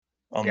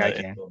on Yeah, I the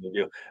can. intro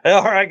video. Hey,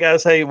 all right,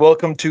 guys. Hey,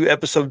 welcome to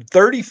episode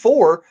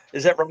 34.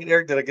 Is that right,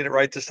 Eric? Did I get it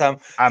right this time?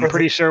 I'm For the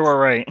pretty sure we're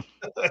right.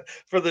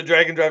 for the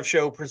Drag and Drive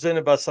show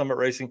presented by Summit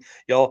Racing.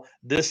 Y'all,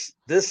 this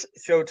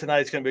show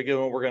tonight is going to be a good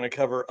one. We're going to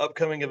cover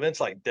upcoming events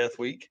like Death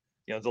Week,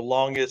 the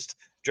longest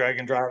Drag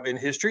and Drive in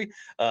history.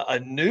 A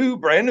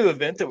brand new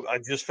event that I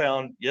just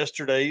found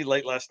yesterday,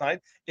 late last night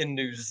in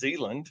New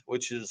Zealand,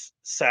 which is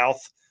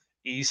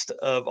southeast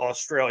of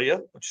Australia,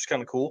 which is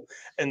kind of cool.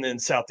 And then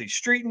Southeast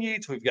Street and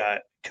Yeats, we've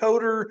got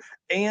Coder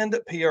and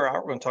PRI.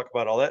 We're going to talk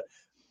about all that.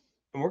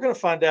 And we're going to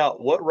find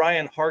out what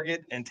Ryan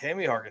Hargett and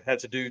Tammy Hargett had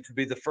to do to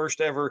be the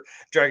first ever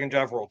Dragon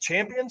Drive World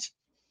Champions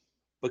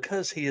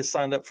because he has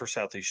signed up for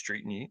Southeast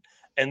Street and Yeet.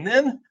 And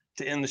then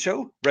to end the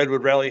show,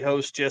 Redwood Rally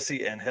hosts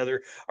Jesse and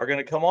Heather are going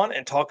to come on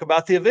and talk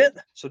about the event.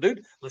 So,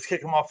 dude, let's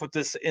kick them off with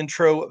this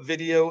intro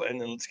video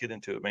and then let's get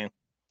into it, man.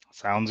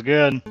 Sounds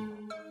good.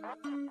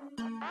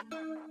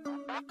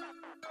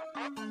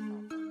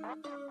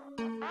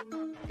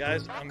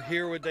 Guys, I'm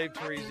here with Dave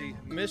Teresi,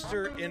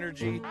 Mr.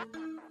 Energy.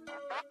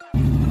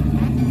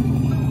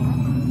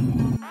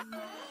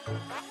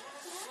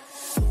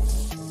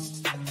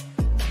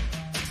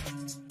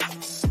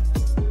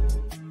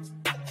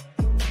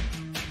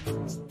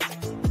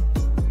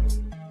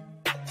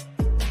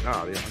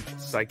 Oh, yeah, I'm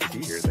psyched to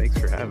be here. Thanks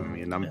for having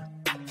me. And I'm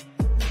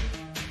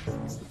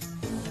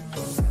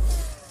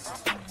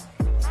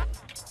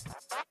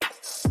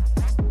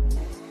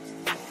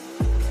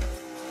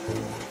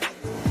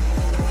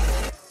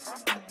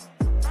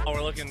Oh,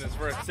 we're looking this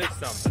for a 6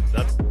 something.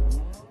 That's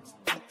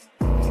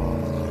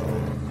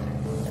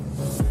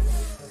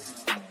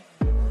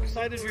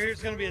Excited you're here.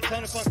 It's going to be a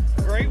ton of fun.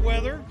 Great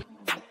weather.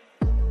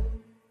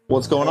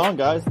 What's going on,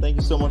 guys? Thank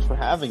you so much for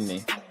having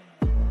me.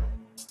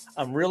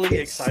 I'm really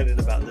excited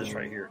about this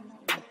right here.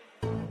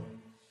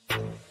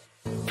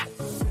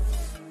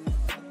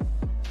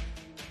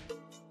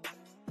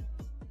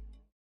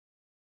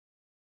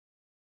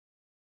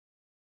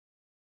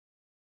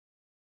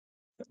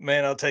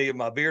 Man, I'll tell you,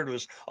 my beard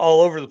was all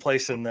over the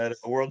place in that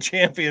world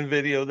champion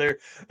video there.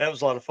 That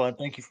was a lot of fun.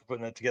 Thank you for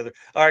putting that together.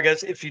 All right,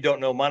 guys, if you don't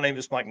know, my name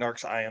is Mike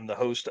Narks. I am the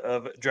host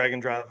of Dragon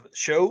Drive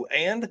Show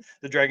and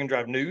the Dragon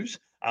Drive News.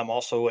 I'm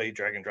also a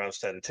Dragon Drive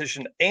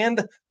statistician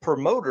and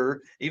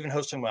promoter, even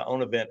hosting my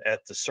own event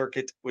at the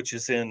circuit, which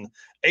is in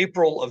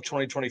April of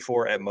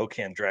 2024 at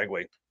Mocan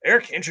Dragway.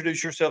 Eric,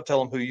 introduce yourself.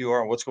 Tell them who you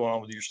are and what's going on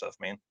with your stuff,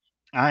 man.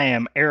 I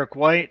am Eric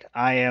White.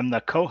 I am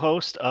the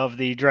co-host of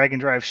the Dragon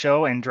Drive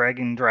Show and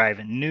Dragon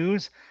Drive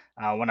News.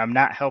 When I'm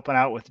not helping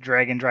out with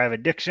Dragon Drive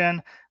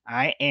Addiction,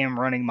 I am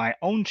running my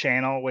own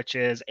channel, which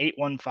is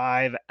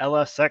 815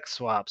 LSX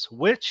Swaps,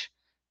 which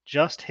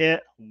just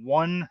hit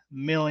 1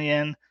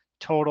 million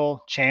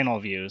total channel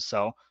views.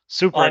 So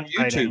super On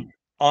exciting.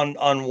 YouTube,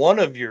 on one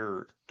of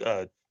your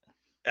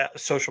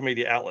social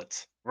media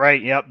outlets.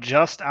 Right, yep,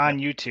 just on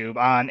Yeah. YouTube,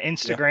 on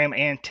Instagram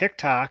and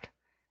TikTok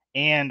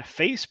and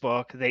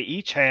Facebook, they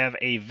each have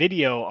a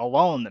video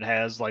alone that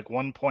has like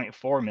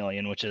 1.4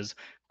 million, which is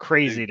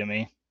crazy to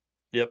me.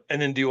 Yep.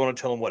 And then do you want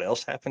to tell them what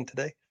else happened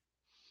today?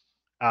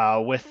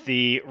 With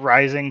the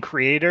Rising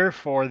Creator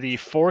for the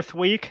 4th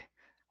week,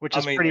 which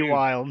is pretty dude,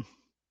 wild.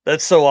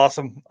 that's so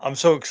awesome. I'm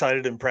so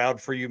excited and proud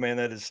for you, man.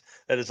 That is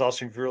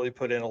awesome. You've really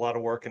put in a lot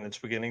of work and it's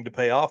beginning to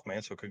pay off,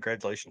 man. So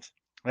congratulations.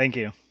 Thank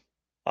you.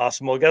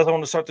 Awesome. Well, guys, I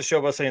want to start the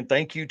show by saying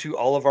thank you to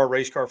all of our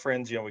race car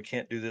friends. We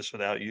can't do this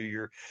without you.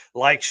 Your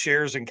likes,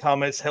 shares, and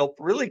comments help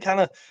really kind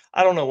of,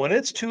 I don't know, when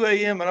it's 2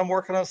 a.m. and I'm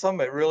working on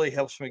something, it really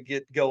helps me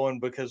get going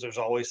because there's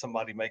always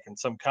somebody making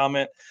some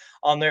comment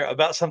on there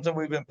about something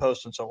we've been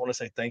posting. So I want to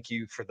say thank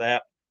you for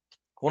that.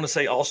 I want to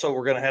say also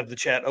we're going to have the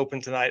chat open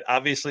tonight.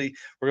 Obviously,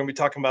 we're going to be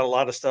talking about a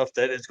lot of stuff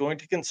that is going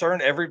to concern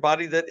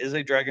everybody that is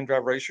a Drag and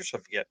Drive racer. So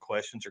if you got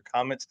questions or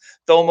comments,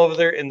 throw them over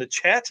there in the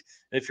chat.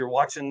 And if you're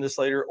watching this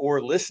later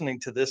or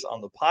listening to this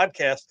on the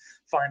podcast,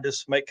 find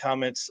us, make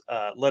comments,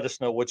 let us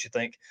know what you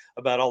think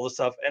about all the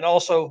stuff. And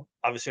also,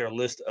 obviously, our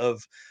list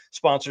of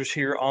sponsors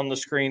here on the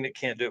screen. It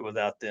can't do it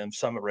without them.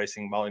 Summit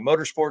Racing, Molly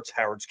Motorsports,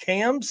 Howard's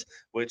Cams,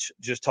 which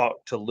just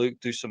talked to Luke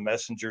through some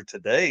messenger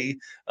today.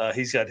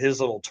 He's got his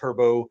little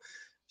turbo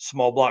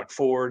small block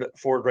Ford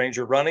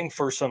Ranger running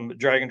for some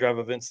Drag and Drive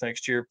events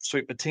next year.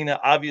 Sweet Patina,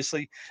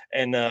 obviously,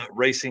 and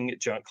Racing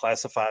Junk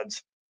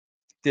Classifieds,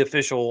 the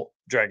official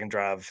Drag and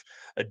Drive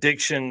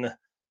Addiction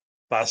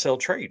buy sell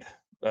trade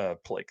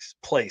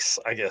place,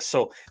 I guess.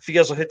 So if you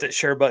guys will hit that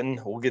share button,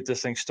 we'll get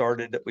this thing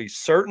started. We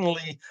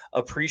certainly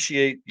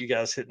appreciate you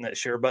guys hitting that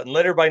share button.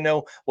 Let everybody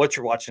know what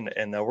you're watching,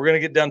 and we're going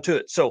to get down to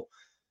it. So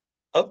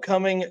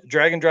upcoming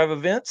Drag and Drive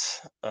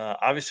events.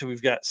 Obviously,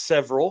 we've got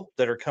several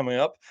that are coming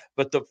up,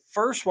 but the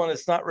first one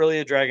is not really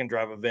a Drag and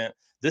Drive event.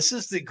 This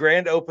is the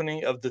grand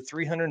opening of the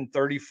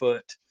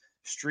 330-foot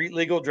street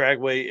legal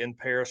dragway in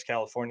Paris,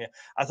 California.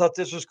 I thought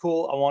this was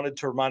cool. I wanted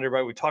to remind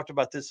everybody. We talked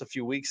about this a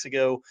few weeks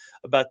ago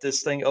about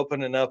this thing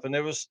opening up, and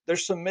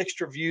there's some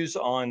mixed reviews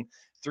on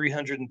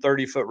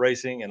 330-foot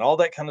racing and all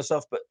that kind of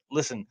stuff. But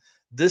listen,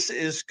 this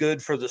is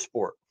good for the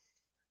sport.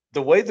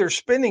 The way they're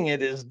spinning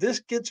it is this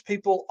gets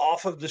people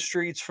off of the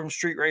streets from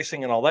street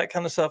racing and all that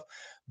kind of stuff.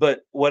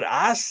 But what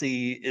I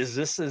see is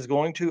this is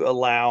going to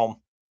allow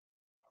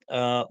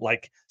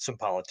like some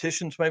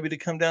politicians maybe to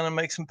come down and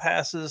make some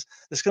passes.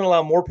 It's going to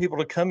allow more people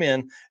to come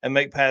in and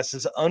make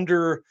passes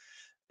under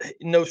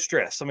no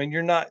stress. I mean,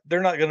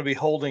 they're not going to be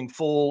holding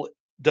full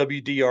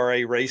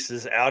WDRA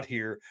races out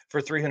here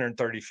for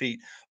 330 feet.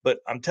 But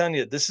I'm telling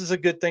you, this is a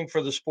good thing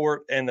for the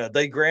sport. And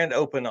they grand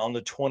open on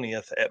the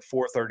 20th at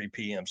 4:30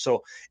 p.m.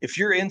 So if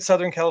you're in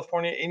Southern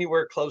California,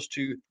 anywhere close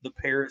to the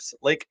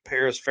Lake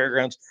Paris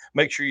Fairgrounds,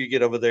 make sure you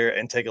get over there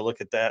and take a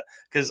look at that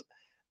because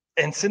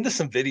and send us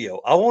some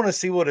video. I want to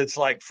see what it's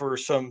like for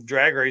some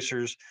drag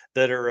racers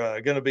that are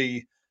going to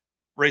be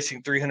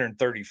racing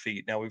 330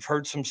 feet. Now we've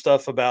heard some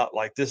stuff about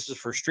like this is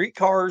for street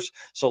cars,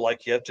 so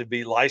like you have to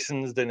be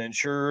licensed and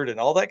insured and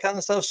all that kind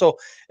of stuff. So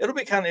it'll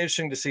be kind of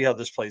interesting to see how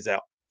this plays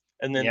out.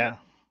 And then, Yeah.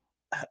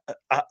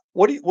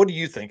 what do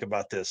you think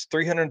about this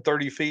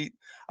 330 feet?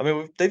 I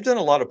mean, they've done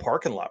a lot of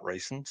parking lot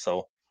racing,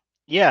 so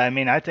Yeah, I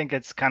mean, I think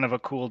it's kind of a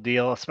cool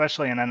deal,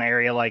 especially in an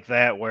area like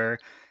that where,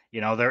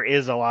 there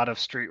is a lot of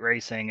street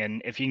racing.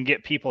 And if you can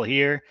get people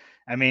here,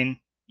 I mean,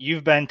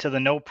 you've been to the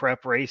no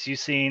prep race, you've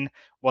seen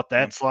what mm,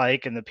 that's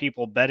like and the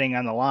people betting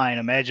on the line.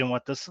 Imagine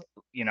what this,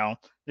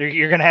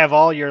 you're going to have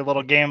all your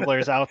little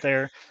gamblers out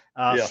there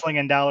yeah,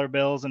 slinging dollar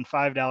bills and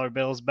 $5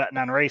 bills betting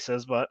on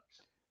races. But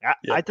yeah.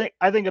 I think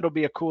it'll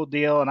be a cool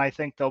deal, and I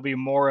think there'll be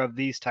more of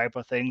these type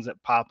of things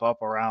that pop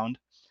up around.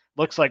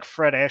 Looks like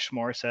Fred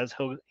Ashmore says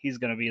he's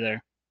going to be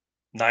there.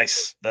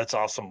 Nice. That's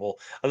awesome. Well,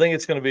 I think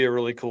it's going to be a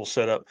really cool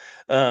setup.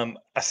 I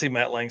see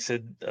Matt Lang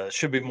said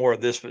should be more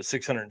of this, but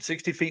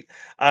 660 feet.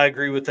 I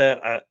agree with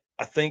that.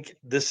 I think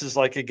this is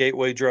like a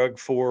gateway drug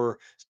for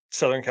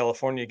Southern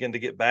California again to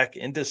get back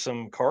into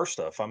some car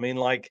stuff. I mean,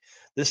 like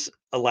this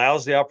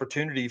allows the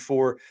opportunity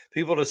for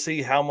people to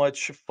see how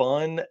much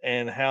fun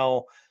and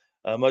how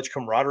much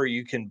camaraderie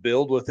you can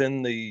build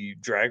within the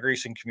drag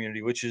racing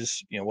community, which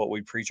is what we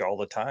preach all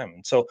the time.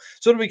 And so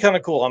it'll be kind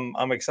of cool.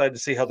 I'm excited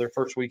to see how their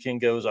first weekend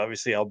goes.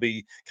 Obviously, I'll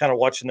be kind of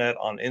watching that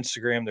on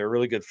Instagram. They're a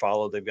really good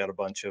follow. They've got a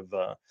bunch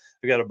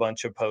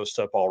of posts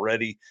up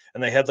already,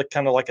 and they had like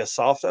kind of like a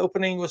soft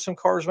opening with some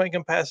cars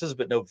making passes,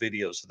 but no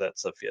videos of that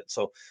stuff yet.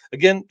 So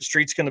again, the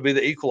street's going to be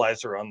the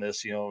equalizer on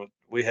this.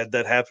 We had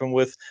that happen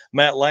with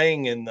Matt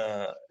Lang and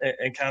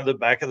kind of the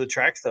back of the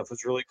track stuff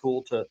was really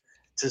cool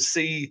to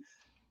see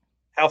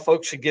how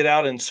folks should get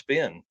out and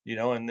spin,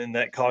 and then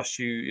that costs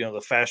you, the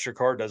faster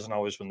car doesn't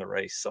always win the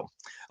race. So,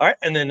 all right.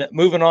 And then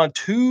moving on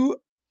to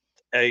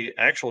a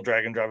actual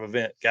drag and drive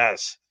event,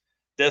 guys,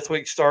 Death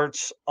Week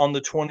starts on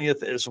the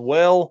 20th as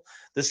well.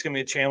 This is going to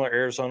be in Chandler,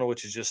 Arizona,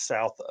 which is just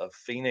south of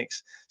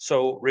Phoenix.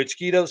 So Rich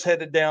Guido's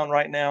headed down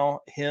right now.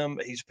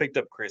 He's picked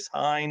up Chris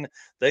Hine.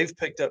 They've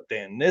picked up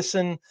Dan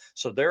Nissen.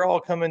 So they're all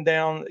coming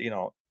down.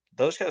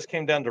 Those guys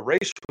came down to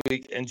race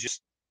week and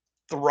just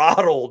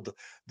throttled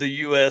the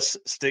U.S.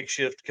 stick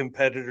shift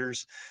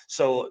competitors.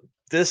 So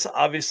this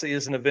obviously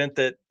is an event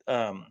that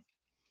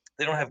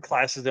they don't have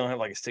classes. They don't have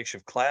like a stick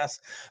shift class,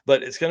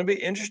 but it's going to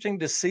be interesting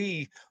to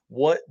see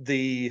what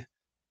the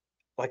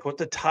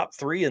top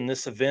three in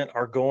this event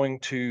are going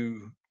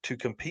to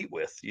compete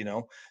with.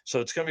 So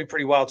it's going to be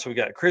pretty wild. So we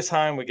got Chris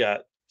Hine, we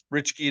got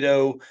Rich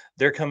Guido,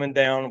 they're coming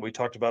down. We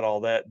talked about all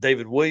that.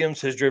 David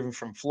Williams has driven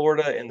from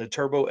Florida in the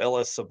Turbo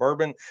LS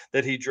Suburban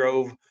that he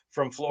drove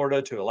from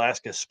Florida to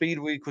Alaska Speed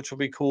Week, which will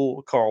be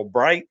cool. Carl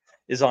Bright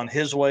is on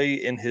his way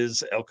in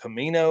his El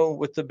Camino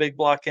with the big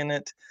block in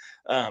it.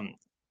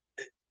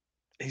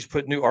 He's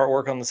put new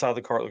artwork on the side of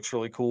the car. It looks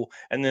really cool.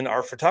 And then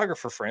our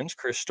photographer friends,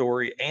 Chris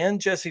Story and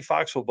Jesse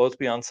Fox, will both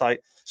be on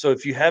site. So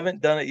if you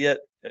haven't done it yet,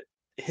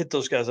 hit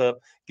those guys up,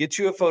 get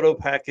you a photo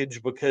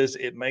package because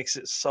it makes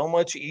it so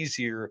much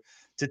easier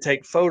to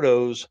take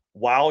photos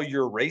while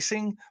you're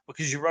racing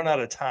because you run out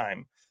of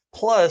time.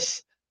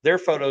 Plus, their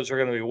photos are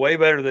going to be way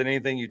better than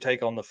anything you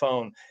take on the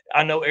phone.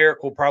 I know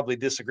Eric will probably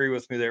disagree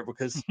with me there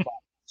because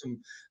some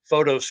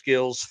photo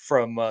skills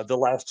from the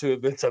last two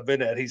events I've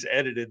been at, he's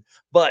edited.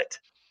 But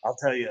I'll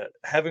tell you,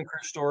 having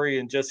Chris Story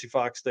and Jesse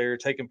Fox there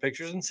taking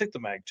pictures and Sick the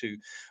Mag too,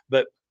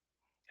 but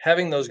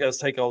having those guys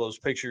take all those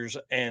pictures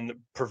and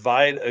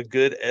provide a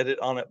good edit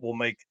on it will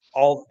make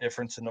all the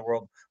difference in the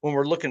world when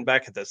we're looking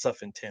back at that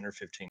stuff in 10 or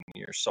 15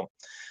 years. So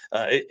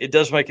it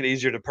does make it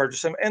easier to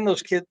purchase them. And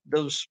those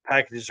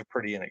packages are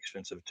pretty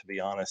inexpensive, to be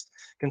honest,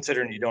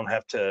 considering you don't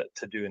have to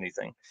do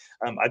anything.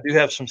 I do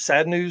have some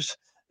sad news.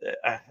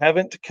 I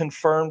haven't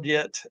confirmed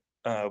yet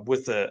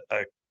with a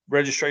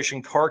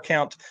registration car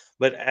count,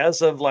 but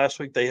as of last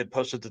week, they had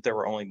posted that there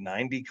were only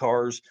 90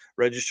 cars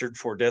registered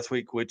for Death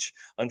Week, which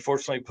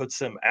unfortunately puts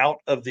them out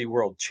of the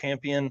world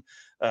champion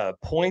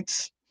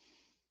points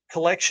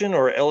collection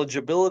or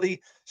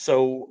eligibility.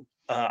 So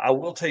I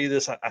will tell you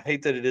this: I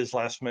hate that it is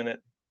last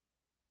minute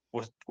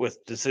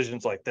with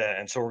decisions like that,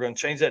 and so we're going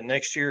to change that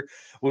next year.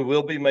 We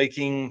will be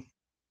making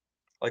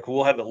Like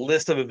we'll have a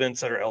list of events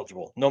that are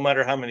eligible, no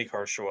matter how many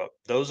cars show up.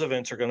 Those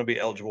events are going to be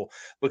eligible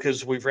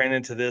because we've ran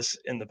into this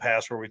in the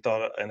past where we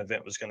thought an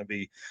event was going to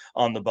be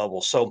on the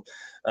bubble. So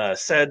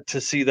sad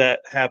to see that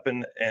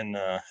happen.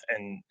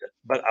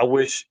 But I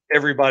wish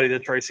everybody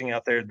that's racing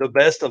out there the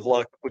best of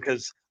luck,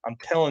 because I'm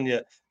telling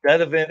you,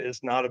 that event is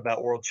not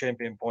about world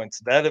champion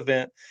points. That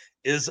event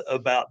is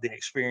about the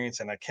experience,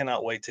 and I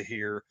cannot wait to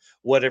hear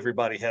what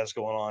everybody has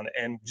going on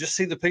and just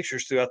see the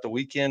pictures throughout the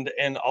weekend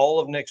and all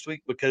of next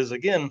week, because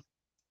again,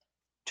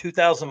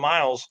 2,000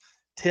 miles,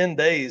 10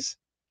 days,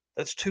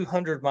 that's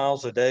 200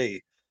 miles a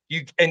day.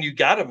 You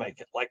got to make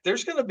it. Like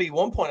there's going to be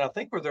one point, I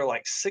think, where they're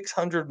like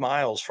 600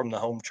 miles from the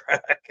home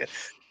track.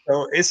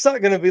 So it's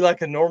not going to be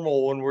like a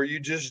normal one where you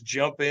just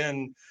jump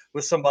in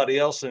with somebody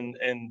else and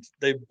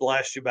they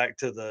blast you back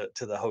to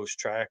the host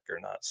track or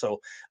not. So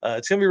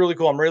it's going to be really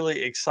cool. I'm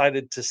really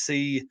excited to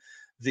see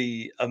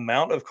the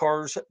amount of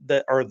cars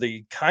that are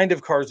the kind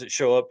of cars that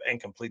show up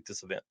and complete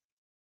this event.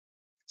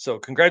 So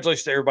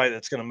congratulations to everybody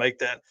that's going to make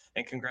that,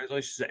 and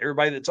congratulations to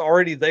everybody that's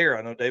already there.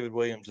 I know David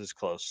Williams is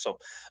close. So,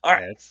 all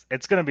right. Yeah,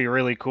 it's going to be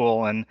really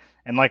cool, and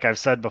like I've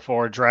said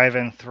before,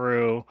 driving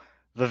through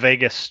the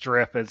Vegas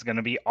Strip is going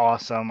to be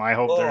awesome. I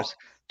hope Oh, there's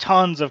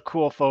tons of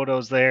cool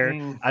photos there.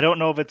 mm, I don't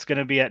know if it's going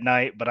to be at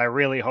night, but I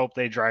really hope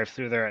they drive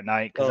through there at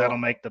night because that'll oh,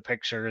 make the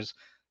pictures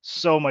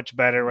so much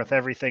better with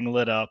everything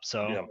lit up.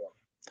 So yeah.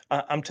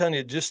 I'm telling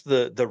you, just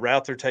the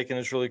route they're taking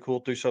is really cool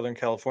through Southern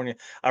California.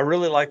 I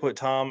really like what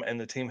Tom and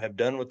the team have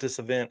done with this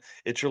event.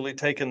 It's really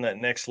taken that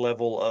next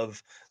level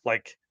of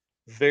like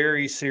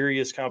very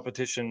serious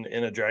competition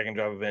in a drag and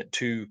drive event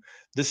to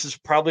this is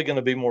probably going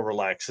to be more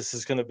relaxed. This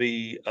is going to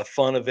be a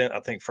fun event, I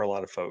think, for a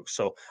lot of folks.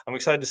 So I'm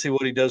excited to see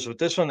what he does with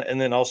this one,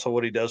 and then also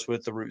what he does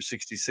with the Route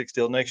 66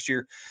 deal next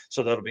year.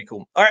 So that'll be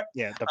cool. All right.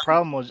 yeah, the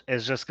problem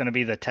is just going to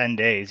be the 10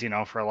 days.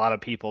 For a lot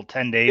of people,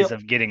 10 days Yep.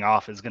 of getting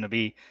off is going to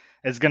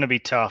be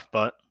tough.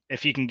 But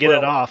if you can get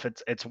it Well, off,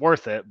 it's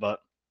worth it. But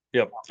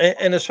yep.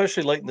 And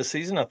especially late in the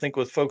season, I think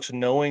with folks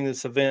knowing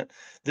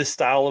this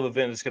style of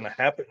event is going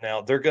to happen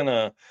now, they're going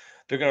to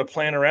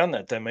plan around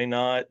that. They may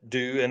not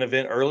do an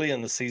event early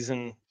in the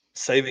season,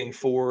 saving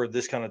for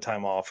this kind of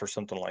time off or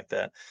something like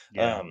that.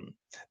 yeah,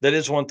 That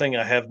is one thing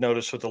I have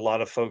noticed with a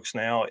lot of folks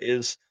now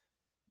is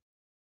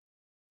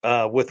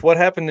with what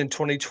happened in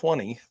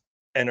 2020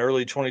 and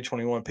early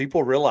 2021,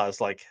 people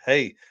realized like,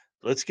 hey,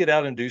 let's get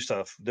out and do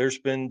stuff. There's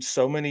been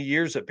so many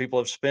years that people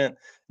have spent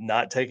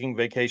not taking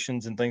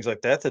vacations and things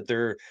like that, that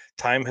their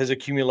time has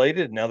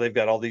accumulated. Now they've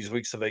got all these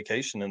weeks of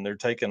vacation and they're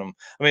taking them.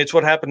 I mean, it's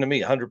what happened to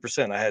me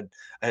 100%. I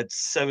had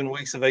 7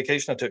 weeks of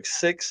vacation. I took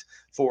 6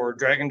 for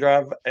drag and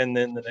drive. And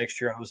then the next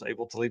year I was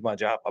able to leave my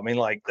job. I mean,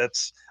 like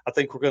I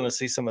think we're going to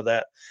see some of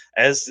that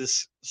as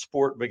this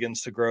sport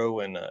begins to grow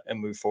and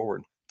move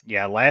forward.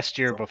 yeah. Last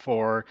year, So,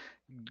 before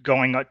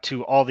going up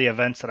to all the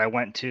events that I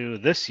went to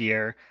this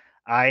year,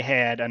 I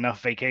had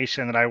enough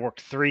vacation that I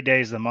worked 3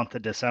 days the month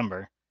of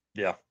December,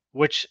 yeah.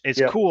 which is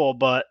Yeah. cool,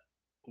 but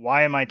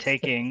why am I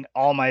taking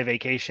all my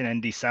vacation in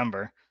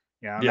December?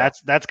 And Yeah.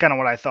 that's kind of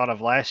what I thought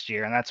of last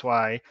year, and that's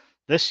why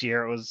this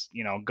year it was,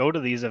 go to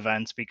these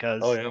events Oh,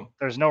 because yeah.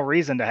 there's no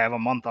reason to have a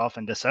month off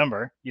in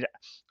December.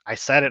 I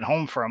sat at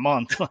home for a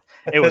month.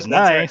 It was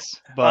That's right.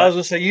 nice, I was but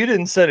gonna say you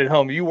didn't sit at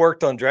home. You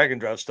worked on drag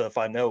and drive stuff.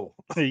 I know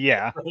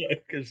yeah,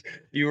 because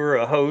you were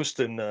a host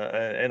and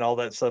all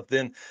that stuff.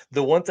 Then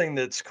the one thing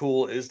that's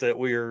cool is that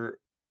we're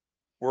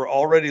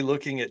already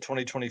looking at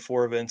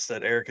 2024 events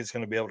that Eric is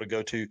going to be able to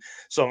go to.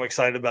 So I'm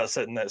excited about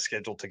setting that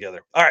schedule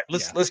together. All right, yeah,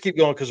 let's keep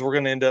going because we're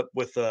going to end up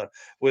with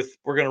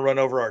we're going to run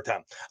over our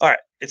time. All right,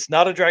 it's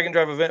not a drag and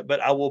drive event, but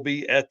I will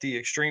be at the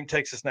Extreme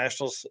Texas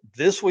Nationals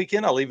this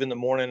weekend. I'll leave in the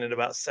morning at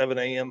about 7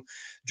 a.m.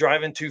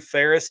 Driving to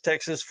Ferris,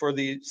 Texas for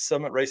the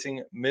Summit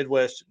Racing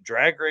Midwest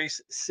Drag Race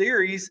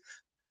Series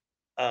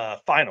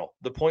final,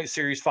 the Point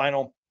Series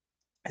final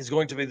is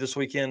going to be this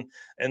weekend,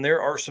 and there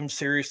are some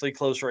seriously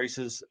close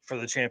races for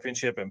the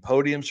championship and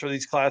podiums for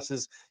these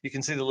classes. You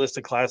can see the list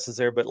of classes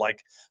there, but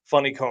like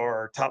Funny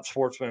Car, Top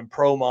Sportsman,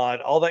 Pro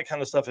Mod, all that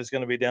kind of stuff is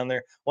going to be down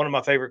there. One of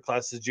my favorite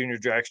classes, Junior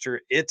Dragster.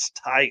 It's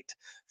tight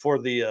for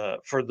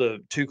the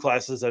 2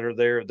 classes that are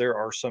there. There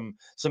are some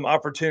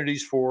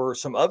opportunities for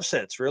some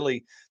upsets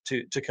really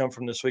to come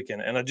from this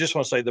weekend. And I just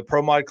want to say the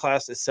Pro Mod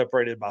class is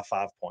separated by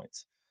 5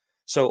 points.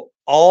 So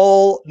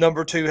all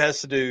number 2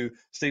 has to do,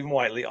 Stephen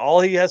Whiteley, all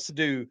he has to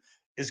do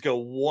is go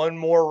one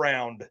more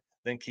round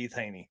than Keith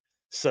Haney.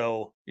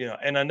 So,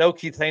 and I know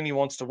Keith Haney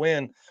wants to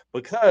win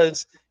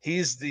because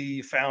he's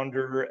the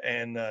founder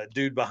and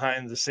dude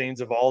behind the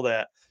scenes of all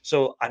that.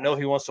 So I know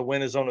he wants to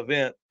win his own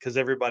event because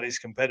everybody's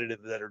competitive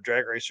that are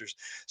drag racers.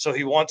 So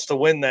he wants to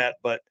win that,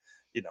 but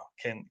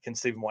can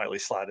Stephen Whiteley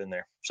slide in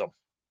there? So, all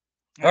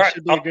it right,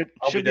 should be a good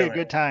I'll be should be down a there.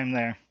 good time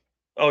there.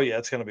 Oh yeah,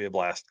 it's going to be a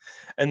blast.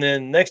 And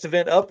then next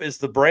event up is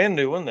the brand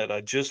new one that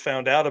I just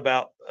found out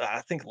about.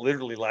 I think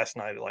literally last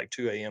night at like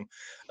 2 a.m.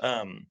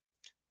 Um,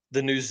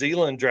 the New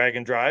Zealand Drag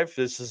and Drive.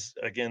 This is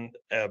again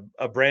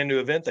a brand new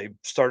event. They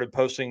started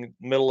posting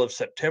middle of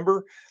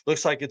September.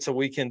 Looks like it's a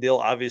weekend deal,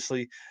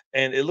 obviously,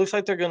 and it looks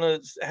like they're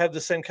going to have the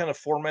same kind of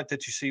format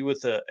that you see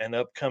with an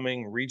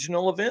upcoming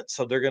regional event.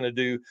 So they're going to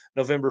do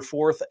November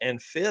 4th and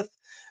 5th,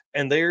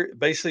 and they're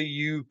basically,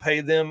 you pay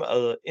them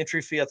a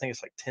entry fee. I think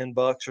it's like $10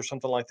 or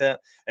something like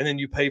that, and then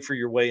you pay for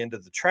your way into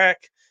the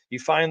track. You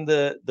find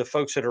the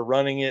folks that are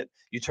running it.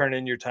 You turn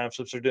in your time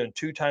slips. They're doing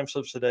 2 time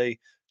slips a day,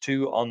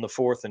 2 on the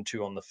 4th and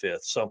 2 on the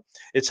 5th. So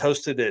it's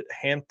hosted at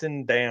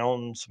Hampton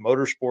Downs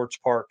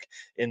Motorsports Park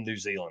in New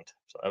Zealand.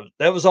 So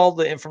that was all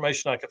the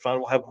information I could find.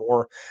 We'll have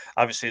more,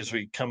 obviously, as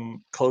we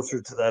come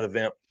closer to that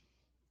event.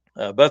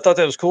 But I thought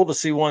that was cool to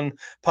see one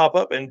pop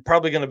up, and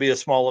probably going to be a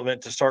small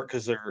event to start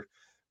because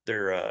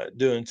they're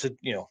doing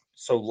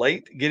so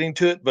late getting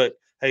to it. But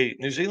hey,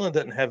 New Zealand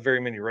doesn't have very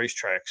many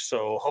racetracks,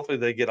 so hopefully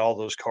they get all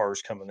those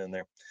cars coming in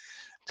there.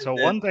 So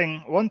And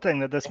one thing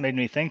that this made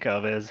me think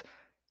of is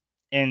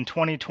in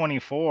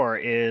 2024,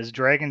 is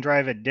Drag and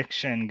Drive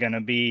Addiction going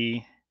to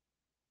be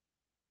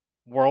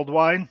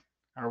worldwide?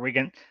 Are we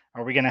going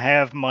to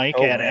have Mike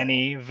Oh, at man.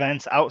 any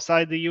events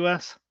outside the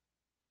US?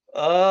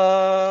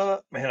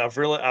 Man,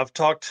 I've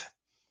talked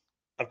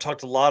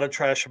a lot of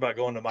trash about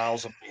going to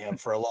Miles of Mayhem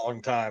for a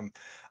long time.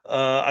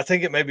 I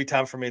think it may be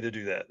time for me to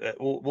do that.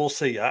 We'll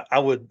see. I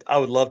would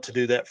love to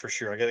do that for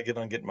sure. I got to get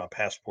on getting my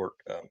passport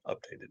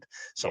updated.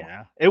 So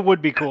Yeah, it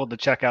would be cool to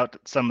check out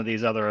some of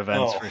these other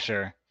events Oh. for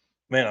sure.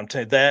 man, I'm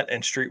telling you, that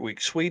and Street Week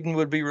Sweden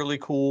would be really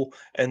cool,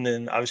 and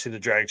then obviously the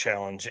Drag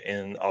Challenge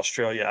in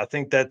Australia. I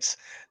think that's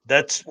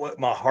what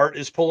my heart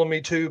is pulling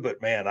me to.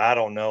 But man, I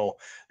don't know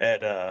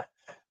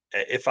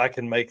if I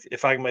can make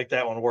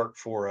that one work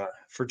for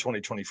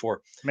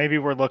 2024. Maybe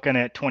we're looking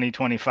at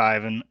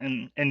 2025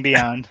 and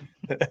beyond.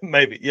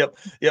 Maybe. Yep.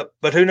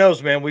 But who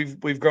knows, man?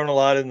 We've grown a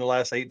lot in the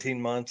last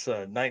 18 months,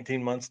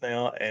 19 months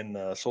now, and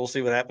so we'll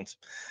see what happens.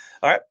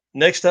 All right.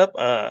 Next up,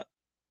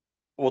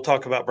 we'll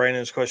talk about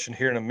Brandon's question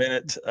here in a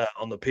minute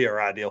on the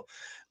PRI deal.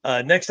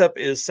 Next up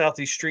is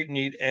Southeast Street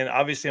Meet, and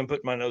obviously I'm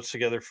putting my notes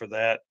together for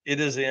that. It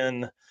is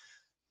in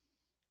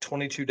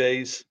 22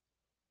 days.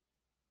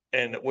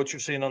 And what you're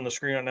seeing on the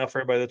screen right now for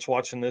everybody that's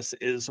watching this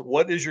is,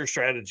 what is your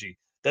strategy?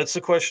 That's the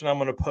question I'm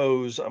going to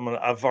pose.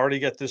 I've already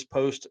got this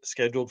post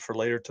scheduled for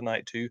later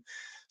tonight too.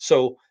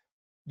 So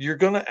you're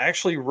going to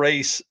actually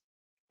race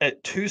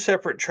at 2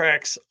 separate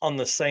tracks on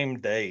the same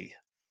day,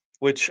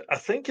 which I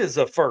think is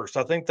a first.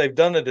 I think they've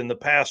done it in the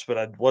past, but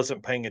I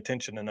wasn't paying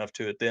attention enough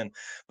to it then.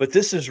 But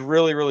this is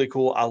really, really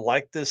cool. I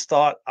like this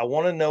thought. I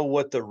want to know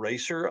what the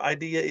racer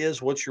idea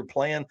is. What's your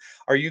plan?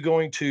 Are you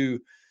going to,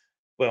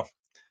 well,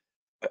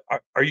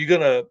 are you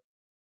going to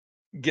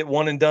get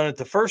one and done at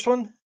the first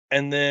one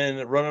and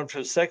then run up to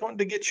the second one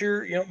to get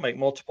your, make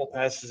multiple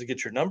passes to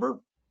get your number?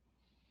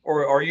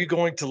 Or are you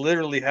going to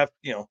literally have,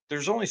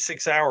 there's only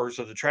 6 hours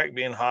of the track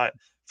being hot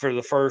for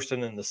the first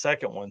and then the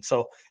second one.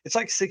 So it's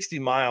like 60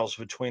 miles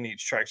between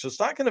each track. So it's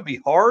not going to be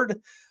hard,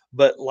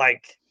 but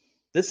like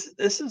this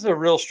is a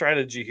real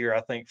strategy here,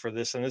 I think, for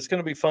this. And it's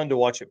going to be fun to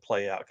watch it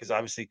play out because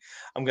obviously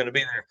I'm going to be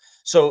there.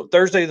 So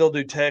Thursday they'll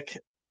do tech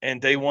and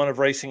day 1 of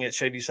racing at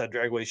Shadyside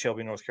Dragway,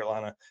 Shelby, North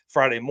Carolina.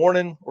 Friday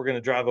morning, we're going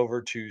to drive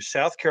over to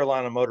South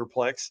Carolina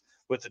Motorplex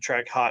with the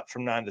track hot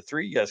from 9 to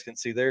 3. You guys can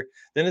see there.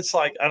 Then it's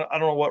like, I don't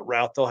know what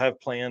route they'll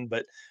have planned,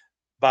 but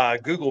by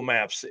Google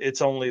Maps,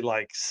 it's only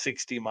like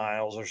 60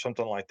 miles or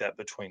something like that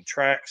between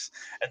tracks.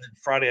 And then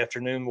Friday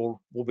afternoon,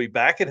 we'll be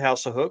back at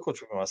House of Hook,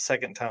 which will be my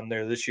second time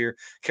there this year,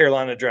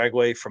 Carolina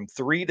Dragway from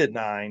 3 to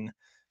 9.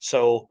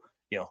 So,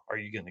 are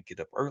you going to get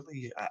up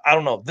early? I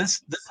don't know.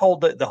 This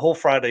the whole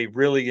Friday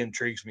really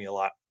intrigues me a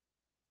lot.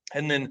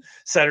 And then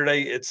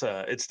Saturday,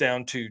 it's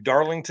down to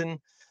Darlington,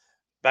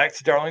 back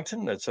to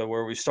Darlington. That's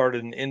where we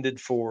started and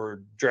ended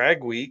for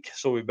Drag Week.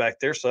 So we'll be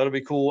back there. So that'll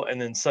be cool. And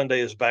then Sunday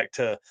is back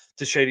to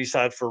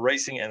Shadyside for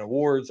racing and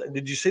awards. And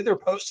did you see their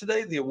post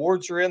today? The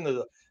awards are in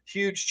the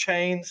huge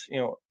chains.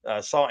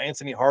 Saw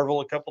Anthony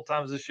Harville a couple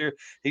times this year.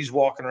 He's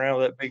walking around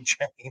with that big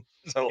chain.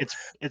 So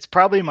it's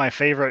probably my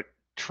favorite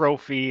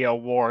trophy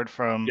award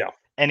from Yeah.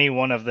 any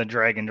one of the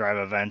Drag and Drive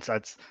events.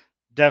 That's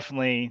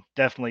definitely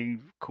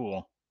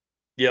cool.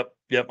 Yep.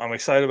 I'm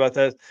excited about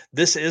that.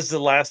 This is the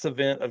last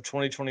event of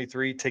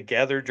 2023 to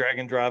gather Drag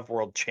and Drive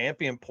World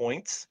Champion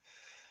points.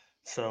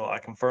 So I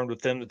confirmed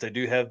with them that they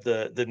do have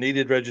the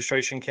needed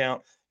registration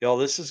count. Y'all,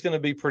 this is going to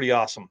be pretty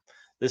awesome.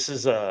 This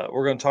is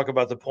we're going to talk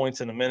about the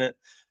points in a minute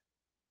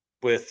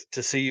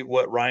to see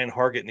what Ryan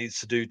Hargett needs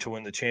to do to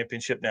win the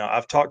championship. Now,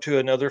 I've talked to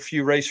another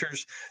few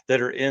racers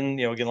that are in,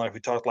 again, like we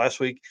talked last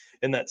week,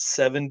 in that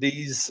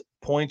 70s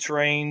points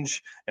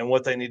range and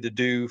what they need to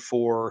do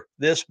for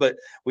this, but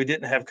we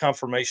didn't have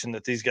confirmation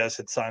that these guys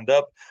had signed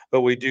up,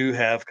 but we do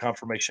have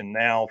confirmation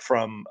now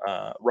from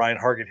Ryan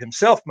Hargett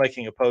himself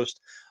making a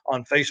post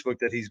on Facebook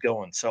that he's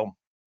going. So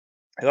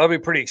that'll be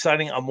pretty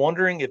exciting. I'm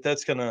wondering if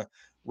that's going to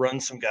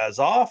run some guys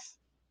off,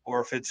 or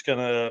if it's going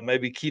to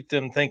maybe keep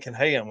them thinking,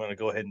 hey, I'm going to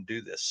go ahead and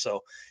do this. So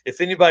if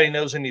anybody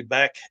knows any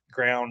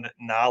background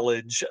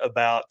knowledge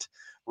about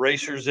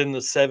racers in the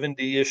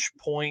 70-ish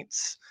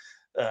points,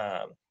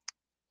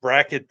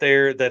 bracket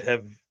there that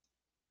have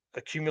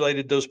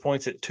accumulated those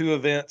points at 2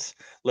 events,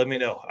 let me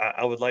know.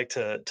 I would like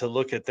to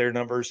look at their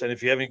numbers. And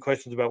if you have any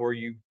questions about where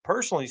you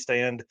personally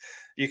stand,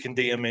 you can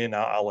DM me and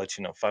I'll let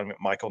you know. Find me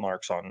at Michael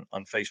Narks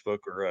on Facebook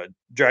or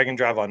Dragon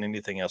Drive on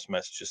anything else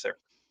messages there.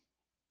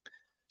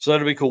 So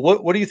that'll be cool.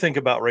 What do you think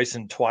about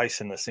racing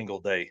twice in a single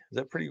day? Is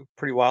that pretty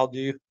wild to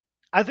you?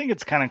 I think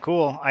it's kind of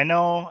cool. I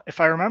know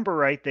if I remember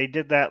right, they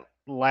did that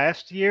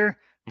last year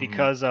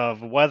because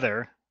of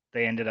weather.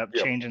 They ended up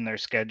Yep. changing their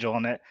schedule,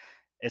 and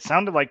it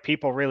sounded like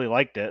people really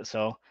liked it.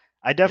 So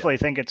I definitely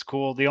think it's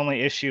cool. The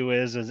only issue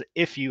is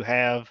if you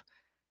have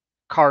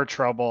car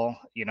trouble,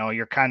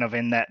 you're kind of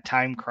in that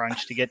time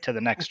crunch to get to the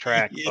next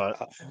track. Yeah.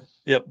 But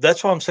Yep,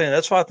 that's what I'm saying.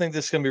 That's why I think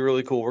this is going to be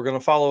really cool. We're going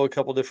to follow a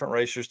couple different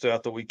racers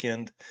throughout the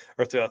weekend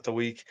or throughout the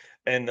week,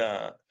 and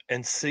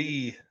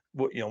see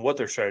what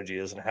their strategy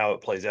is and how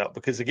it plays out.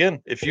 Because again,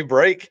 if you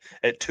break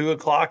at 2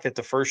 o'clock at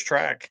the first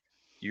track,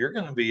 you're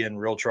going to be in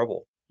real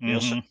trouble.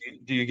 So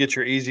do you get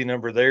your easy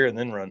number there and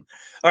then run?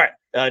 All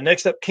right.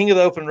 Next up, King of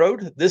the Open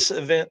Road. This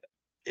event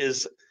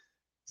is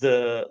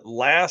the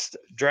last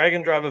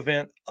Dragon Drive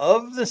event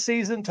of the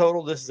season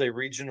total. This is a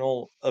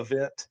regional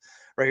event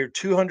right here,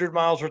 200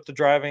 miles worth of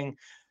driving.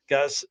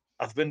 Guys,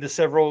 I've been to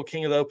several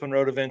King of the Open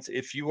Road events.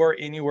 If you are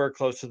anywhere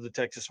close to the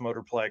Texas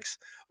Motorplex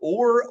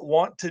or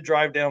want to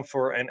drive down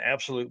for an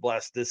absolute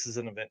blast, this is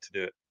an event to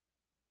do it.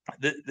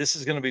 This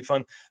is going to be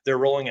fun. They're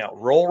rolling out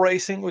roll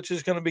racing, which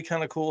is going to be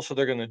kind of cool. So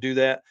they're going to do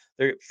that.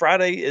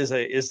 Friday is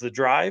the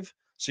drive,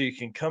 so you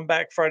can come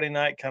back Friday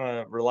night, kind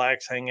of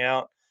relax, hang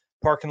out,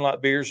 parking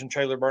lot beers and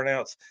trailer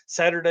burnouts.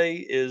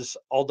 Saturday is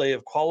all day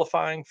of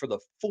qualifying for the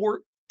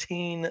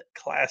 14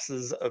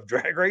 classes of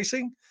drag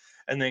racing,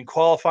 and then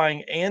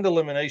qualifying and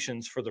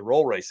eliminations for the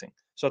roll racing.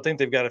 So I think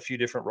they've got a few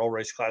different roll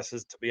race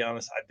classes. To be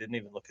honest, I didn't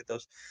even look at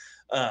those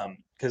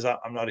because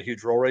I'm not a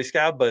huge roll race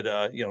guy. But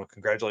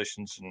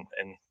congratulations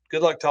and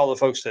good luck to all the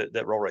folks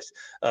that roll race.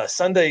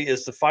 Sunday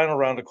is the final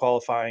round of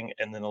qualifying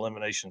and then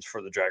eliminations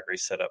for the drag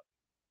race setup.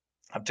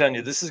 I'm telling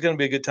you, this is going to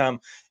be a good time.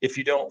 If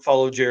you don't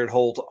follow Jared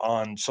Holt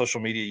on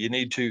social media, you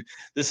need to.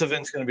 This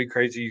event's going to be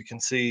crazy. You can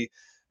see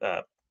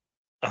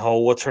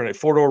what's her name?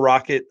 Four-Door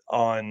Rocket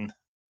on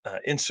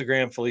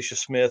Instagram, Felicia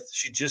Smith.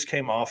 She just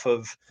came off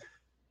of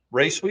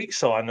race week,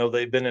 so I know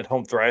they've been at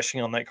home thrashing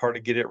on that car to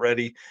get it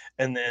ready.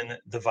 And then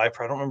the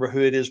Viper, I don't remember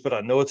who it is, but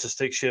I know it's a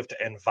stick shift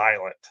and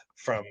Violent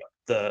from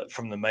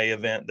the May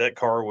event. That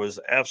car was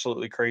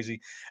absolutely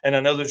crazy. And I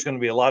know there's going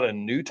to be a lot of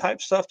new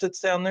type stuff that's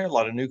down there, a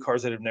lot of new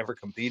cars that have never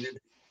competed,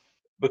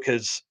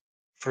 because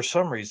for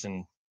some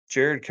reason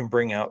Jared can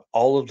bring out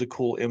all of the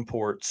cool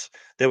imports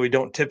that we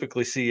don't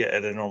typically see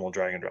at a normal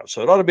Dragon Drive.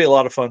 So it ought to be a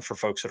lot of fun for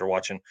folks that are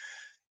watching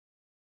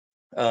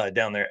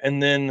down there.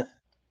 And then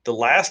the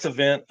last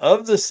event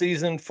of the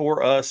season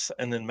for us,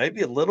 and then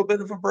maybe a little bit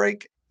of a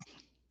break,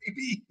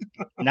 maybe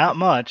not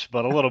much,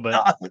 but a little bit.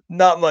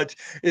 not much,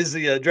 is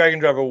the Dragon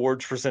Drive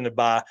Awards presented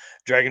by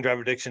Dragon Drive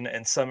Addiction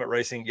and Summit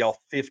Racing.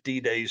 Y'all,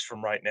 50 days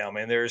from right now,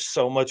 man, there is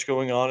so much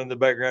going on in the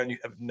background. You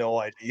have no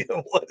idea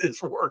what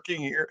is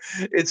working here.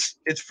 It's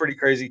pretty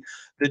crazy.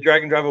 The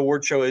Dragon Drive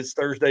Award show is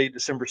Thursday,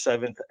 December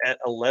 7th at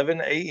 11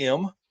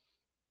 a.m.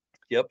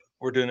 Yep,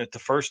 we're doing it the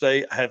first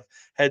day. I have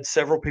had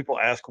several people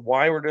ask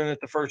why we're doing it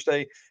the first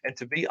day. And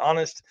to be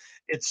honest,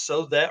 it's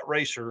so that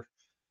racer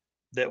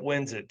that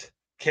wins it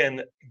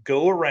can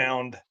go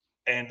around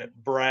and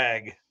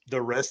brag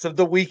the rest of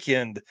the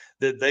weekend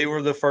that they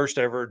were the first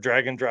ever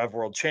Dragon Drive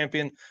World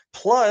Champion.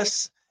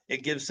 Plus,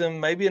 it gives them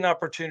maybe an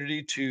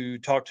opportunity to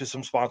talk to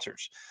some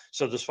sponsors.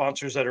 So the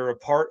sponsors that are a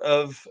part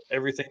of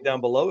everything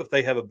down below, if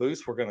they have a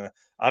booth, we're going to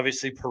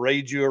obviously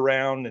parade you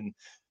around and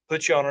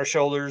put you on our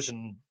shoulders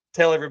and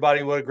tell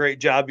everybody what a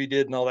great job you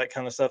did and all that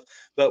kind of stuff.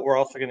 But we're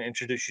also going to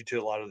introduce you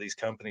to a lot of these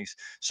companies.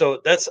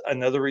 So that's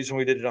another reason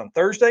we did it on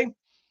Thursday.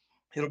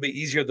 It'll be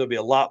easier. There'll be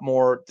a lot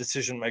more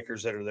decision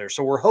makers that are there.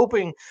 So we're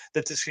hoping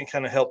that this can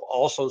kind of help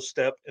also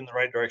step in the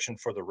right direction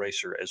for the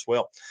racer as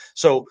well.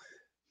 So,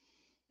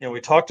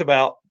 we talked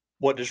about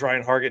what does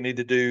Ryan Hargett need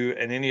to do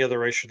and any other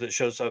racer that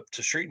shows up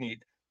to Street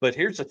Meet. But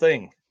here's the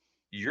thing.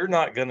 You're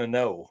not going to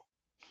know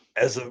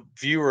as a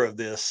viewer of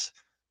this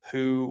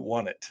who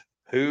won it.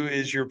 Who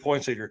is your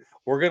points leader?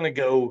 We're going to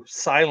go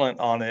silent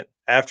on it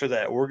after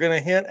that. We're going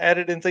to hint at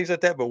it and things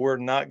like that, but we're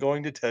not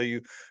going to tell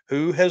you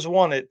who has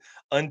won it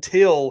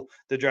until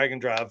the Dragon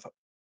Drive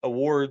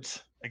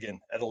Awards,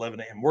 again, at 11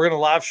 a.m. We're going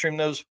to live stream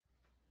those,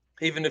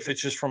 even if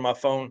it's just from my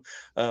phone,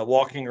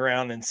 walking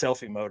around in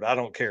selfie mode. I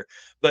don't care.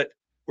 But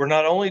we're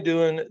not only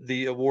doing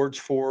the awards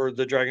for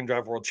the Dragon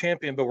Drive World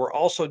Champion, but we're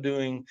also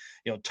doing,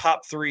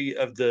 top 3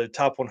 of the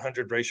top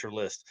 100 racer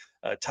list.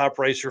 Top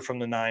racer from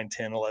the 9,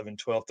 10, 11,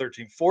 12,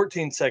 13,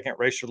 14 second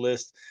racer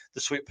list, the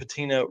Sweet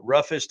Patina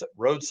Roughest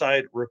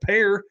Roadside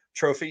Repair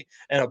Trophy,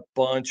 and a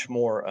bunch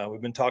more.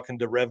 We've been talking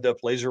to Revved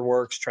Up Laser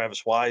Works,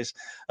 Travis Wise,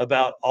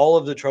 about all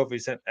of the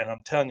trophies. And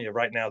I'm telling you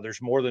right now,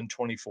 there's more than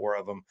 24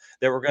 of them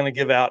that we're going to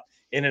give out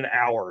in an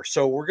hour.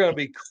 So we're going to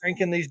be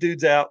cranking these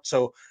dudes out.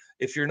 So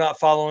if you're not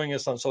following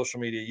us on social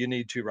media, you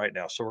need to right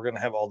now. So we're going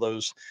to have all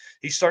those.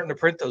 He's starting to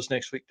print those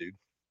next week, dude.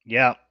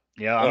 Yeah.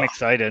 Yeah, I'm Ugh,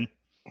 excited.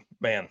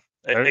 man,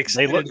 They look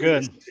excited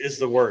good. is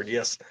the word.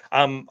 Yes,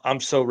 I'm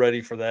so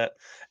ready for that.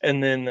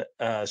 And then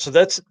so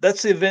that's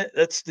the event.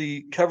 That's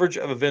the coverage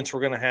of events we're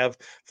going to have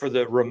for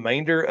the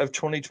remainder of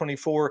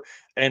 2024.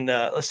 And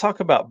let's talk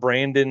about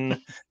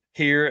Brandon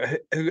here,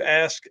 who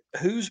asked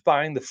who's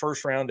buying the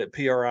first round at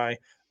PRI.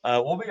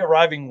 We'll be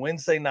arriving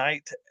Wednesday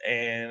night,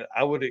 and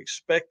I would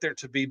expect there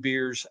to be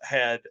beers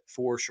had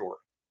for sure.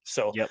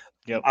 So Yep.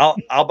 Yep.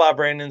 I'll buy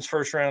Brandon's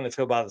first round if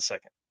he'll buy the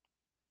second.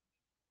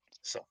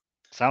 So.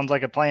 Sounds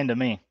like a plan to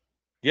me.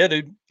 Yeah,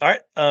 dude. All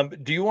right.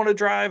 Do you want to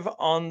drive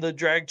on the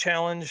drag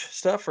challenge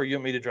stuff, or you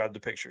want me to drive the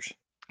pictures?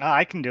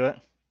 I can do it.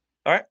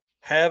 All right.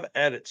 Have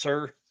at it,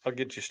 sir. I'll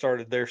get you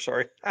started there.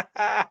 Sorry.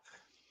 All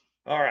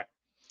right.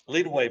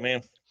 Lead away,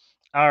 man.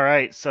 All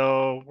right,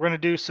 so we're gonna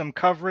do some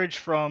coverage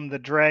from the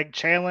drag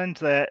challenge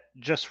that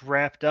just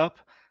wrapped up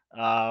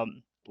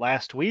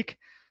last week.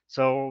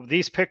 So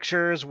these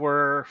pictures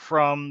were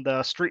from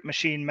the Street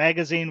Machine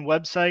Magazine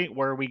website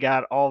where we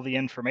got all the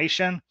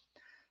information.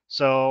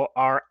 So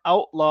our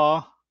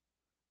outlaw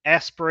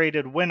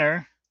aspirated winner,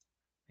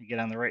 let me get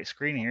on the right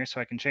screen here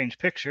so I can change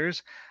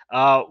pictures,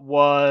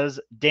 was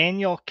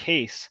Daniel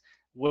Case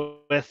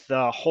with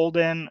the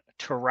Holden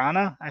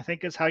Tirana, I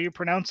think is how you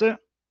pronounce it.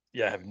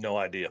 Yeah, I have no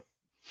idea.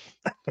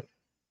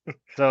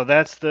 So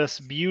that's this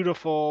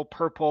beautiful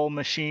purple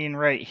machine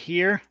right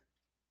here.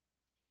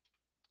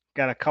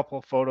 Got a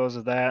couple photos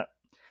of that.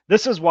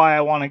 This is why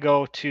I want to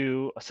go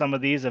to some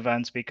of these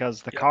events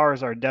because the Yep.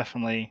 cars are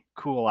definitely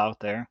cool out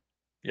there.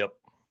 Yep.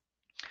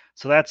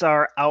 So that's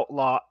our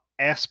Outlaw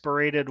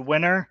aspirated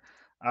winner.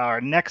 Our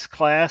next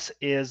class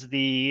is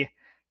the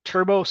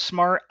Turbo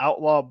Smart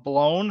Outlaw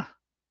Blown.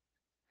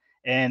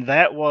 And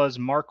that was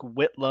Mark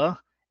Whitla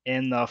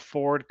in the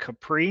Ford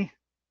Capri.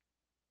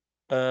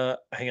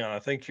 Hang on. I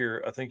think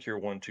you're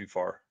one too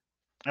far.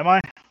 Am I?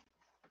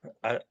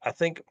 I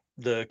think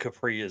the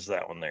Capri is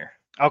that one there.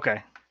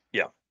 Okay.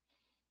 Yeah.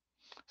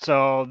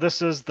 So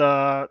this is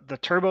the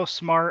Turbo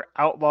Smart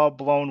Outlaw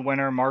Blown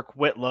winner, Mark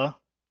Whitla,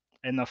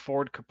 in the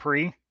Ford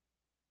Capri.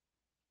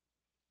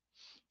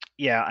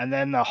 Yeah, and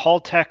then the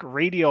Haltech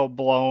Radio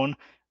Blown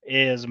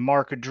is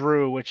Mark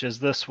Drew, which is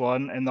this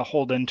one, and the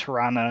Holden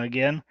Tirana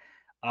again.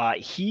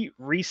 He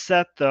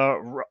reset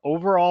the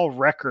overall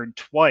record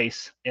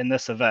twice in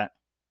this event.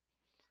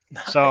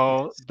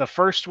 So Nice. the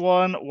first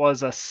one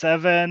was a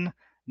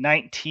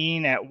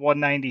 7:19 at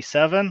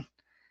 197,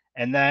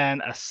 and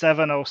then a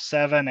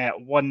 7:07 at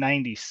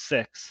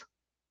 196.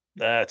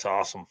 That's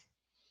awesome.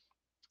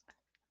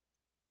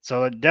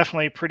 So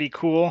definitely pretty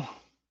cool.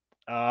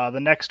 The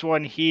next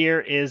one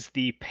here is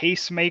the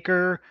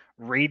Pacemaker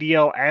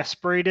Radial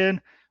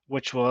Aspirated,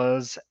 which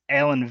was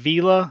Alan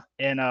Vila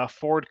in a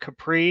Ford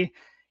Capri.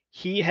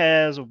 He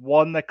has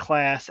won the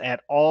class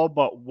at all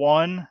but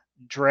one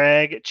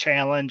drag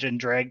challenge and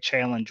drag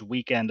challenge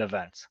weekend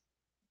events.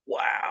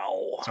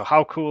 Wow. So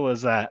how cool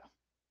is that?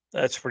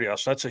 That's pretty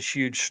awesome. That's a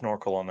huge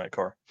snorkel on that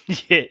car.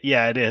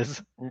 Yeah, it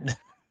is.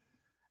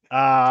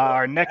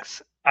 Our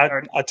next,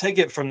 I take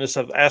it from this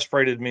of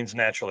aspirated means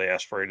naturally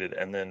aspirated,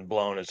 and then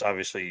blown is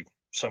obviously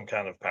some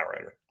kind of power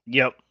rider.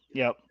 yep.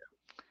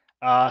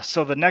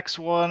 So the next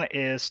one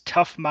is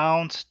Tough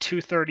Mounts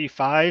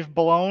 235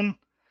 blown.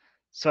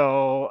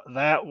 So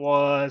that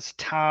was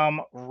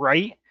Tom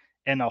Wright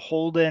in a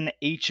Holden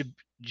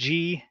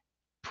HG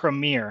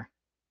Premier.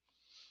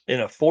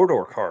 In a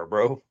four-door car,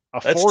 bro.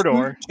 A That's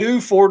four-door.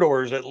 Two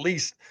four-doors at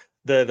least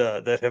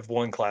that have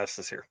won class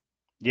this year.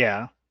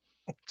 Yeah.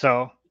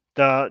 So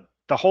the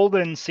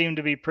Holdens seem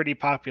to be pretty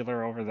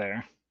popular over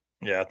there.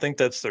 Yeah, I think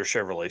that's their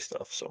Chevrolet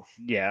stuff. So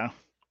Yeah.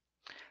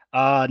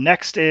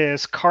 Next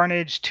is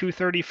Carnage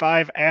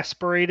 235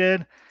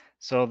 aspirated.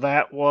 So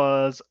that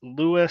was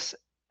Louis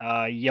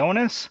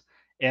Jonas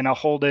in a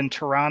Holden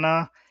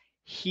Tirana.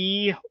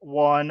 He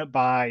won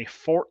by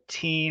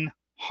 14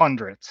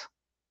 hundredths.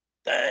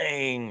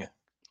 dang.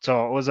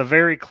 So it was a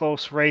very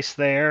close race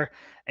there,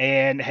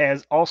 and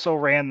has also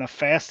ran the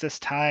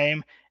fastest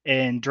time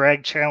in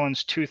Drag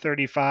Challenge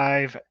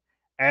 235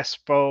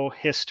 Aspo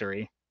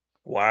history.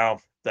 Wow,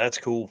 that's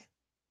cool.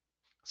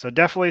 So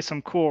definitely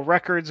some cool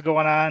records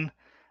going on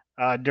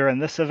during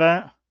this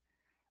event.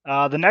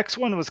 The next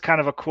one was kind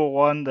of a cool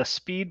one, the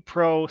Speed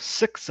Pro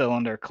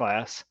 6-cylinder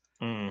class.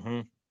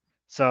 Mm-hmm.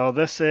 So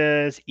this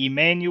is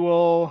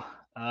Emmanuel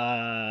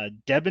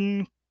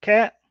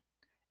Debencat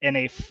in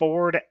a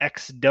Ford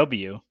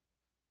XW.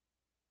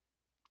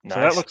 Nice. So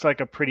that looks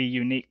like a pretty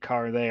unique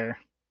car there.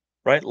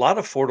 Right, a lot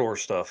of four-door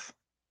stuff.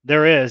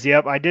 There is,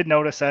 yep. I did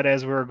notice that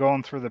as we were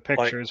going through the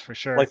pictures for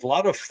sure. Like a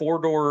lot of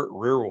four-door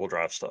rear-wheel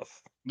drive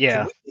stuff. Yeah.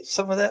 Can we get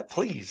some of that,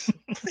 please?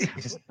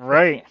 Please.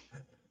 Right.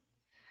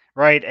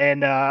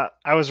 And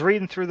I was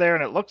reading through there,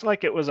 and it looked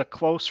like it was a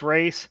close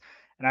race.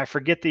 And I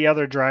forget the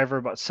other driver,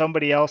 but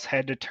somebody else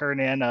had to turn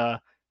in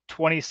a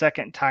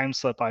 20-second time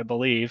slip, I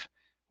believe,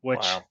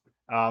 which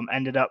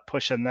ended up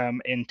pushing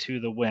them into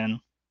the win.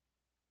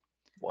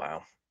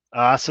 Wow.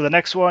 So the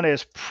next one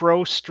is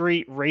Pro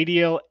Street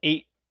Radial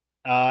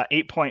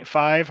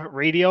 8.5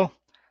 Radial,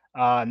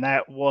 and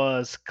that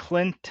was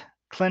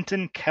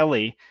Clinton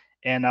Kelly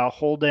and a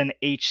Holden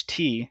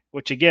HT,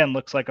 which again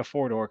looks like a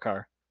 4-door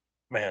car.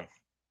 Man,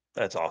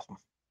 that's awesome.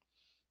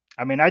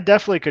 I mean, I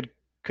definitely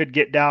could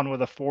get down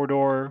with a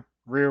 4-door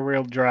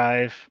rear-wheel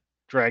drive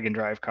drag and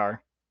drive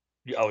car.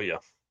 Oh yeah,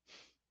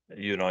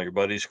 you and all your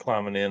buddies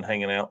climbing in,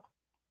 hanging out.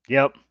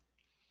 Yep.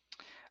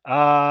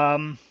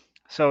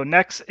 So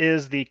next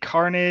is the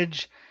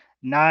Carnage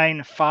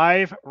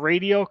 9.5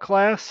 radio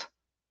class.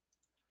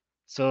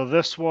 So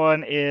this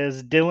one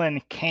is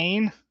Dylan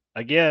Kane,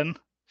 again,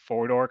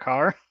 4-door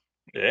car.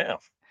 Yeah.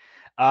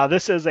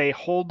 This is a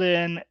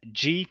Holden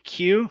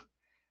GQ.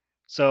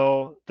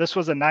 So this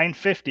was a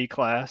 950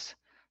 class.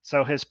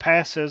 So his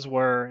passes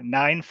were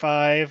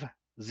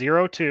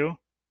 9502,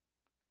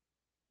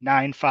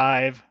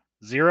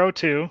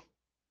 9502,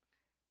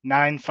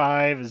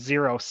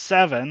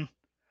 9507,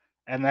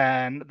 and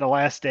then the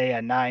last day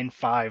a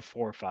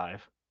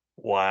 9545.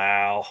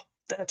 Wow,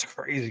 that's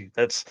crazy.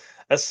 That's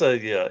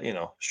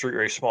a street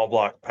race small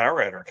block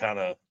power adder kind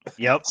of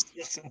Yep.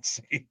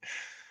 consistency.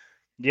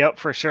 Yep,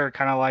 for sure.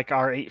 Kind of like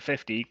our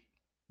 850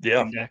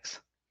 Yeah. index.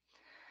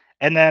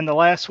 And then the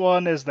last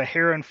one is the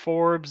Heron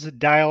Forbes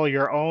Dial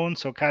Your Own.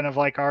 So kind of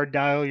like our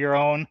Dial Your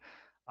Own.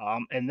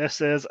 And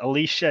this is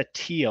Alicia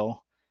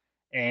Teal.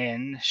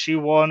 And she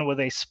won with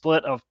a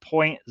split of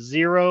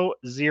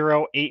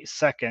 0.008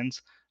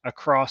 seconds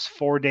across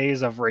 4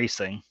 days of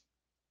racing.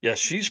 Yeah,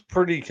 she's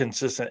pretty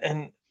consistent.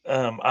 And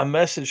I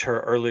messaged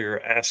her earlier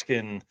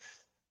asking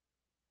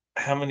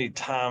how many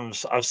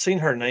times I've seen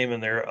her name in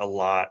there a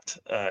lot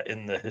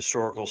in the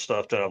historical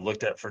stuff that I've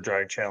looked at for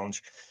Drag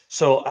Challenge.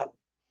 So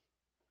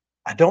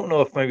I don't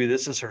know if maybe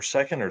this is her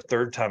second or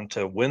third time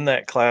to win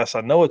that class.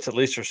 I know it's at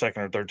least her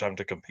second or third time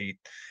to compete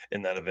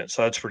in that event.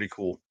 So that's pretty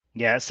cool.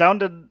 Yeah, it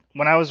sounded,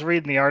 when I was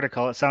reading the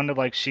article, it sounded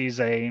like she's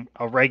a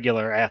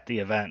regular at the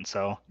event.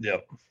 So,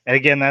 Yep. And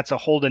again, that's a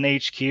Holden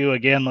HQ.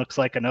 Again, looks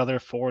like another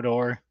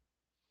 4-door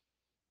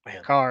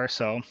car.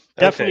 So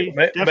definitely,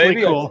 okay.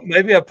 definitely cool.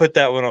 Maybe I put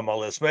that one on my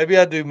list. Maybe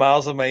I do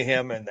Miles of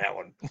Mayhem and that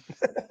one.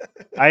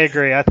 I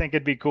agree. I think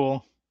it'd be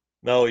cool.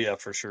 Oh yeah,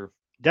 for sure.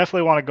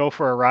 Definitely want to go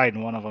for a ride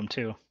in one of them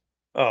too.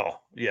 Oh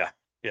yeah,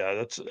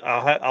 that's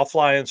I'll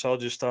fly in, so I'll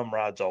just thumb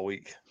rides all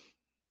week.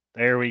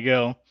 There we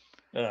go.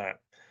 All right.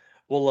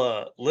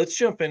 Well, let's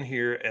jump in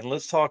here and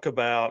let's talk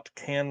about,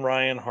 can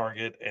Ryan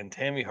Hargett and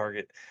Tammy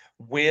Hargett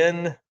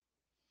win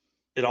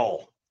it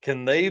all?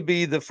 Can they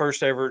be the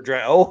first ever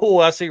drag? Oh,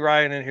 I see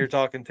Ryan in here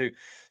talking too.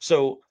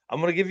 So I'm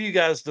going to give you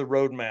guys the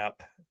roadmap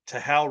to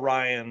how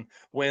Ryan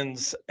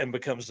wins and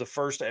becomes the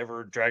first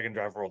ever Drag and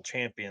Drive World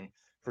Champion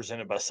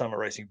presented by Summit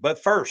Racing.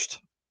 But first,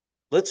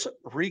 let's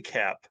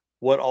recap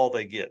what all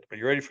they get. Are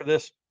you ready for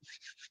this?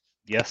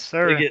 Yes,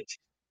 sir. They get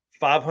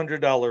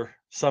 $500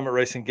 Summit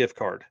Racing gift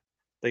card.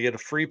 They get a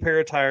free pair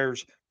of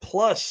tires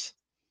plus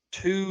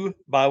 2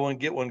 buy one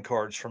get one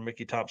cards from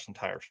Mickey Thompson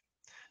Tires.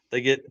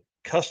 They get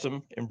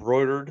custom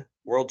embroidered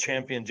world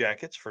champion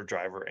jackets for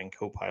driver and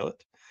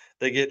co-pilot.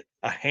 They get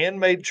a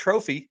handmade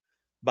trophy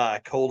by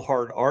Cold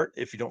Hard Art.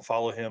 If you don't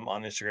follow him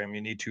on Instagram,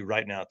 you need to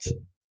right now. It's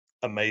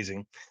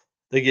amazing.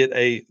 They get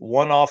a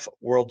one-off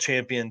world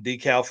champion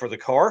decal for the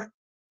car.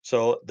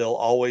 So they'll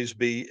always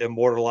be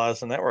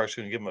immortalized in that. We're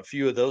actually going to give them a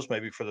few of those,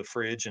 maybe for the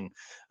fridge. And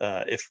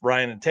if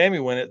Ryan and Tammy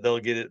win it, they'll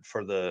get it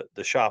for the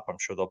shop. I'm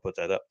sure they'll put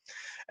that up.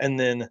 And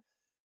then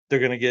they're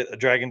going to get a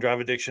Drag and Drive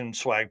Addiction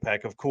swag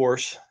pack, of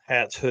course,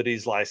 hats,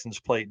 hoodies,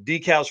 license plate,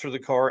 decals for the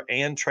car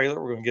and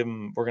trailer. We're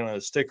going to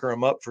sticker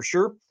them up for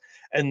sure.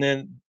 And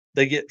then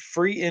they get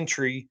free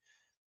entry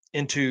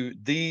into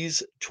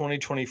these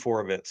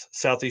 2024 events: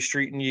 Southeast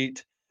Street and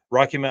Yeet,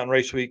 Rocky Mountain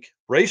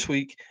Race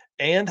Week,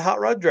 and Hot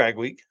Rod Drag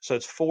Week. So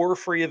it's 4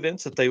 free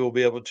events that they will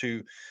be able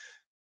to,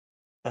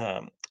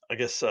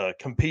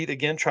 compete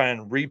again, try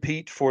and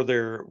repeat for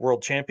their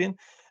world champion.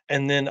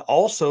 And then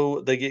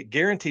also they get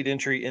guaranteed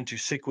entry into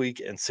Sick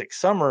Week and Sick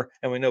Summer.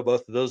 And we know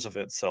both of those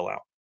events sell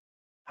out.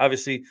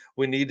 Obviously,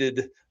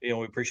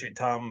 we appreciate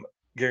Tom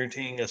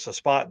guaranteeing us a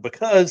spot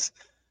because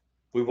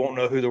we won't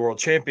know who the world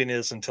champion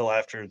is until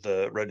after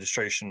the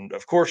registration,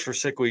 of course, for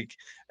Sick Week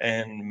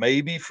and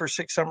maybe for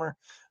Sick Summer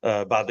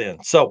by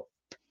then. So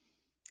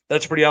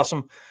that's pretty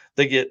awesome.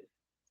 They get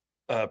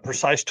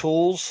Precise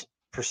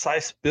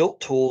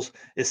Built Tools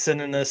is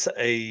sending us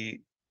a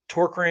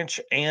torque wrench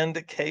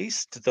and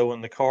case to throw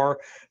in the car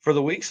for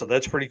the week. So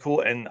that's pretty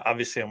cool. And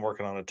obviously I'm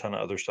working on a ton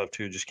of other stuff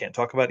too. Just can't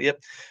talk about it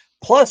yet.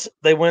 Plus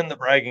they win the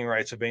bragging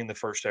rights of being the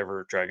first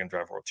ever Drag and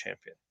Drive World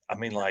Champion. I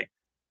mean, like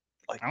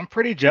I'm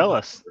pretty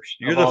jealous.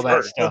 You're of all the that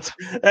first. stuff.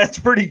 That's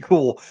pretty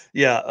cool.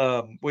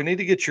 Yeah. We need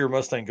to get your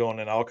Mustang going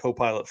and I'll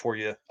co-pilot for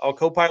you. I'll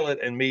co-pilot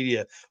and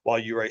media while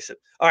you race it.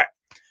 All right.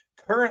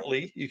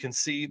 Currently, you can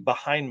see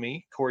behind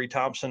me, Corey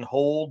Thompson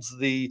holds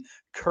the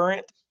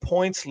current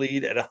points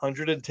lead at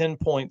 110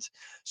 points.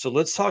 So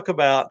let's talk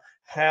about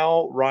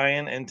how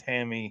Ryan and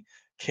Tammy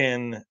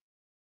can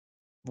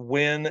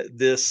win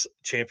this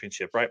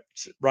championship, right?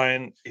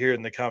 Ryan here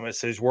in the comments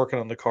says he's working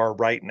on the car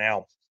right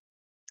now.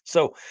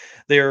 So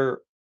they're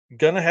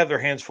going to have their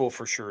hands full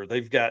for sure.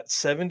 They've got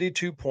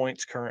 72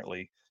 points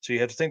currently. So you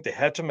have to think they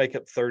have to make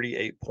up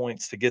 38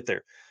 points to get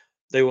there.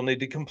 They will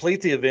need to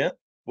complete the event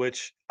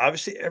which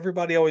obviously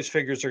everybody always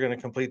figures they're going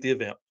to complete the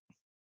event.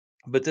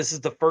 But this is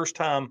the first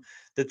time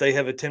that they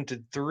have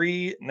attempted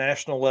 3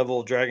 national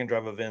level drag and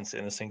drive events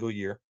in a single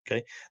year.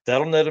 Okay.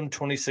 That'll net them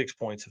 26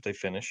 points if they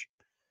finish,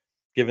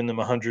 giving them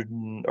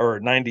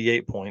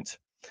 98 points.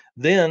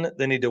 Then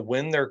they need to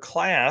win their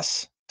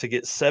class to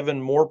get 7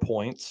 more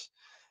points.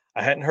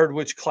 I hadn't heard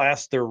which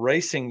class they're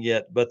racing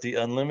yet, but the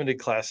unlimited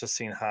class has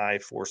seen high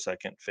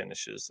 4-second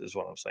finishes, is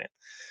what I'm saying.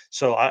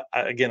 So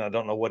again, I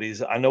don't know what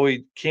I know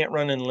he can't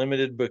run in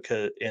limited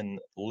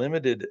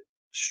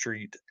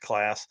street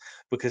class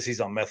because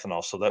he's on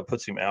methanol. So that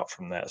puts him out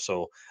from that.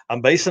 So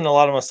I'm basing a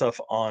lot of my stuff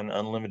on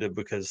unlimited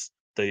because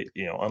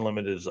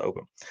unlimited is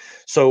open.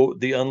 So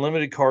the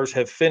unlimited cars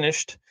have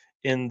finished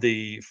in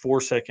the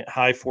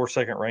high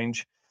 4-second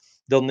range.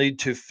 They'll need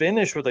to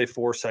finish with a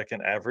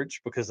 4-second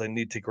average because they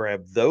need to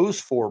grab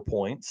those 4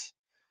 points.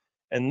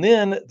 And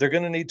then they're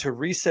going to need to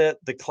reset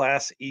the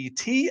Class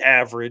ET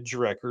average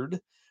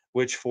record,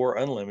 which for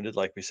unlimited,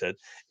 like we said,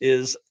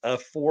 is a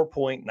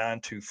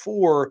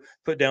 4.924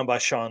 put down by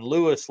Sean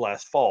Lewis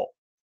last fall.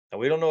 Now,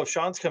 we don't know if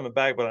Sean's coming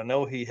back, but I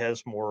know he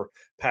has more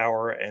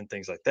power and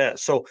things like that.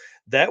 So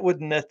that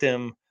would net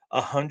them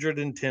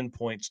 110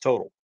 points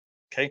total.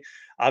 Okay.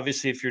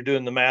 Obviously, if you're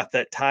doing the math,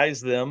 that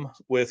ties them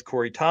with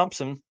Corey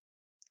Thompson.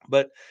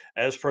 But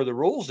as per the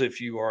rules, if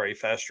you are a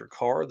faster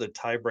car, the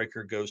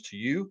tiebreaker goes to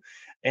you.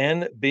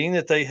 And being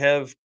that they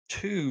have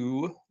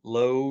 2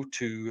 low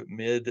to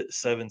mid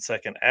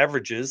 7-second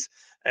averages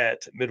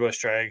at Midwest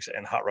Drags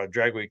and Hot Rod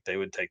Drag Week, they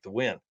would take the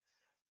win.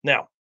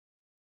 Now,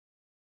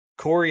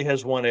 Corey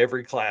has won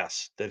every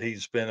class that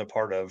he's been a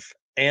part of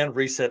and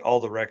reset all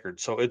the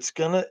records. So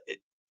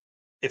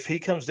if he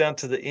comes down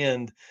to the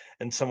end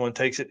and someone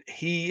takes it,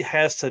 he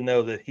has to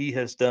know that he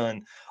has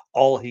done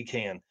all he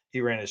can. He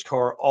ran his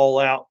car all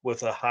out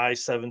with a high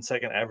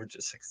 7-second average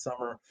at Sixth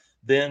Summer,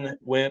 then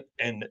went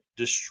and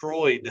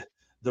destroyed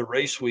the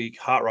race week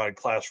hot rod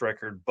class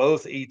record,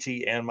 both ET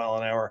and mile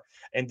an hour,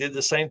 and did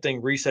the same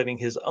thing, resetting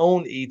his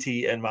own ET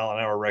and mile an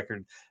hour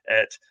record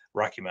at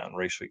Rocky Mountain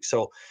Race Week.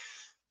 So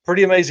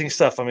pretty amazing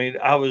stuff. I mean,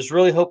 I was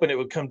really hoping it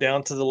would come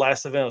down to the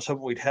last event. I was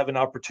hoping we'd have an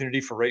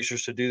opportunity for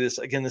racers to do this.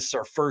 Again, this is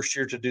our first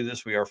year to do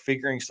this. We are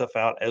figuring stuff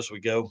out as we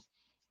go.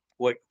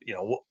 What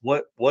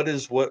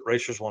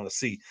racers want to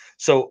see.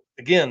 So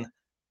again,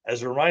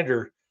 as a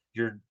reminder,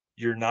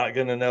 you're not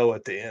going to know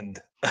at the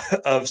end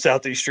of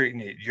Southeast Street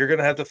Meet. You're going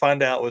to have to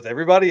find out with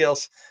everybody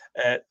else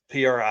at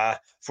PRI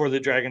for the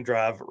Drag and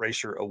Drive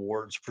Racer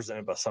Awards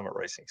presented by Summit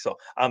Racing. So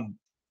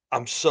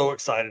I'm so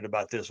excited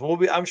about this.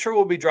 I'm sure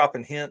we'll be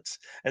dropping hints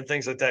and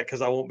things like that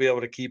because I won't be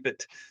able to keep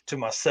it to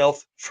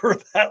myself for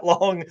that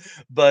long.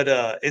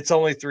 But it's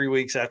only 3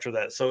 weeks after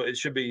that, so it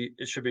should be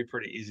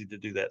pretty easy to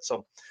do that.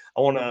 So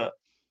I want to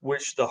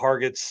wish the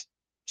Hargets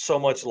so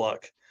much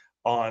luck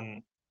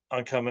on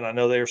coming. I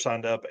know they are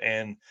signed up,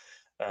 and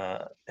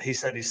he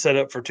said he's set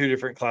up for 2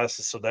 different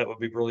classes, so that would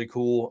be really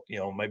cool.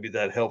 Maybe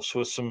that helps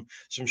with some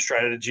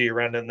strategy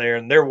around in there.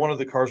 And they're one of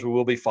the cars we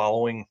will be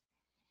following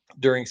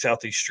during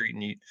Southeast Street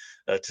Meet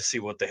to see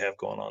what they have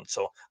going on.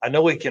 So I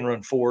know he can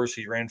run 4s.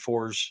 He ran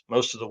 4s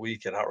most of the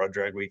week at Hot Rod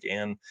Drag Week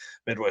and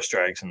Midwest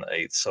Drags in the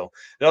 8th. So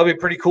that'll be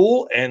pretty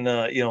cool. And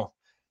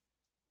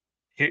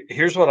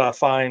here's what I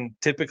find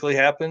typically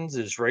happens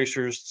is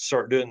racers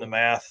start doing the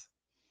math,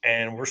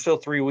 and we're still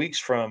 3 weeks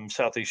from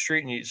Southeast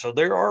Street Meet. So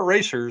there are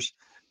racers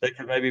that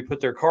could maybe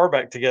put their car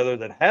back together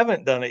that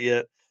haven't done it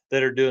yet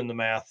that are doing the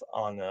math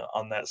on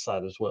that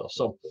side as well.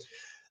 So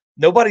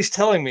nobody's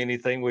telling me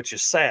anything, which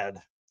is sad.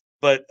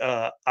 But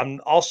I'm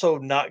also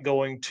not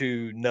going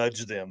to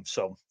nudge them.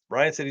 So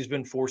Ryan said he's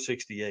been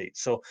 468.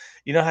 So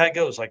you know how it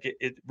goes. Like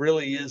it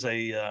really is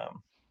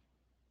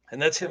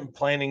and that's him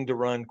planning to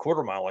run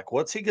quarter mile. Like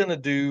what's he going to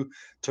do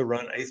to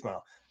run 8th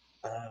mile?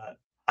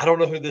 I don't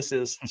know who this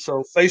is.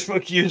 So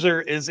Facebook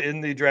user is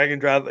in the Drag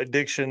and Drive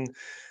Addiction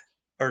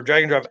or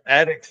Drag and Drive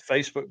Addict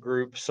Facebook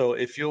group. So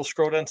if you'll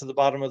scroll down to the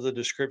bottom of the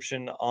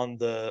description on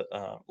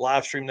the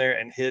live stream there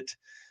and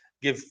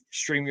give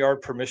StreamYard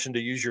permission to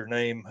use your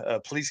name,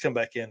 please come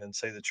back in and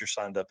say that you're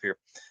signed up here.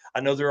 I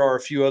know there are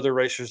a few other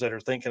racers that are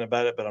thinking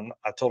about it, but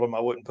I told them I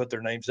wouldn't put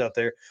their names out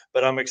there,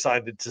 but I'm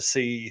excited to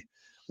see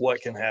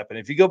what can happen.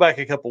 If you go back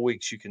a couple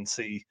weeks, you can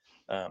see,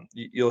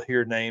 you'll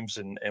hear names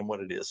and what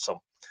it is.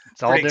 So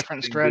it's all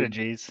different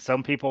strategies.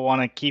 Some people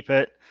want to keep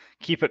it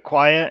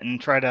quiet and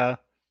try to,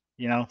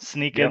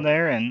 sneak in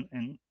there,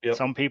 and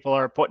some people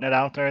are putting it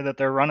out there that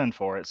they're running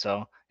for it.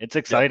 So it's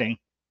exciting.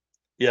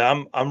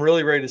 Yeah, I'm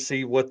really ready to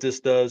see what this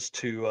does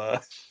to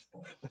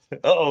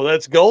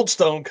that's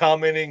Goldstone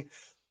commenting.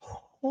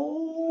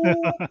 Oh,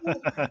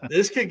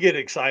 this could get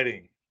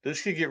exciting.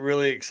 This could get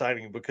really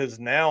exciting because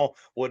now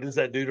what does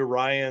that do to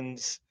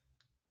Ryan's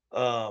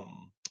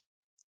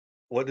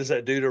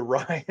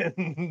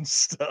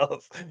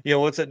stuff?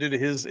 What's that do to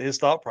his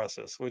thought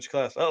process? Which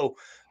class?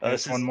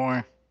 One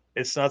more.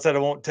 It's not that I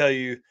won't tell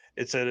you.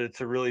 It's that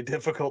it's a really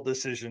difficult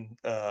decision.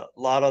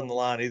 Lot on the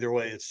line either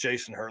way. It's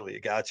Jason Hurley. I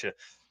gotcha.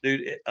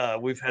 Dude,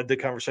 we've had the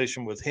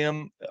conversation with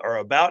him or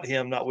about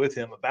him, not with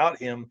him, about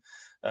him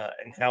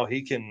and how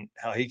he can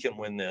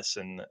win this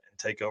and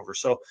take over.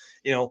 So,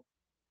 you know,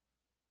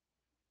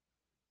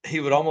 he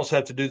would almost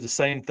have to do the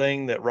same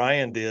thing that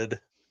Ryan did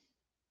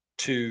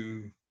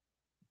to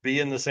be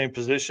in the same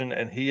position,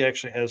 and he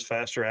actually has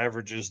faster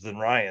averages than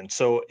Ryan.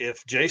 So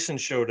if Jason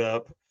showed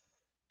up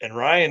and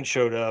Ryan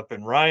showed up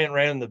and Ryan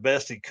ran the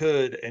best he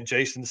could and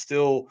Jason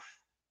still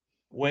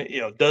went,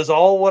 you know, does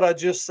all what I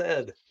just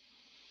said,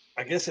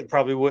 I guess it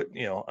probably would,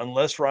 you know,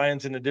 unless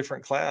Ryan's in a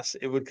different class,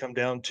 it would come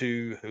down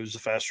to who's the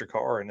faster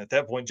car. And at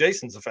that point,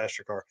 Jason's the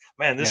faster car.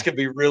 Man, this Yeah. could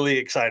be really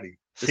exciting.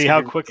 See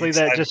how quickly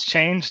that just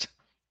changed?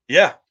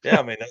 Yeah, yeah.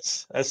 I mean,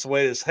 that's the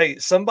way it is. Hey,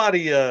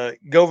 somebody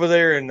go over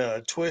there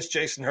and twist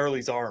Jason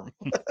Hurley's arm.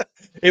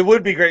 It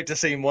would be great to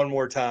see him one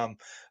more time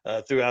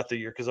throughout the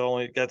year because I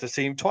only got to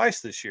see him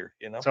twice this year.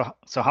 You know.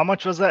 So how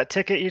much was that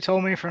ticket you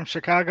told me from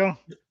Chicago?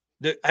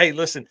 Hey,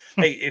 listen.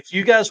 Hey, if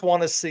you guys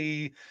want to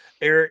see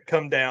Eric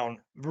come down,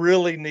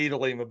 really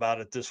needle him about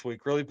it this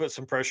week. Really put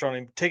some pressure on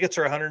him. Tickets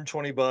are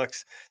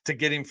 $120 to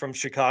get him from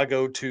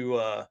Chicago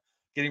to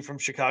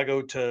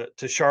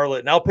Charlotte,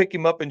 and I'll pick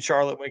him up in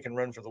Charlotte. We can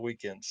run for the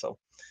weekend. So,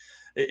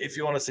 if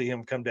you want to see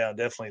him come down,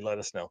 definitely let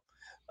us know.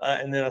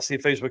 And then I see a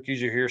Facebook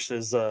user here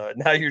says,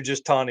 "Now you're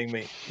just taunting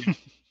me."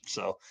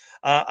 So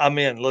I'm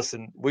in.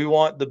 Listen, we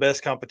want the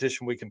best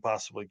competition we can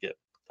possibly get.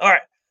 All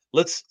right,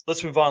 let's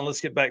move on.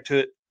 Let's get back to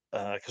it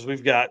because we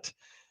got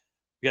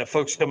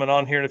folks coming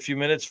on here in a few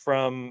minutes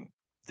from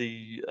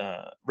the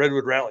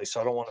Redwood Rally, so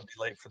I don't want to be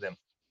late for them.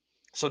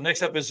 So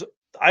next up is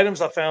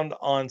items I found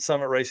on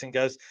Summit Racing,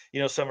 guys. You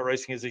know, Summit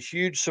Racing is a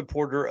huge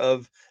supporter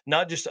of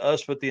not just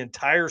us, but the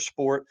entire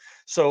sport.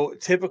 So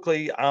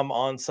typically I'm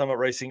on Summit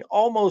Racing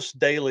almost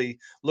daily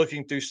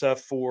looking through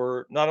stuff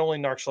for not only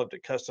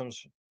Narcoleptic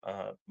Customs,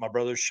 my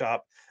brother's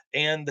shop,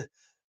 and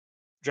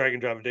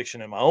Dragon Drive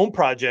Addiction and my own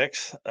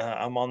projects.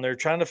 I'm on there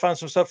trying to find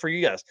some stuff for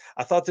you guys.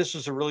 I thought this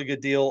was a really good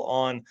deal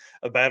on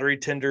a battery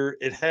tender.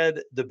 It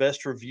had the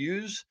best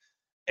reviews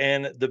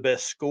and the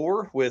best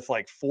score with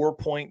like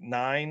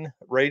 4.9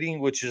 rating,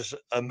 which is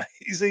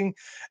amazing.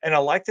 And I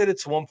like that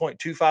it's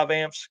 1.25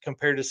 amps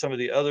compared to some of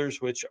the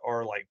others, which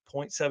are like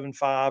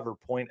 0.75 or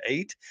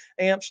 0.8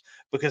 amps,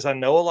 because I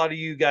know a lot of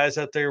you guys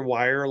out there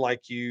wire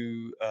like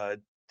you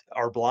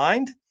are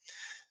blind.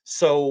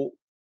 So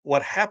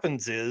what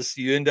happens is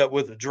you end up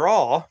with a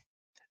draw,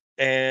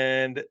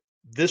 and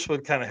this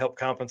would kind of help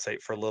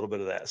compensate for a little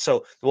bit of that.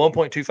 So the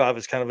 1.25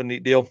 is kind of a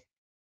neat deal.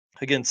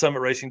 Again,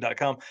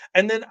 summitracing.com.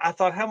 And then I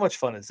thought, how much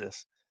fun is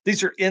this?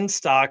 These are in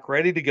stock,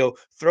 ready to go.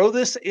 Throw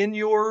this in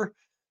your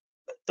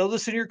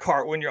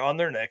cart when you're on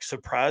their neck.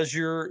 Surprise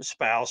your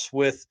spouse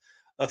with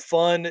a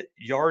fun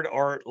yard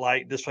art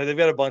light display. They've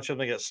got a bunch of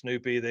them. They got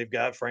Snoopy, they've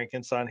got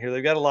Frankenstein here.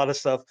 They've got a lot of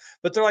stuff,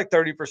 but they're like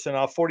 30%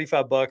 off,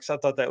 $45. I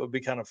thought that would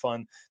be kind of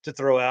fun to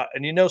throw out.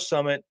 And you know,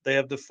 Summit, they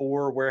have the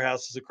 4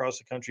 warehouses across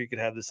the country. You could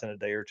have this in a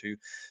day or two.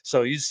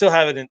 So you still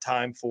have it in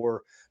time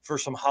for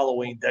some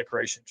Halloween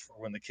decorations for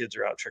when the kids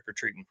are out trick or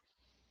treating.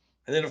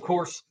 And then, of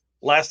course,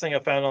 last thing I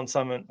found on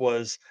Summit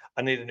was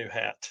I need a new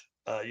hat.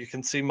 You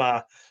can see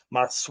my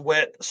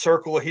sweat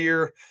circle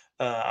here.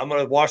 I'm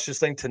gonna wash this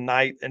thing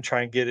tonight and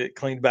try and get it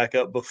cleaned back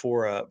up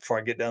before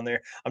I get down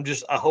there.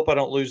 I hope I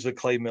don't lose the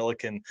Clay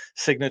Millican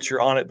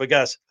signature on it. But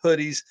guys,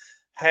 hoodies,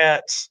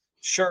 hats,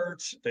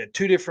 shirts. They had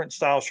 2 different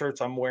style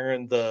shirts. I'm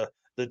wearing the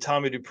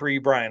Tommy Dupree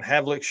Brian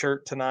Havlick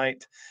shirt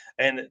tonight,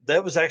 and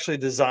that was actually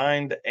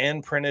designed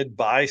and printed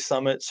by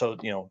Summit. So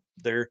you know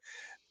they're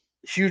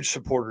huge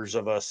supporters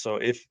of us. So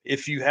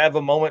if you have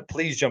a moment,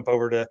 please jump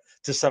over to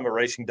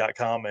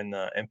summitracing.com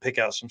and pick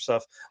out some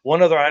stuff.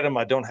 One other item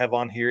I don't have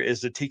on here is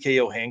the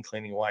TKO hand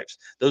cleaning wipes.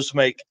 Those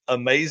make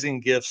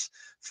amazing gifts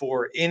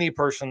for any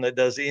person that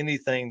does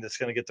anything that's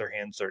going to get their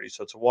hands dirty.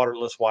 So it's a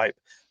waterless wipe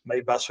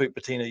made by Sweet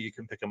Patina. You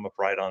can pick them up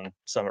right on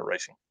Summit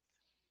Racing.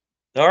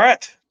 All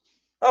right.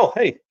 Oh,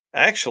 hey,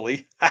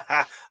 actually,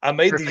 I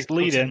made Perfect these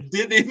lead in.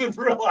 didn't even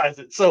realize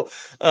it. So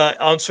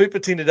on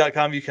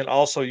sweetpatina.com, you can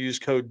also use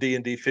code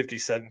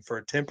DND57 for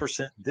a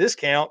 10%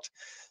 discount.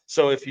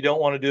 So if you don't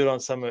want to do it on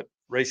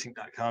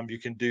summitracing.com, you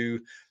can do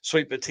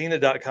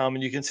sweetpatina.com,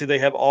 and you can see they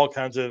have all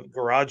kinds of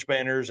garage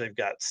banners. They've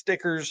got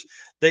stickers.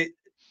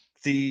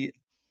 The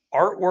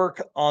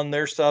artwork on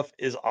their stuff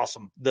is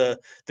awesome. The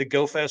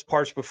Go Fast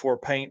Parts Before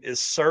Paint is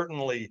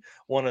certainly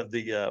one of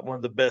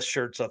the best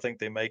shirts I think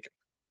they make.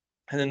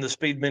 And then the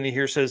Speed Mini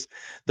here says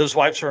those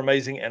wipes are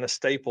amazing and a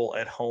staple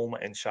at home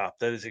and shop.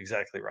 That is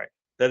exactly right.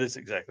 That is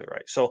exactly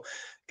right. So,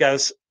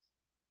 guys,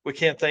 we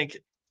can't thank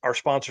our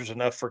sponsors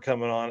enough for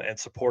coming on and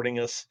supporting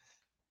us.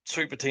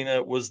 Sweet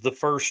Patina was the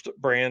first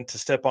brand to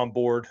step on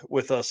board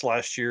with us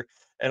last year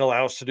and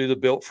allow us to do the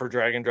Built for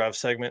Drag and Drive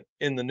segment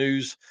in the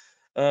news.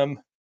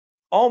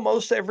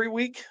 Almost every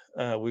week.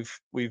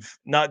 We've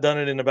not done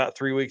it in about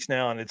 3 weeks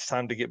now, and it's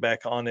time to get back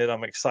on it.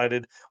 I'm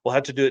excited. We'll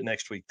have to do it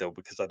next week though,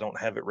 because I don't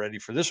have it ready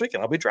for this week,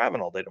 and I'll be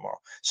driving all day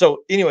tomorrow. So,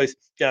 anyways,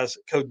 guys,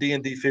 code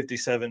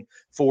DND57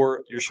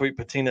 for your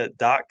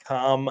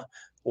sweetpatina.com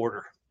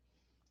order.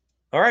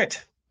 All right.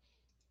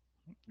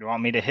 You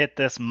want me to hit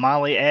this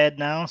Molly ad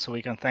now so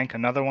we can thank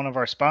another one of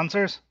our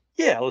sponsors?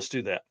 Yeah, let's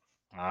do that.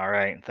 All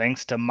right.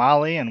 Thanks to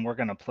Molly, and we're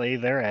going to play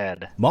their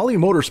ad. Molly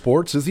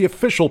Motorsports is the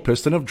official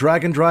piston of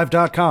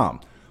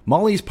DragonDrive.com.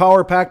 Molly's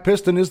Power Pack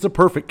piston is the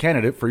perfect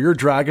candidate for your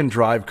drag and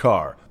drive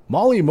car.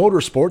 Molly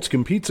Motorsports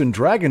competes in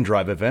drag and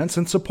drive events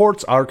and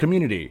supports our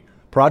community.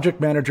 Project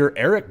manager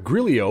Eric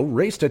Grillo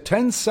raced a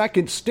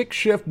 10-second stick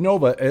shift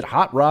Nova at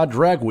Hot Rod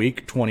Drag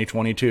Week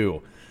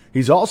 2022.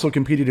 He's also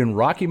competed in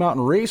Rocky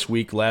Mountain Race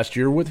Week last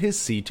year with his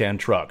C10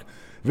 truck.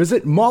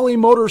 Visit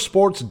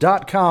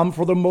mollymotorsports.com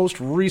for the most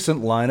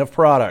recent line of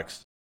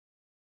products.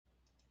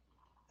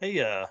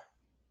 Hey, I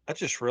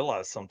just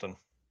realized something.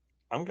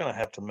 I'm going to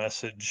have to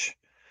message.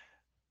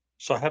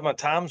 So I have my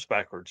times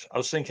backwards. I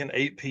was thinking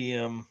 8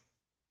 p.m.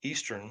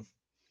 Eastern,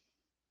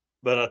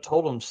 but I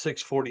told them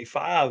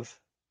 6:45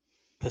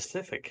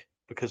 Pacific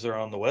because they're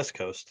on the West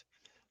Coast.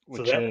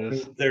 Which so that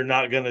is means they're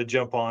not going to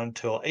jump on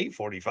till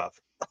 8:45.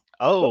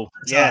 Oh,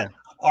 yeah.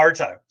 Our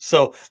time.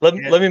 So let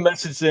Yeah. me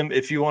message them.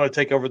 If you want to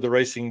take over the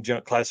Racing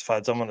Junk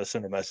Classifieds, I'm going to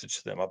send a message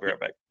to them. I'll be right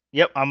back.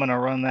 Yep, I'm going to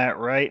run that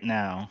right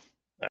now.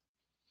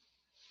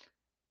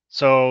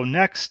 So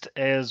next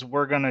is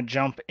we're going to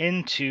jump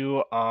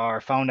into our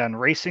Found on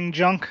Racing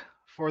Junk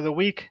for the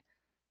week.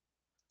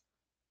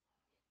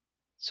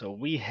 So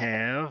we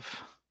have,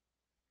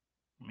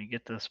 let me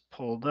get this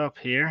pulled up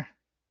here.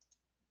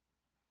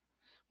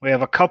 We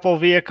have a couple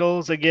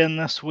vehicles again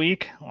this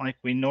week, like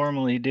we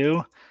normally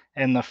do.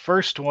 And the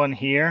first one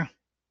here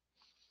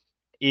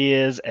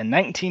is a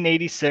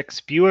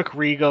 1986 Buick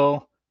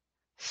Regal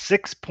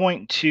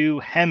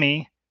 6.2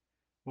 Hemi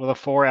with a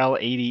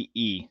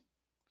 4L80E.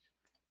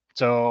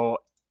 So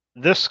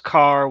this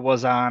car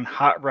was on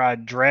Hot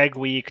Rod Drag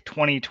Week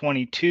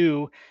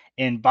 2022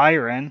 in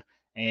Byron,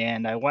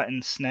 and I went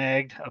and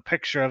snagged a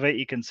picture of it.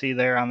 You can see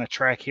there on the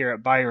track here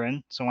at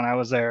Byron. So when I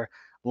was there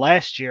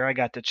last year, I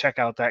got to check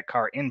out that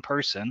car in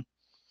person.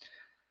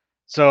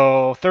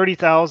 So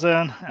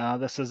 30,000.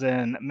 This is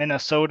in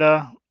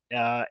Minnesota.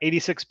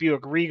 86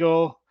 Buick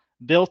Regal,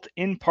 built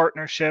in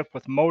partnership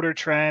with Motor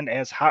Trend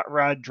as Hot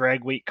Rod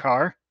Drag Week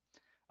car.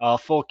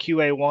 Full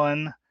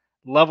QA1,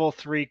 level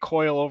 3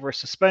 coilover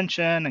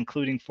suspension,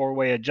 including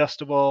 4-way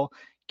adjustable,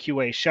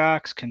 QA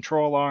shocks,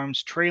 control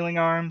arms, trailing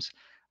arms.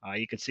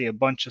 You can see a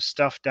bunch of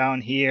stuff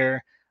down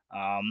here.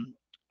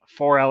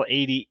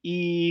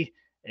 4L80E.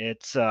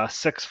 It's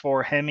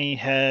 6.4 Hemi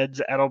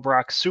heads,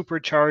 Edelbrock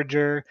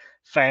supercharger,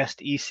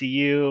 fast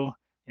ECU.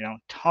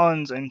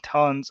 Tons and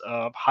tons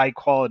of high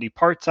quality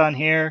parts on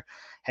here.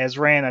 Has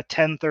ran a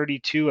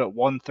 1032 at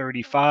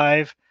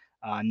 135,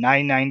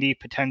 990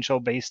 potential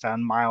based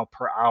on mile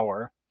per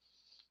hour.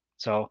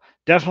 So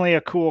definitely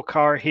a cool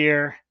car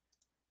here.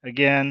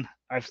 Again,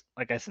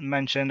 like I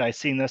mentioned, I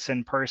seen this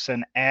in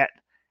person at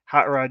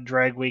Hot Rod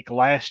Drag Week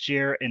last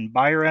year in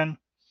Byron.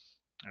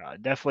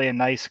 Definitely a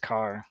nice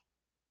car.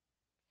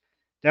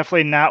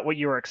 Definitely not what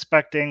you were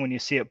expecting when you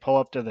see it pull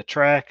up to the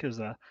track. It was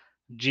a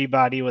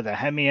G-body with a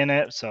Hemi in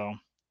it. So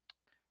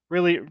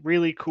really,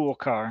 really cool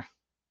car.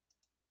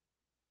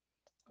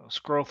 I'll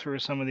scroll through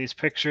some of these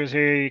pictures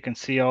here. You can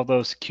see all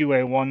those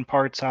QA1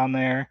 parts on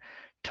there.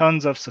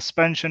 Tons of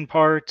suspension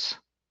parts.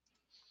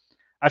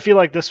 I feel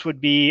like this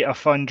would be a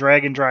fun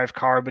drag and drive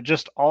car, but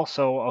just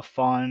also a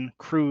fun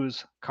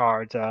cruise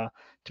car to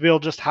be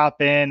able to just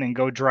hop in and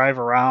go drive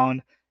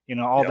around,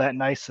 all that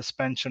nice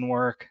suspension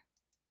work.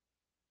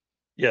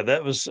 Yeah,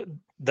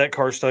 that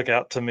car stuck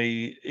out to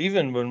me.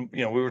 Even when,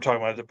 we were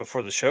talking about it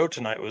before the show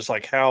tonight, it was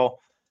like how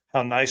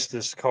nice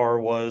this car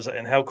was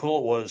and how cool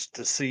it was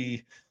to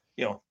see,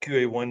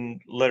 QA1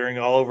 lettering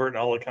all over it and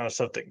all the kind of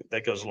stuff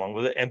that goes along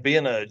with it. And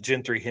being a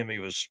Gen 3 Hemi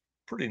was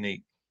pretty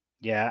neat.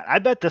 Yeah, I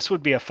bet this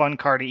would be a fun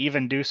car to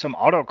even do some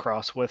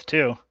autocross with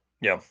too.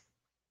 Yeah.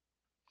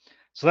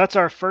 So that's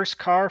our first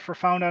car for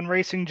Found on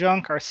Racing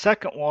Junk. Our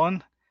second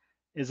one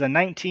is a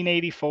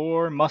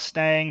 1984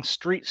 Mustang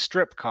street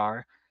strip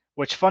car,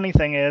 which funny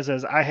thing is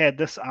I had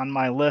this on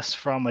my list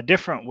from a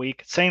different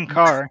week. Same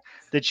car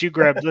that you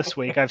grabbed this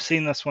week. I've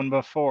seen this one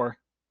before.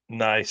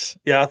 Nice.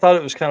 Yeah, I thought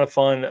it was kind of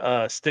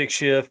fun. Stick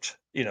shift,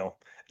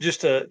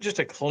 just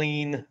a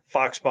clean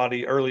Fox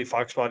body, early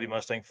Fox body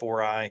Mustang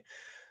 4i.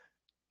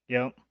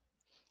 Yep.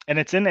 And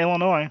it's in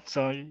Illinois,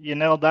 so you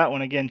nailed that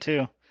one again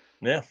too.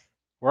 Yeah.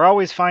 We're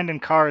always finding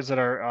cars that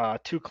are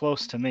too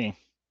close to me.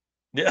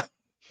 Yeah.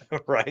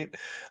 Right.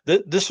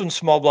 This one's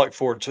small block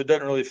Ford, so it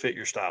doesn't really fit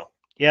your style.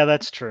 Yeah,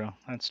 that's true.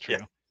 That's true.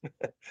 Yeah.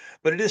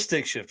 But it is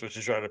stick shift, which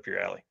is right up your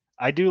alley.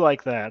 I do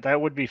like that. That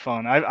would be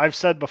fun. I've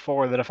said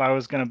before that if I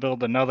was going to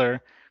build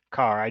another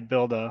car, I'd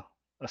build a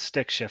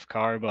stick shift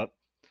car, but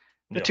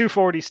the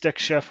 240 stick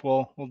shift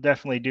will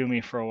definitely do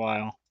me for a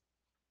while.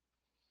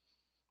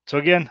 So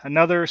again,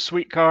 another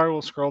sweet car.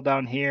 We'll scroll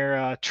down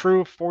here.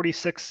 True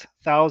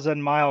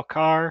 46,000 mile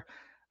car.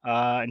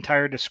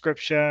 Entire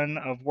description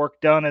of work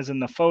done is in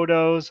the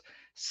photos.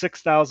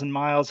 6,000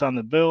 miles on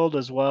the build,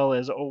 as well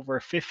as over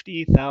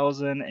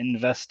 50,000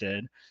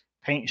 invested.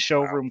 Paint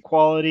showroom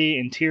quality.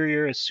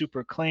 Interior is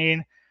super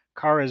clean.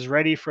 Car is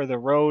ready for the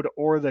road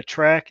or the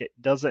track. It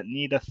doesn't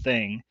need a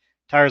thing.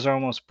 Tires are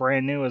almost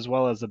brand new, as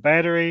well as the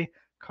battery.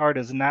 Car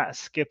does not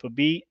skip a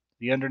beat.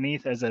 The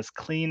underneath is as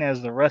clean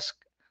as the rest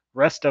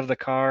Rest of the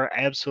car,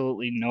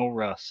 absolutely no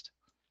rust.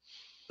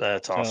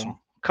 That's awesome. So,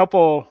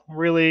 couple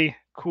really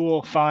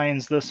cool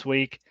finds this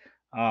week.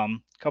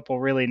 Couple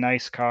really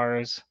nice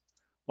cars.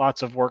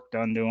 Lots of work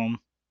done to them.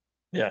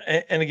 Yeah,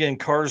 and again,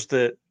 cars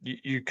that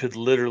you could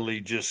literally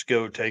just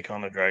go take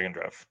on a drag and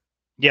drive.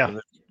 Yeah,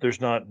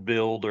 There's not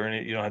build or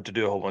any. You don't have to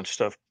do a whole bunch of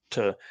stuff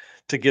to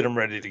get them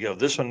ready to go.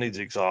 This one needs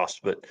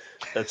exhaust, but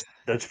that's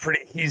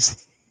pretty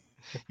easy.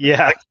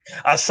 yeah,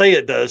 I say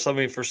it does. I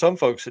mean, for some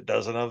folks it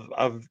doesn't.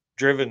 I've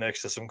driven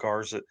next to some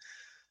cars that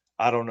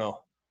I don't know.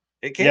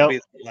 It can't yep. be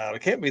that loud.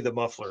 It can't be the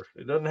muffler.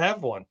 It doesn't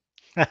have one.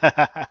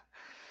 Yeah.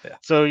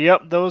 So,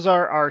 yep, those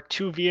are our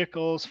 2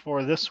 vehicles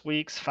for this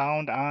week's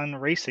Found on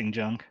Racing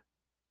Junk.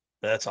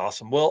 That's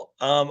awesome. Well,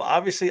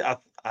 obviously, I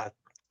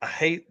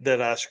hate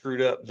that I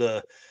screwed up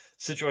the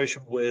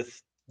situation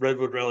with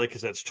Redwood Rally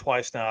because that's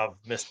twice now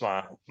I've missed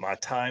my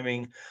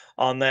timing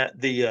on that.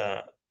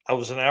 I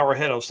was an hour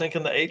ahead. I was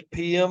thinking the 8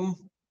 p.m.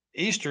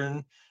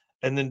 Eastern,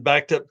 and then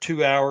backed up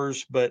 2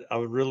 hours. But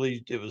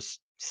it was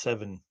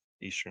 7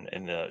 Eastern,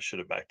 and should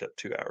have backed up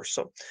 2 hours.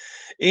 So,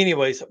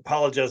 anyways,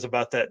 apologize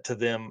about that to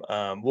them.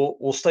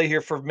 We'll stay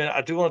here for a minute.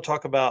 I do want to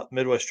talk about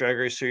Midwest Drag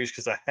Race Series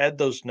because I had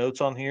those notes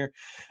on here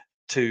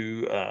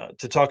to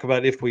talk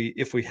about if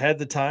we had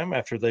the time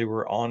after they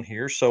were on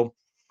here. So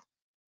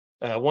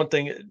one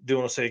thing I do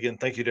want to say again,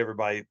 thank you to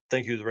everybody.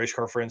 Thank you to the race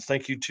car friends.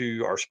 Thank you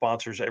to our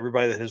sponsors,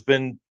 everybody that has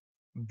been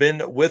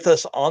with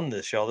us on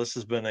this, y'all. This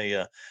has been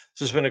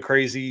a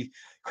crazy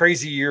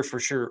year for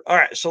sure. All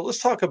right, so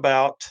let's talk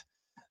about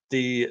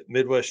the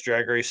Midwest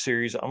Drag Race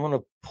Series. I'm going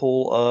to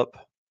pull up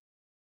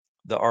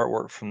the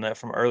artwork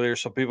from earlier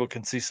so people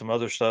can see some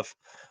other stuff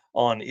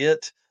on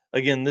it.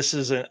 Again, this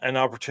is an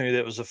opportunity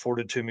that was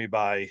afforded to me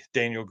by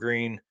Daniel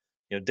Green.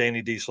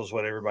 Danny Diesel is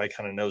what everybody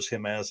kind of knows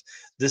him as.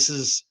 This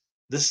is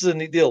a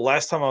neat deal.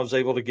 Last time I was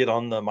able to get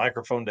on the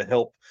microphone to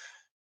help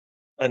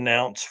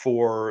announce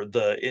for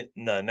the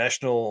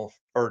National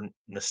or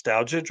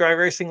Nostalgia Drag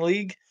Racing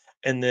League,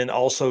 and then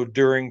also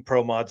during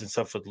Pro Mods and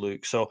stuff with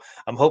Luke. So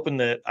I'm hoping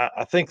that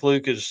I think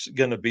Luke is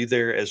going to be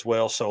there as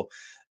well. So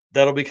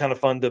that'll be kind of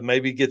fun to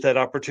maybe get that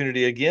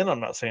opportunity again. I'm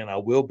not saying I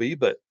will be,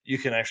 but you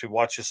can actually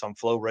watch this on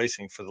Flow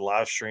Racing for the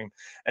live stream.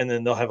 And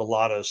then they'll have a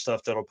lot of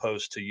stuff that'll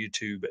post to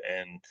YouTube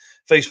and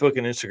Facebook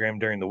and Instagram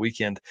during the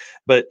weekend.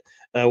 But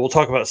we'll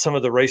talk about some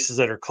of the races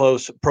that are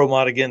close. Pro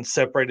Mod again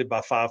separated by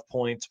 5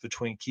 points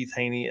between Keith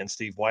Haney and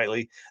Steve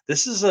Whiteley.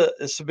 It's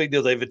a big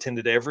deal. They've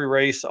attended every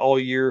race all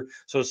year,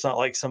 so it's not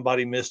like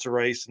somebody missed a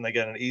race and they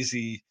got an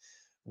easy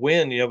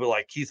win. But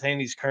like Keith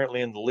Haney's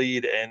currently in the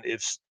lead, and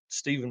if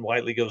Stephen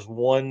Whiteley goes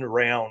one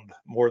round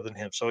more than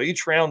him. So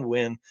each round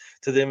win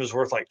to them is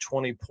worth like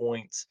 20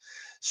 points.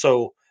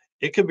 So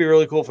it could be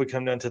really cool if we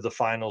come down to the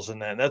finals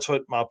and that. And that's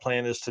what my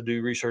plan is, to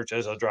do research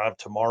as I drive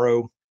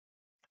tomorrow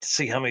to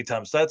see how many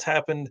times that's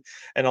happened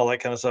and all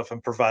that kind of stuff,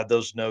 and provide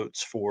those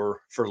notes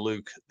for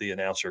Luke, the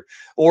announcer,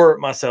 or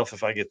myself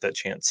if I get that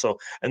chance. So,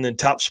 and then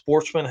Top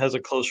Sportsman has a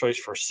close race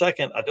for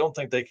second. I don't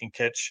think they can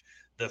catch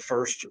the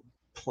first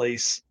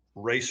place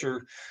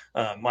racer.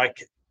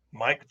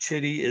 Mike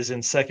Chitty is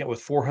in second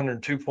with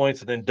 402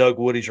 points, and then Doug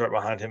Woody's right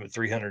behind him at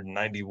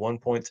 391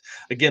 points.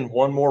 Again,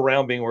 one more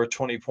round being worth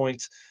 20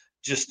 points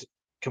just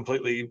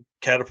completely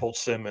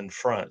catapults them in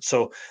front.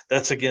 So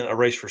that's, again, a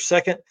race for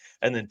second.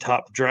 And then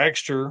Top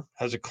Dragster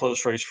has a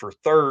close race for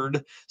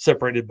third,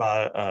 separated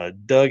by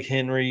Doug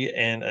Henry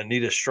and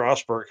Anita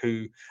Strasberg,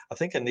 who I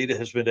think Anita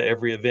has been to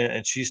every event,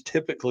 and she's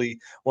typically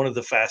one of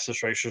the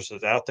fastest racers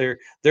that's out there.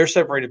 They're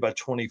separated by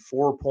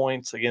 24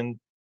 points. Again,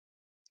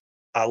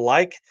 I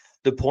like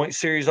the point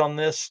series on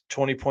this,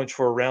 20 points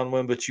for a round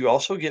win, but you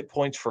also get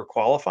points for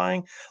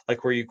qualifying,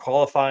 like where you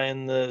qualify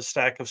in the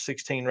stack of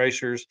 16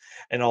 racers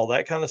and all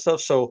that kind of stuff.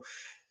 So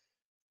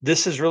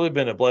this has really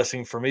been a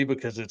blessing for me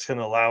because it's going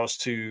to allow us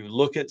to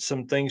look at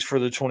some things for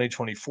the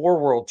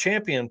 2024 World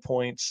Champion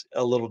points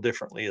a little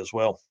differently as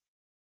well.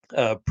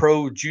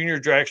 Pro Junior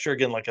Dragster,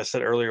 again, like I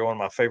said earlier, one of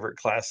my favorite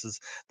classes.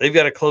 They've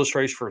got a close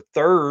race for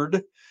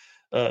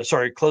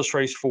close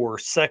race for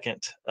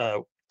second.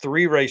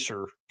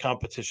 3-racer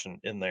competition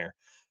in there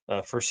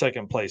for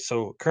second place.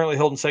 So currently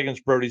holding second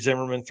is Brody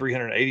Zimmerman,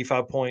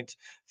 385 points.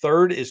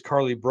 Third is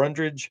Carly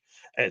Brundridge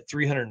at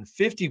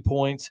 350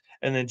 points,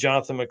 and then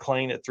Jonathan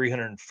McLean at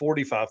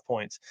 345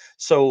 points.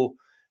 So,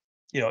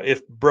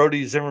 if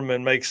Brody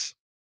Zimmerman makes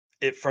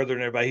it further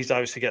than everybody, he's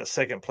obviously got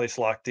second place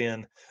locked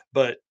in,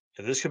 but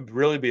this could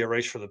really be a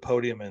race for the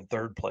podium in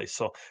third place.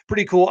 So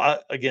pretty cool.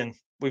 Again,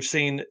 we've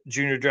seen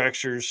junior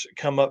dragsters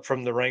come up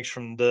from the ranks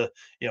from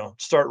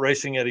start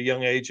racing at a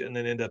young age and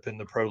then end up in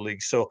the pro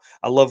league. So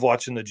I love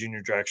watching the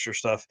junior dragster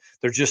stuff.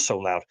 They're just so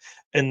loud.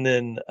 And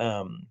then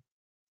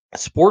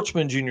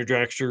Sportsman Junior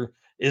Dragster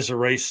is a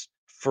race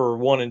for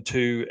 1 and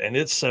 2, and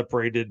it's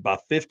separated by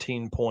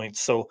 15 points.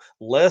 So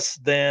less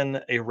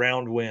than a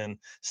round win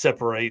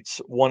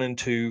separates 1 and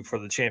 2 for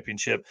the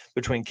championship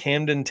between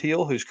Camden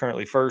Teal, who's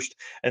currently first,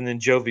 and then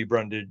Jovi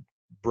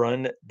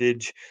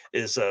Brundage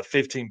is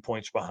 15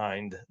 points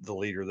behind the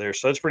leader there.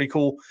 So that's pretty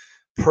cool.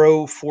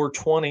 Pro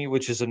 420,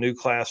 which is a new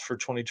class for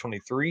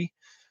 2023.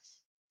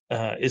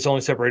 It's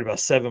only separated by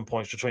 7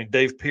 points between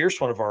Dave Pierce,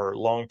 one of our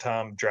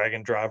longtime drag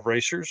and drive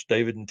racers.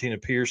 David and Tina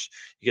Pierce,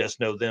 you guys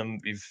know them.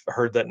 You've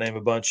heard that name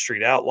a bunch.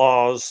 Street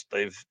Outlaws.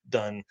 They've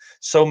done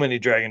so many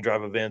drag and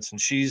drive events, and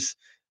she's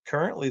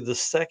currently the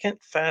second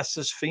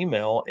fastest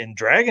female in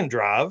drag and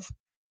drive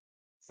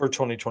for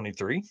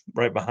 2023,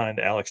 right behind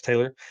Alex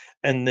Taylor.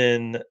 And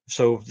then,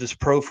 so this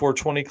Pro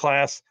 420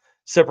 class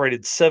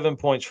separated 7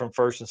 points from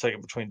first and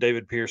second between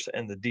David Pierce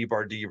and the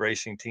D-Bar-D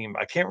racing team.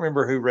 I can't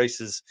remember who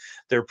races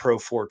their Pro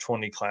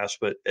 420 class,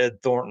 but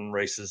Ed Thornton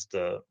races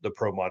the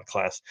Pro Mod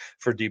class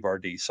for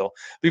D-Bar-D. So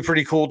be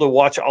pretty cool to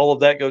watch all of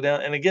that go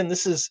down. And again,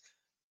 this is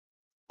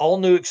all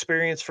new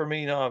experience for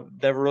me. You know,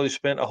 I've never really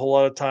spent a whole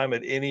lot of time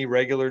at any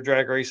regular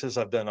drag races.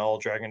 I've done all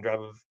drag and drive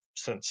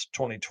since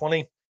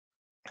 2020.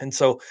 And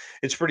so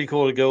it's pretty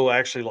cool to go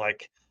actually,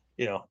 like,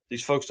 you know,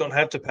 these folks don't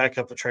have to pack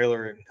up a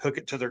trailer and hook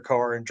it to their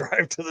car and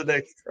drive to the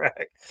next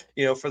track,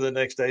 you know, for the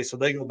next day. So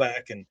they go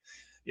back and,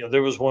 you know,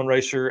 there was one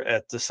racer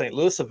at the St.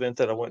 Louis event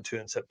that I went to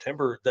in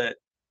September that,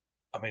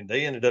 I mean,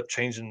 they ended up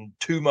changing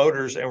 2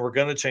 motors and were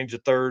going to change a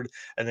third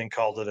and then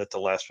called it at the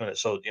last minute.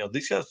 So, you know,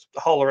 these guys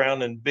haul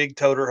around in big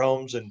toter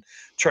homes and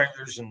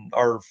trailers and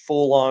are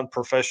full on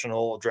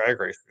professional drag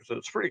racers. So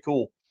it's pretty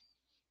cool.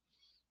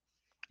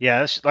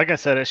 Yeah, like I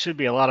said, it should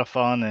be a lot of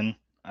fun.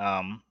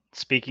 And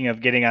speaking of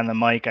getting on the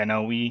mic, I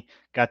know we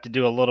got to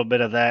do a little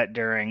bit of that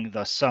during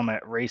the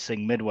Summit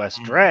Racing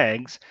Midwest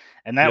Drags,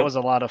 and that Yep. was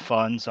a lot of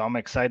fun. So I'm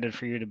excited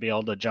for you to be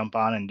able to jump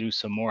on and do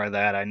some more of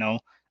that. I know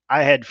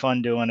I had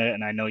fun doing it,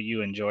 and I know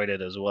you enjoyed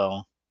it as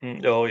well.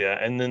 Oh yeah,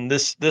 and then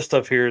this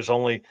stuff here is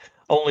only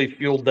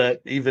fueled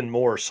that even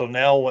more. So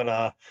now when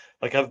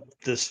I've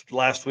this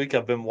last week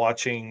I've been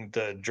watching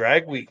the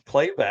Drag Week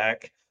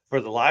playback for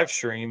the live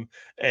stream,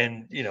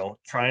 and you know,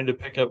 trying to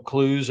pick up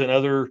clues and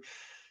other,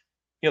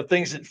 you know,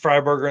 things that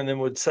Freiberger and them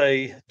would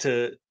say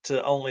to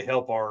only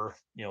help our,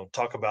 you know,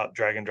 talk about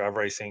drag and drive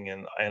racing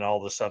and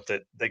all the stuff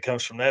that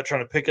comes from that,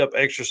 trying to pick up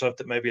extra stuff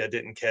that maybe I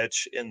didn't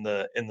catch in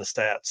the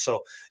stats.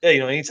 So yeah,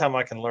 you know, anytime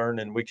I can learn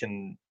and we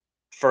can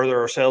further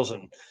ourselves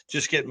and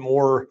just get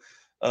more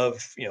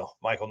of, you know,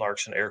 Michael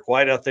Narks and Eric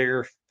White out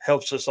there,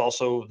 helps us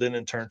also then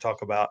in turn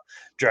talk about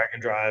drag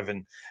and drive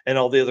and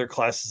all the other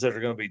classes that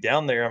are going to be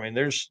down there. I mean,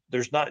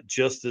 there's not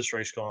just this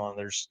race going on.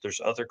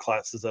 There's other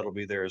classes that'll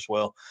be there as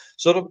well.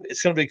 So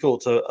it's going to be cool.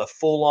 It's a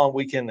full on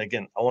weekend.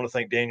 Again, I want to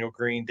thank Daniel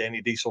Green,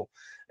 Danny Diesel,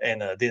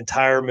 and the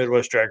entire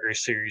Midwest Drag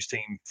Race Series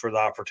team for the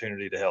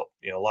opportunity to help.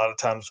 You know, a lot of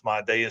times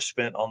my day is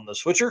spent on the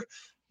switcher,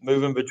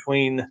 moving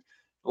between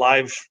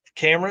live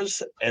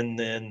cameras and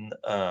then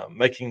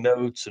making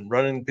notes and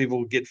running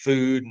people get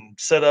food and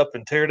set up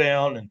and tear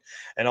down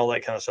and all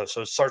that kind of stuff.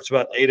 So it starts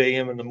about 8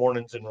 a.m. in the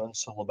mornings and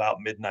runs till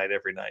about midnight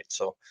every night.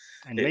 So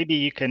And maybe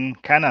you can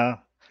kind of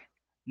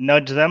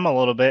nudge them a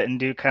little bit and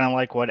do kind of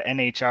like what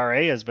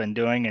NHRA has been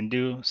doing and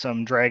do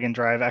some drag and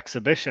drive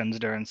exhibitions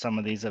during some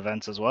of these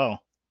events as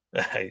well.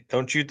 hey,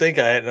 don't you think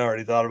I hadn't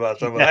already thought about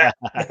some of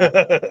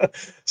that?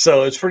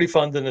 So it's pretty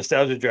fun. The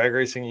Nostalgia Drag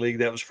Racing League,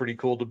 that was pretty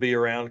cool to be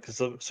around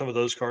because some of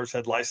those cars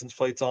had license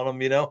plates on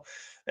them, you know,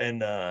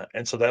 and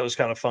so that was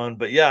kind of fun.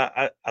 But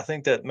yeah, I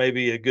think that may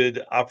be a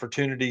good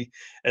opportunity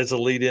as a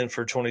lead in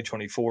for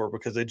 2024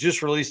 because they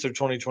just released their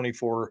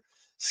 2024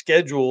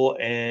 schedule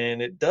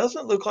and it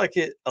doesn't look like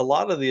a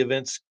lot of the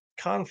events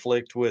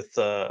conflict with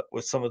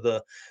some of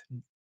the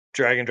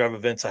drag and drive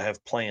events I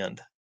have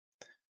planned.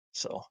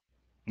 So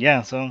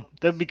Yeah, so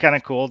that'd be kind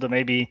of cool to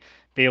maybe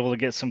be able to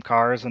get some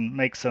cars and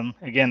make some,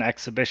 again,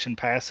 exhibition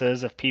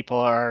passes if people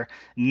are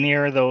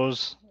near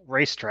those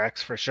racetracks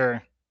for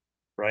sure.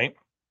 right.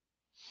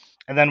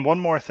 And then one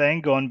more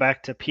thing, going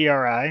back to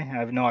PRI,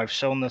 I know I've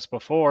shown this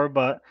before,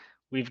 but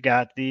we've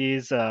got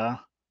these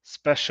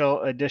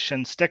special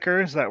edition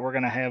stickers that we're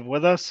going to have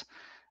with us.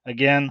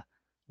 Again,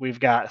 we've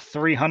got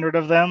 300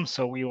 of them,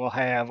 so we will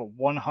have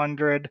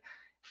 100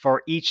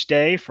 for each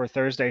day for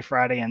Thursday,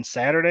 Friday, and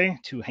Saturday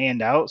to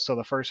hand out. So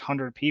the first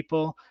 100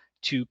 people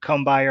to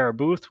come by our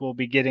booth will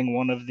be getting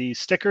one of these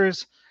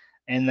stickers.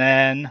 And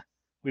then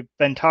we've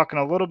been talking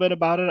a little bit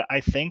about it. I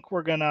think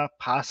we're going to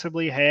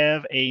possibly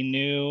have a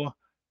new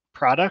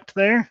product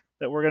there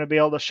that we're going to be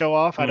able to show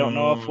off. I don't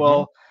know if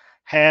we'll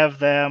have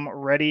them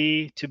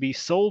ready to be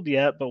sold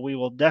yet, but we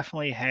will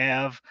definitely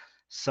have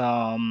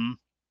some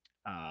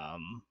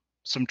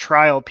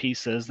trial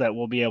pieces that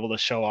we'll be able to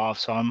show off.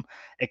 So I'm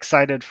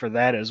excited for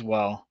that as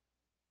well.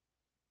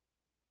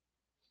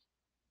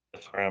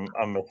 Sorry,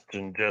 I'm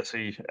messaging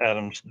Jesse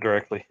Adams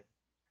directly.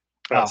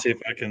 Oh. See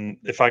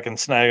if I can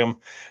snag them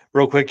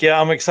real quick. Yeah,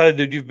 I'm excited,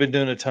 dude. You've been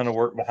doing a ton of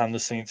work behind the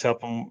scenes,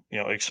 helping, you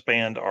know,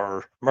 expand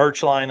our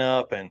merch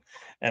lineup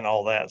and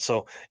all that.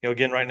 So, you know,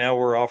 again, right now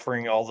we're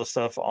offering all the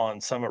stuff on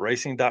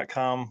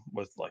summitracing.com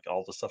with like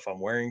all the stuff I'm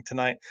wearing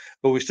tonight.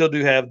 But we still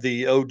do have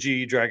the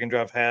OG Drag and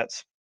Drive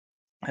hats,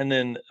 and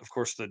then of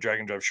course the Drag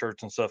and Drive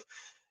shirts and stuff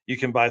you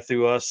can buy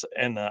through us,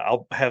 and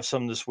I'll have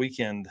some this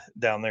weekend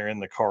down there in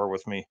the car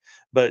with me.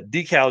 But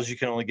decals you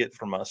can only get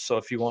from us. So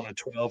if you want a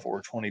 12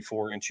 or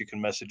 24 inch, you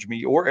can message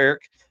me or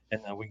Eric,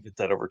 and we can get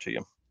that over to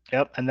you.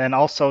 Yep, and then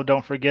also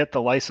don't forget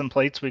the license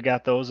plates. We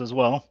got those as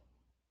well.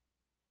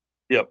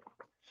 Yep.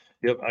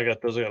 Yep. I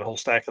got those. I got a whole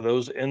stack of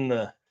those in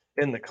the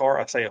car.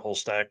 I say a whole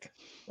stack.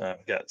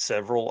 I've got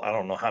several. I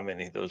don't know how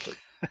many of those.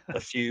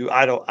 A few.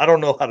 I don't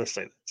know how to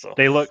say that. So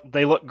They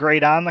look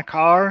great on the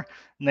car,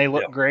 and they yeah.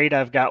 look great.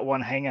 I've got one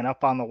hanging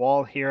up on the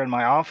wall here in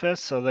my office,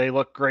 so they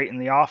look great in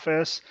the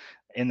office,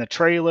 in the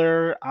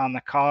trailer, on the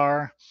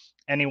car,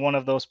 any one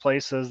of those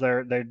places.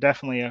 They're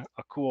definitely a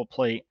cool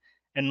plate.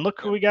 And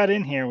look who we got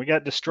in here. We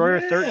got Destroyer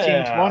Yeah.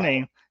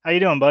 1320. How you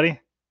doing, buddy?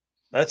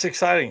 That's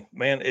exciting,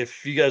 man.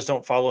 If you guys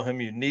don't follow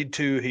him, you need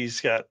to. He's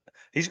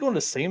going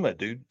to SEMA,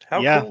 dude.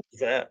 How Yeah. cool is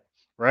that?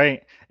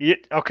 Right.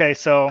 Okay,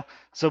 so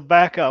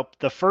back up.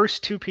 The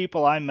first two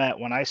people I met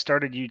when I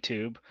started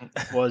YouTube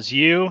was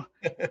you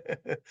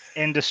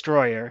and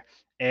Destroyer.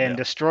 And Yeah.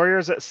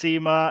 Destroyer's at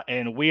SEMA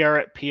and we are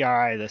at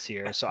PRI this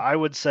year. So I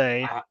would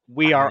say I,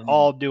 we I are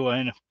all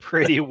doing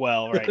pretty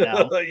well right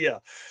now. yeah.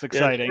 It's Yeah,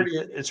 exciting.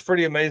 it's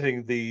pretty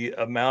amazing the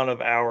amount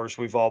of hours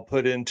we've all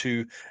put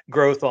into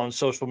growth on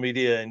social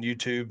media and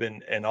YouTube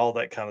and all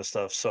that kind of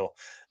stuff. So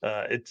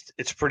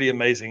it's pretty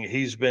amazing.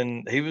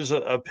 He was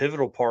a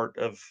pivotal part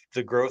of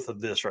the growth of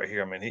this right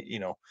here. I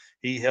mean,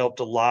 he helped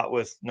a lot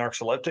with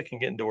Narcoleptic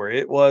and getting to where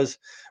it was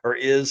or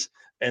is.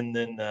 And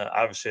then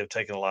obviously I've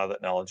taken a lot of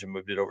that knowledge and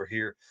moved it over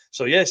here.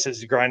 So yes,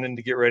 he's grinding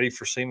to get ready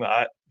for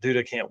SEMA. Dude,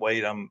 I can't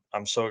wait. I'm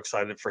so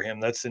excited for him.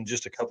 That's in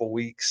just a couple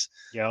weeks.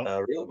 Yep.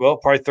 Well,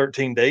 probably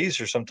 13 days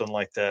or something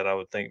like that. I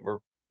would think we're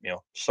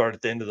start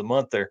at the end of the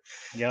month there.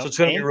 So Yep. it's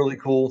going to be really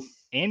cool.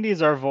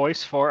 Andy's our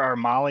voice for our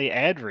Molly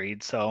ad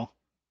read. So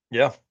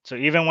Yeah,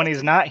 even when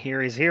he's not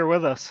here, he's here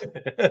with us.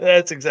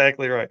 that's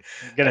exactly right.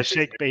 He's gonna That's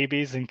shake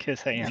babies and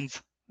kiss hands.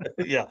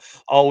 yeah,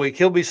 all week.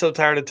 He'll be so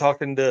tired of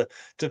talking to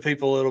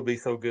people. It'll be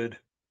so good.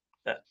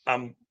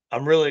 I'm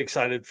really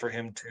excited for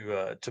him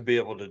to be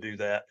able to do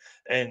that.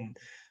 And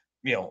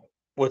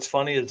what's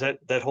funny is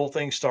that whole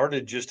thing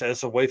started just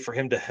as a way for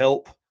him to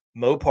help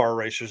Mopar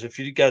racers. If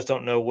you guys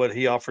don't know, what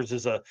he offers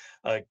is a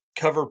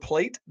cover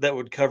plate that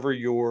would cover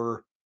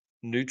your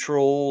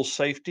neutral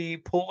safety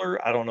puller.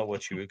 I don't know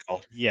what you would call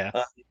it. Yeah.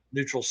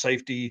 Neutral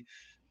safety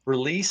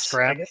release, I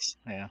Strap. guess.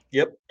 Yeah.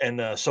 Yep.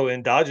 And so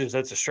in Dodges,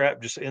 that's a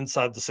strap just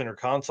inside the center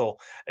console.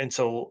 And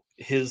so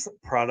his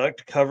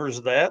product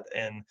covers that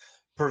and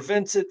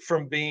prevents it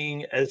from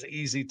being as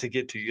easy to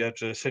get to. You have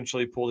to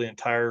essentially pull the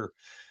entire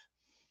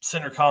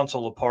center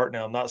console apart.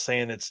 Now, I'm not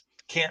saying it's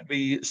can't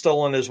be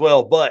stolen as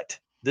well, but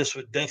this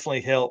would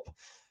definitely help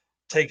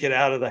take it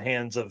out of the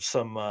hands of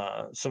some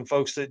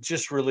folks that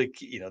just really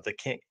they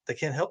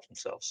can't help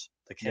themselves.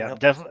 They can't Yeah, help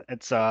definitely.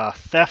 themselves.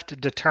 It's a theft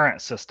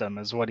deterrent system,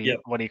 is what Yep.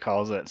 he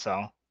calls it.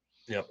 So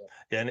Yep.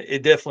 Yeah, and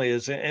it definitely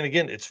is. And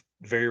again, it's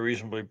very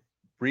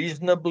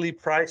reasonably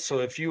priced. So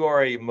if you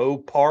are a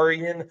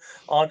Moparian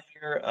on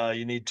here,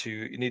 you need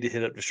to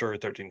hit up Destroyer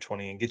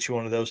 1320 and get you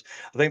one of those.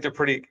 I think they're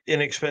pretty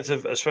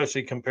inexpensive,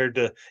 especially compared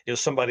to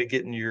somebody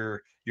getting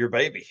your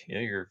baby,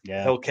 your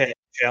yeah, Hellcat,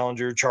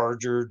 Challenger,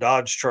 Charger,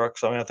 Dodge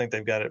trucks. I mean, I think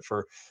they've got it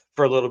for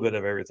a little bit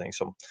of everything.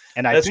 So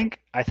and I that's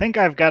think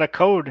I've got a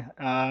code.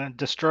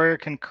 Destroyer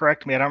can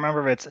correct me. I don't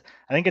remember if it's.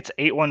 I think it's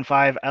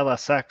 815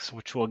 LSX,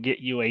 which will get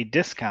you a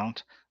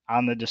discount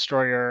on the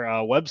Destroyer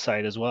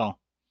website as well.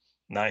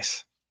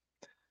 nice.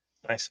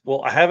 Nice.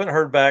 Well, I haven't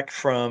heard back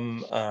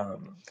from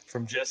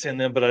Jesse and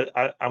them, but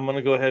I'm going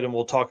to go ahead and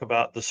we'll talk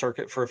about the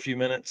circuit for a few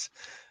minutes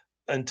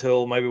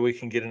until maybe we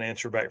can get an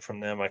answer back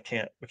from them. We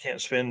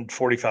can't spend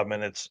 45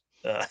 minutes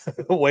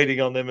waiting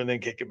on them and then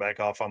kick it back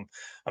off. I'm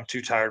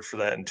too tired for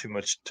that and too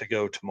much to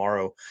go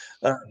tomorrow.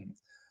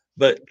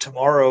 But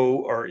tomorrow,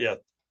 or yeah,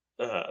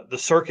 the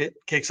circuit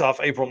kicks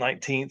off April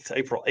 19th,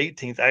 April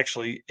 18th,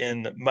 actually,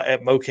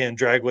 at Mocan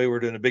Dragway. We're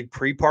doing a big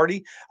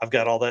pre-party. I've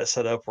got all that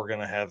set up. We're going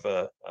to have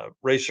a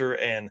racer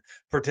and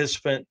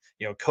participant,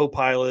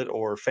 co-pilot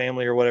or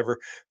family or whatever,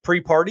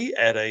 pre-party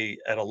at a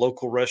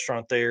local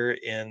restaurant there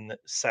in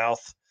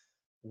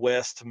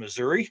Southwest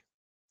Missouri.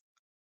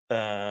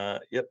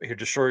 Yep, here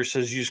Destroyer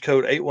says use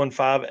code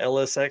 815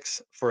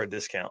 LSX for a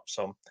discount.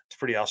 So it's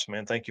pretty awesome,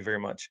 man. Thank you very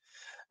much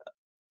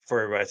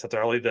for everybody out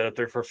there. I'll leave that up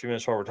there for a few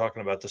minutes while we're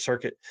talking about the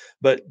circuit.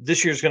 But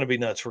this year's going to be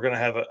nuts. We're going to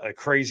have a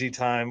crazy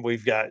time.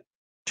 We've got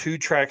 2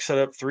 tracks set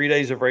up, 3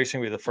 days of racing.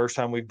 We're the first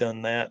time we've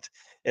done that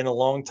in a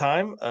long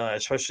time,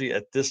 especially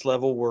at this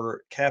level. We're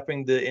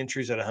capping the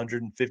entries at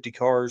 150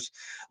 cars.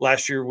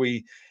 Last year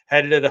we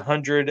had it at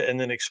 100 and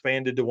then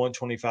expanded to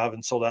 125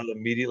 and sold out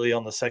immediately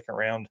on the second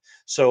round.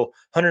 So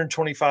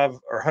 125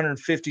 or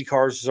 150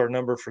 cars is our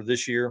number for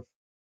this year.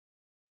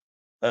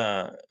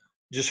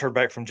 Just heard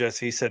back from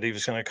Jesse. He said he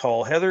was going to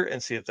call Heather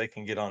and see if they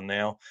can get on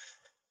now.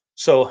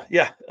 So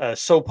yeah,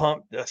 so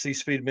pumped. I see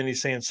Speed Mini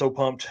saying so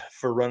pumped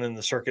for running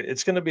the circuit.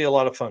 It's going to be a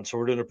lot of fun. So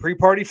we're doing a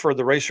pre-party for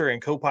the racer and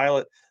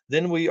co-pilot.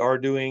 Then we are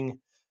doing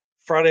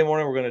Friday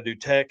morning. We're going to do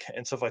tech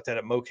and stuff like that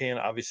at Mocan.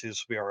 Obviously,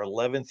 this will be our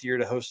 11th year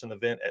to host an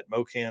event at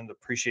Mocan.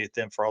 Appreciate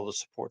them for all the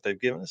support they've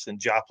given us in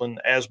Joplin,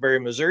 Asbury,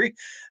 Missouri,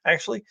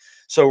 actually.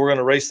 So we're going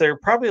to race there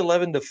probably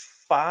 11 to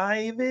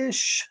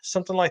 5-ish,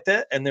 something like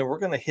that. And then we're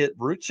going to hit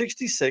Route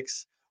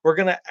 66. We're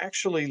going to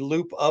actually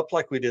loop up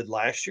like we did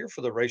last year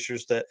for the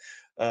racers that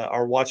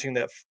are watching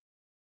that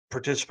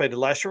participated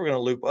last year. We're going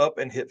to loop up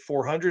and hit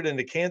 400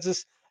 into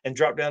Kansas and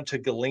drop down to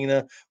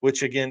Galena,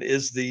 which again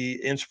is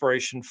the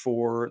inspiration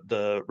for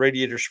the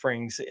Radiator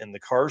Springs in the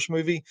Cars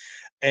movie.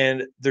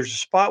 And there's a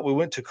spot we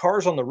went to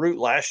Cars on the route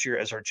last year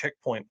as our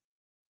checkpoint,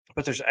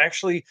 but there's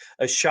actually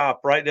a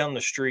shop right down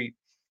the street.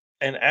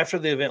 And after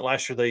the event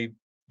last year,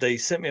 they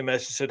sent me a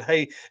message, said,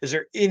 "Hey, is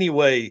there any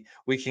way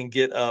we can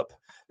get up?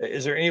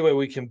 Is there any way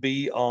we can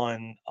be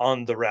on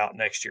the route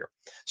next year?"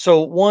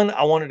 So one,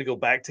 I wanted to go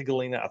back to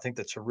Galena. I think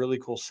that's a really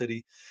cool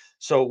city.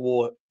 So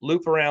we'll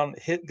loop around,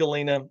 hit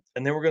Galena,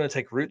 and then we're going to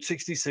take Route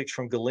 66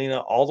 from Galena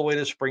all the way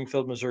to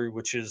Springfield, Missouri,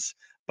 which is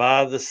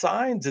by the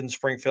signs in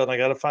Springfield. And I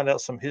got to find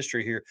out some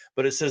history here,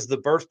 but it says the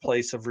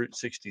birthplace of Route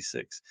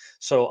 66.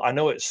 So I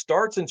know it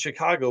starts in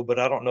Chicago, but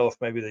I don't know if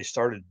maybe they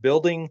started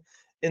building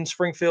in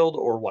Springfield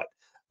or what.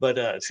 But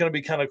it's going to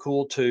be kind of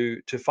cool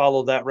to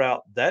follow that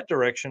route, that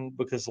direction,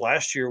 because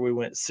last year we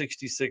went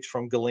 66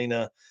 from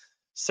Galena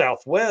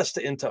southwest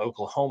into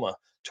Oklahoma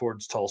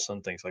towards Tulsa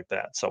and things like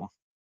that.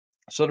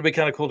 So it'll be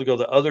kind of cool to go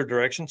the other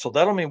direction. So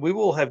that'll mean we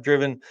will have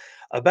driven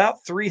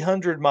about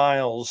 300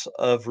 miles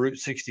of Route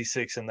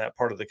 66 in that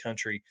part of the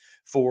country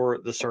for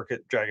the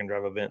Circuit Drag and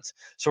Drive events.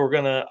 So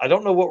I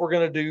don't know what we're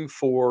going to do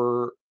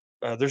for,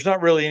 there's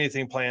not really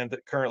anything planned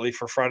currently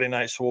for Friday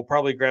night. So we'll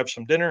probably grab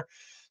some dinner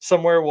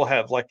somewhere. We'll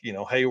have like,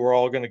 hey, we're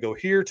all going to go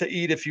here to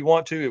eat if you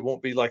want to. It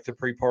won't be like the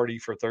pre-party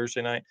for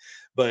Thursday night,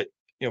 but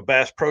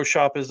Bass Pro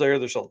Shop is there.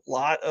 There's a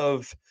lot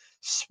of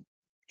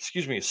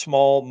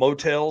small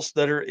motels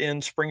that are in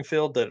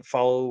Springfield that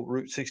follow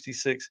Route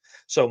 66.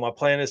 So my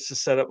plan is to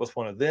set up with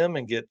one of them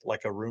and get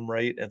like a room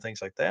rate and things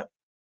like that.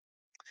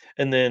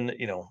 And then,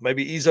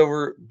 maybe ease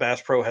over.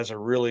 Bass Pro has a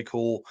really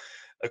cool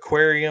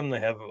aquarium. They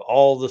have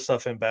all the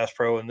stuff in Bass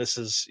Pro. And this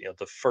is,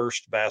 the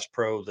first Bass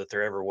Pro that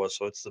there ever was.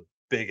 So it's the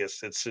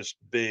biggest. It's just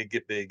big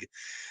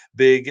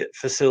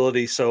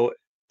facility. So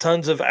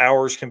tons of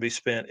hours can be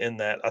spent in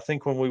that. I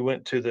think when we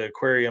went to the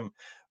aquarium,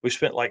 we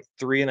spent like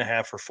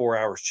 3.5 or 4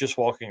 hours just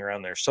walking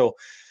around there. So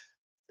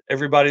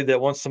everybody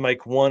that wants to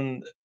make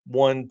one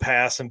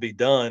pass and be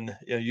done,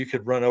 you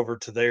could run over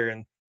to there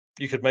and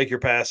you could make your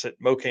pass at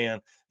Mocan,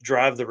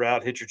 drive the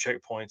route, hit your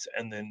checkpoints,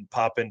 and then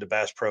pop into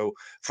Bass Pro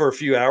for a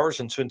few hours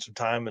and spend some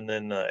time. And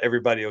then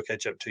everybody will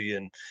catch up to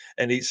you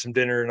and eat some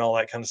dinner and all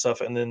that kind of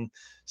stuff. And then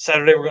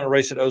Saturday, we're going to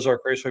race at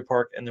Ozark Raceway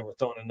Park. And then we're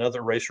throwing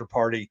another racer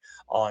party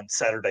on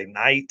Saturday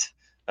night.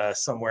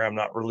 Somewhere. I'm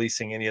not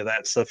releasing any of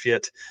that stuff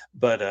yet,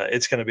 but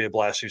it's going to be a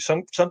blast.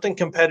 Something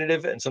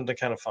competitive and something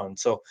kind of fun.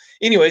 So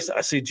anyways,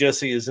 I see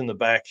Jesse is in the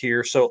back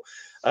here. So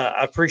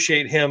I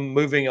appreciate him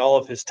moving all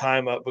of his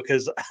time up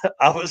because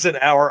I was an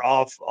hour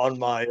off on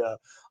my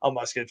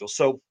schedule.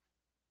 So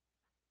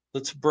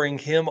let's bring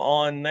him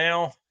on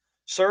now.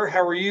 Sir,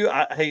 how are you?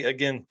 Hey,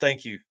 again,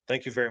 thank you.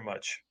 Thank you very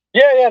much.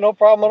 Yeah, no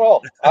problem at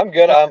all. I'm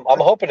good. I'm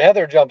hoping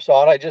Heather jumps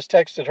on. I just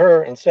texted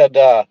her and said,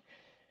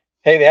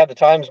 hey, they had the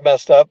times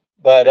messed up.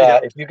 But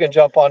if you can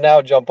jump on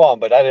now, jump on.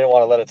 But I didn't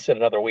want to let it sit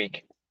another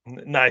week.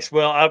 Nice.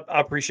 Well, I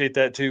appreciate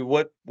that too.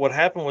 What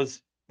happened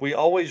was we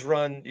always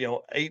run,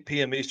 8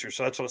 p.m. Eastern.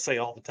 So that's what I say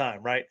all the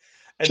time, right?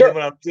 And then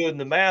when I was doing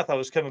the math, I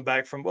was coming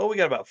back from, we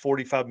got about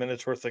 45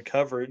 minutes worth of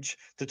coverage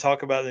to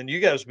talk about. Then you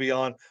guys be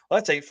on,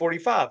 that's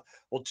 8:45.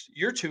 Well,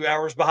 you're 2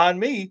 hours behind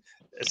me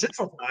at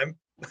Central Time,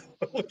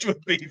 which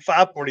would be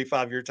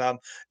 5:45 your time,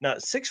 not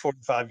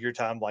 6:45 your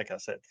time, like I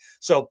said.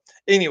 So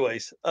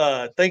anyways,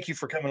 thank you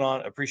for coming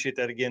on. I appreciate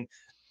that again.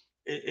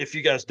 If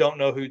you guys don't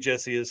know who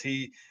Jesse is,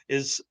 he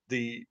is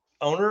the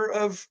owner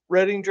of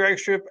Redding Drag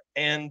Strip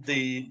and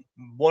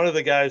one of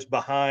the guys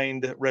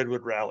behind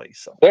Redwood Rally.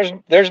 So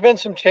there's been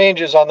some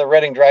changes on the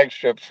Redding Drag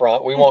Strip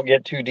front. We won't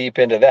get too deep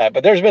into that,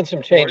 but there's been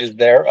some changes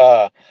there.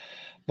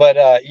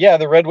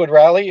 The Redwood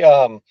Rally,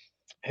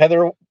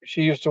 Heather,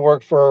 she used to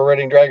work for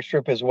Redding Drag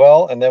Strip as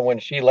well. And then when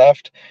she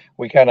left,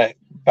 we kind of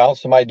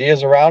bounced some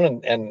ideas around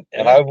and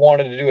I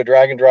wanted to do a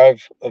drag and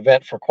drive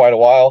event for quite a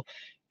while,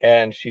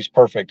 and she's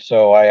perfect.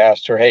 So I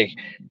asked her, hey,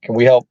 can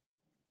we help?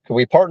 Can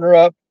we partner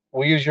up?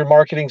 We'll use your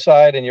marketing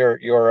side and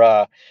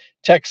your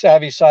tech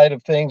savvy side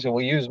of things, and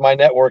we use my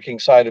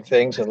networking side of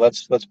things, and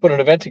let's put an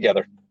event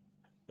together.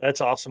 That's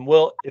awesome.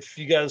 Well, if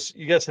you guys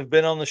have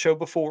been on the show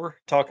before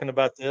talking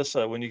about this,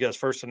 when you guys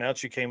first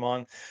announced you came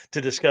on to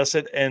discuss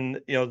it,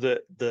 and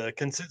the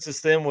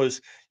consensus then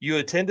was you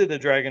attended a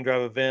drag and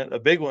drive event, a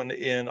big one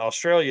in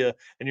Australia,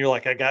 and you're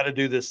like, I got to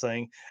do this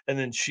thing. And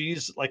then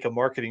she's like a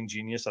marketing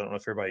genius. I don't know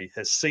if everybody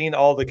has seen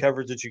all the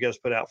coverage that you guys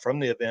put out from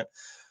the event.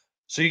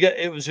 So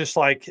it was just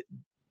like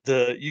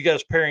you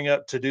guys pairing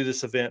up to do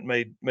this event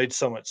made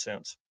so much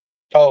sense.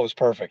 Oh, it was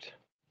perfect.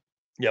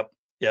 Yep.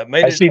 Yeah.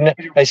 I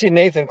see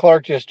Nathan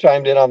Clark just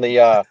chimed in on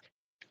the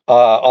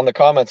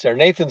comments there.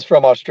 Nathan's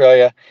from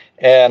Australia,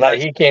 and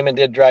he came and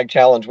did Drag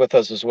Challenge with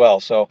us as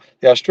well. So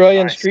the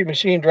Australian Street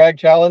Machine Drag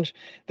Challenge,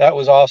 that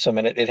was awesome,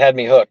 and it had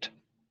me hooked.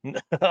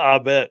 I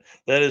bet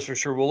that is for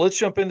sure. Well, let's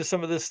jump into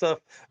some of this stuff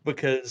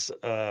because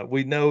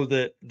we know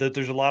that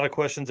there's a lot of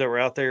questions that were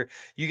out there.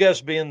 You guys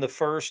being the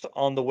first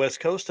on the West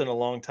Coast in a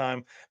long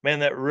time, man,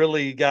 that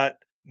really got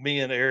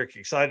me and Eric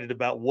excited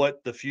about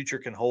what the future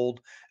can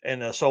hold.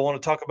 And so I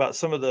want to talk about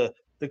some of the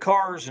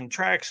cars and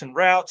tracks and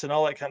routes and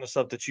all that kind of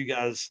stuff that you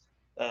guys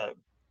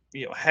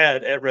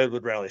had at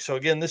Redwood Rally. So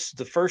again, this is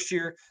the first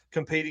year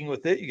competing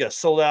with it. You guys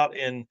sold out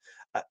in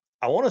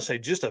I want to say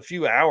just a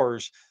few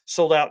hours,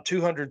 sold out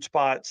 200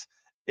 spots.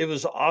 It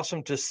was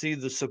awesome to see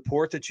the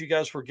support that you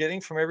guys were getting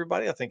from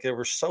everybody. I think there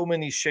were so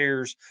many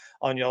shares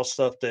on y'all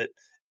stuff that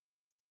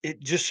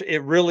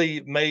it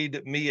really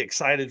made me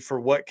excited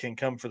for what can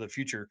come for the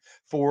future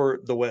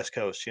for the West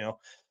Coast,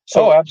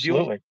 So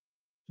absolutely.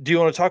 Do you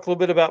want to talk a little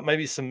bit about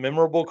maybe some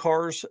memorable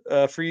cars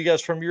for you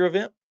guys from your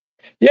event?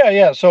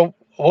 Yeah. So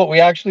what we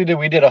actually did,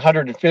 we did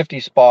 150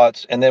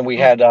 spots, and then we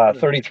had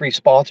 33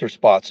 sponsor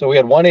spots. So we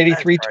had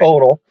 183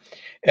 total,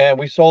 and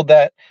we sold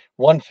that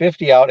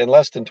 150 out in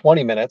less than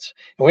 20 minutes.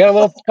 And we had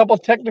a couple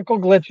technical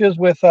glitches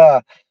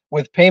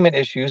with payment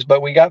issues,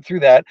 but we got through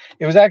that.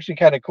 It was actually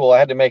kind of cool. I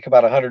had to make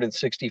about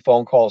 160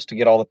 phone calls to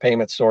get all the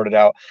payments sorted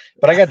out,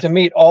 but I got to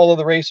meet all of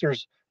the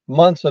racers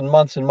months and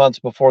months and months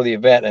before the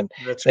event, and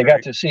they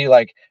got to see,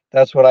 like,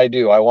 that's what I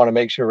do. I want to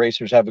make sure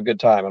racers have a good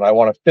time, and I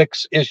want to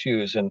fix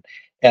issues, and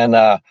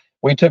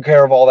we took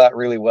care of all that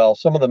really well.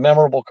 Some of the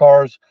memorable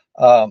cars,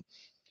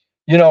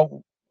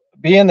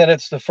 being that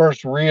it's the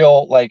first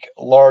real, like,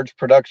 large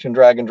production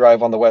drag and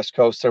drive on the West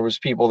Coast, there was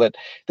people that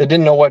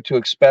didn't know what to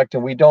expect,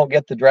 and we don't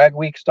get the drag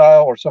week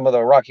style or some of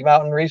the Rocky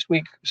Mountain race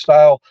week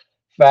style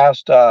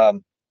fast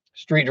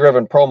street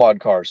driven pro mod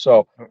cars.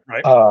 So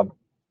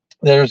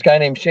there's a guy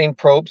named Shane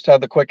Probst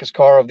had the quickest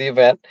car of the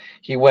event.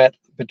 He went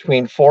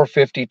between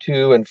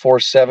 452 and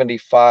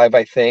 475,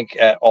 I think,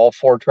 at all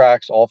 4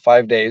 tracks, all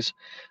 5 days.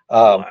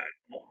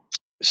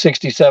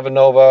 67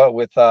 Nova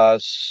with a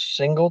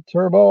single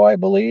turbo, I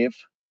believe.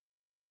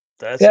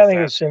 I think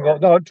it was single.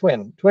 No,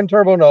 twin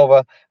turbo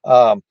Nova.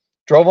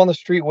 Drove on the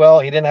street well.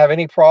 He didn't have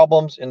any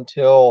problems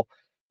until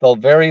the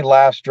very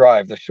last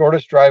drive. The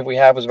shortest drive we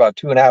have was about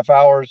 2.5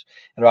 hours,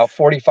 and about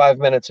 45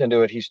 minutes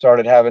into it, he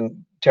started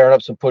tearing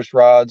up some push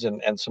rods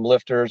and some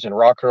lifters and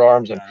rocker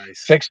arms, and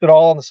fixed it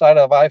all on the side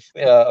of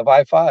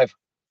I-5.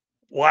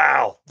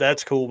 Wow,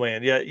 that's cool,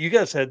 man. Yeah, you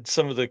guys had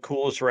some of the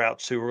coolest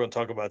routes too. We're going to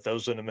talk about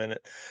those in a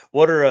minute.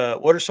 What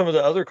are some of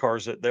the other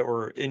cars that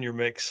were in your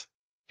mix?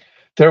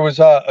 There was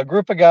a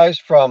group of guys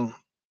from,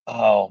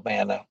 oh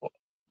man,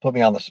 put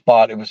me on the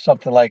spot. It was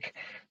something like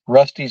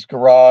Rusty's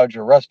Garage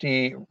or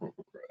Rusty's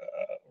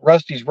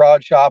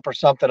Rod Shop or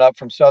something up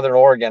from Southern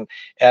Oregon,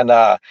 and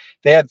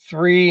they had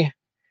 3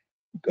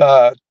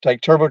 like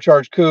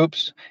turbocharged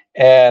coupes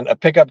and a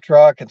pickup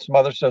truck and some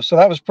other stuff. So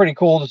that was pretty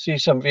cool to see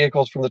some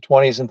vehicles from the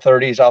 20s and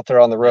 30s out there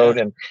on the road.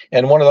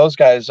 And one of those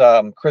guys,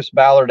 Chris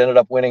Ballard, ended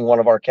up winning one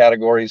of our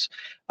categories.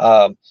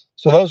 So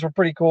those were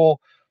pretty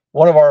cool.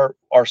 One of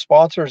our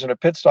sponsors and a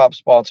pit stop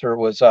sponsor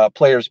was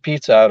Players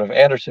Pizza out of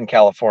Anderson,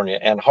 California,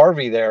 and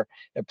Harvey there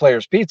at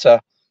Players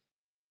Pizza.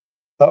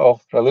 Did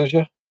I lose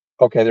you?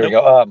 Okay, there we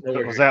go.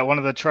 Was that one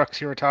of the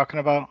trucks you were talking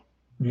about?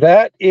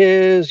 That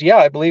is,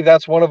 I believe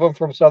that's one of them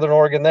from Southern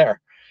Oregon there.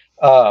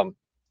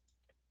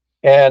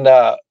 And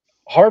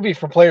Harvey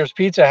from Players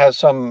Pizza has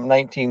some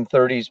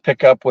 1930s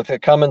pickup with a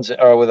Cummins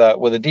or with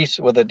a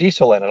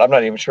diesel in it. I'm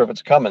not even sure if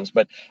it's Cummins,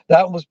 but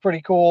that was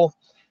pretty cool.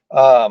 We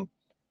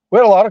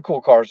had a lot of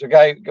cool cars.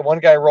 One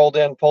guy rolled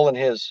in pulling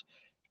his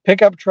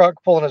pickup truck,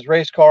 pulling his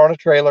race car on a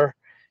trailer,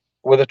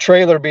 with a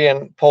trailer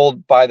being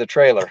pulled by the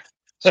trailer.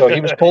 So he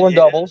was pulling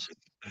doubles.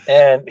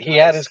 And he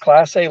had his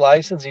Class A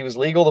license. He was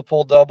legal to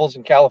pull doubles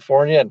in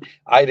California, and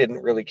I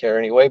didn't really care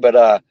anyway. But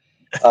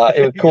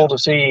it was cool to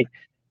see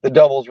the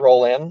doubles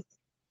roll in.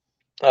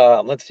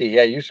 Let's see.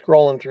 Yeah, you're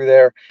scrolling through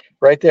there.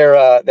 Right there,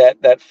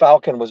 that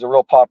Falcon was a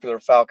real popular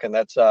Falcon.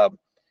 That's like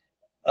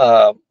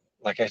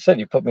I said,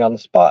 you put me on the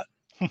spot.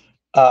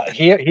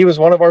 He was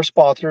one of our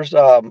sponsors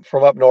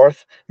from up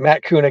north.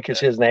 Matt Kunick is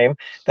his name.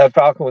 That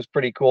Falcon was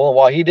pretty cool. And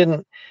while he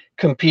didn't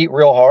compete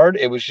real hard,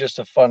 it was just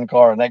a fun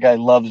car, and that guy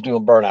loves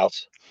doing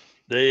burnouts.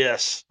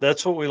 Yes,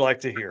 that's what we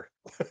like to hear.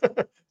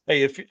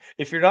 Hey,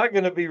 if you're not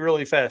going to be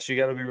really fast, you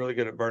got to be really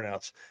good at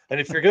burnouts. And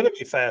if you're going to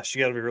be fast,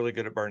 you got to be really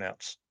good at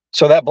burnouts.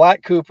 So that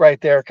black coupe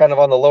right there, kind of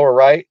on the lower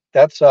right,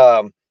 that's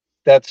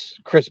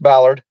Chris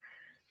Ballard,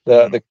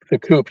 the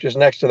coupe just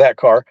next to that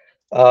car.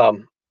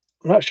 I'm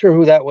not sure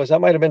who that was.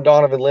 That might have been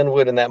Donovan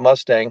Linwood in that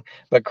Mustang,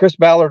 but Chris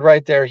Ballard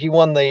right there, he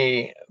won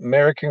the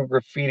American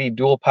Graffiti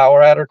Dual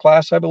Power Adder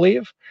class, I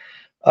believe.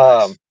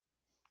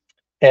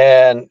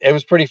 And it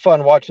was pretty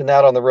fun watching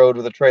that on the road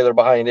with a trailer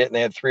behind it, and they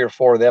had 3 or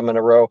 4 of them in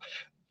a row.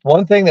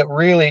 One thing that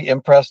really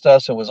impressed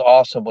us and was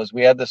awesome was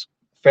we had this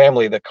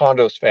family, the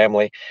Condos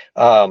family,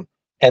 and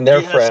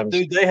their friends.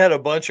 Dude, they had a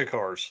bunch of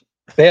cars.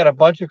 They had a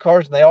bunch of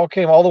cars, and they all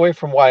came all the way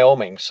from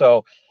Wyoming.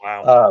 So,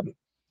 wow.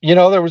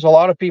 There was a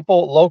lot of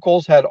people,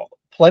 locals had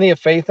plenty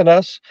of faith in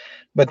us,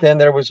 but then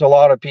there was a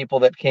lot of people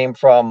that came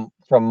from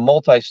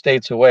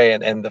multi-states away,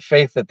 and the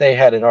faith that they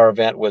had in our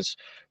event was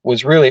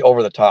really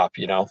over the top,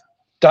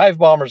 Dive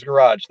Bombers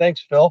Garage. Thanks,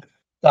 Phil.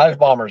 Dive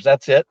Bombers.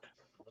 That's it.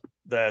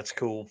 That's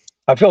cool.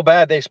 I feel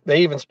bad. They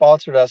even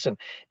sponsored us, and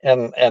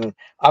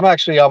I'm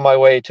actually on my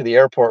way to the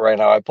airport right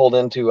now. I pulled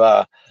into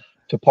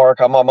park.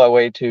 I'm on my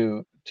way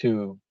to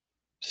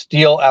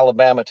Steele,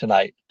 Alabama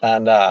tonight.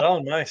 And Oh,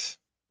 nice.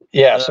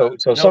 yeah, so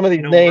some of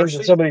these names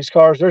and some of these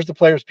cars. There's the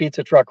Players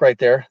Pizza truck right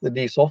there, the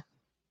diesel.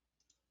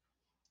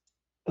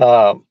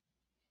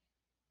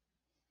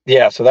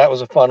 Yeah, so that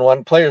was a fun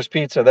one. Players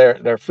Pizza,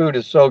 their food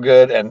is so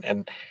good,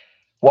 and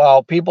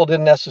while people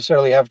didn't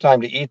necessarily have time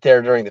to eat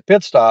there during the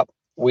pit stop,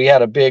 we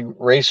had a big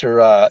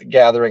racer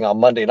gathering on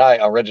Monday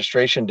night on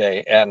registration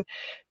day, and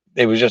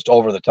it was just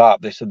over the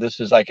top. They said this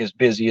is like as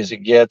busy as it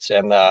gets,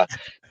 and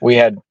we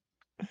had,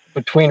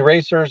 between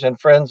racers and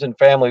friends and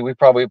family, we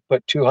probably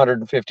put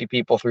 250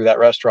 people through that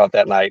restaurant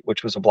that night,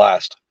 which was a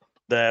blast.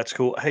 That's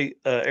cool. Hey,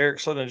 Eric,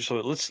 slow down just a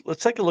little bit.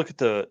 Let's take a look at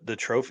the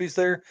trophies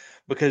there,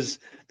 because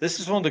this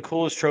is one of the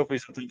coolest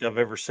trophies I think I've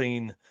ever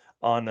seen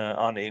on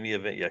any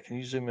event. Yeah, can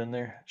you zoom in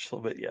there just a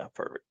little bit? Yeah,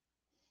 perfect.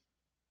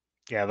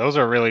 Yeah, those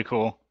are really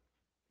cool.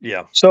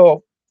 Yeah.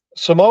 So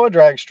Samoa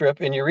Drag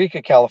Strip in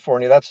Eureka,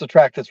 California, that's the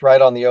track that's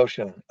right on the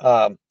ocean.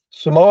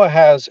 Samoa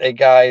has a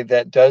guy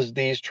that does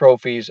these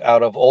trophies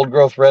out of old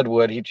growth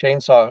redwood. He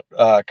chainsaw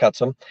cuts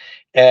them,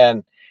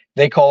 and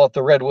they call it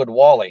the Redwood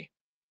Wally.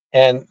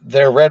 And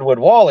their Redwood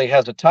Wally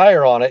has a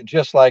tire on it,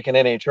 just like an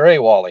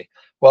NHRA Wally.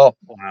 Well,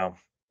 wow.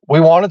 We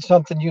wanted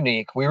something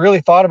unique. We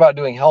really thought about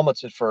doing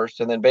helmets at first,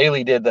 and then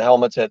Bailey did the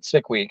helmets at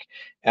Sick Week.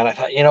 And I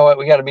thought, you know what,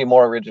 we got to be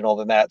more original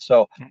than that.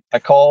 So I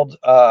called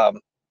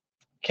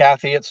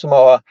Kathy at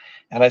Samoa,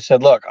 and I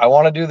said, look, I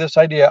want to do this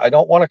idea. I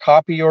don't want to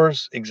copy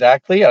yours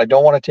exactly. I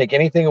don't want to take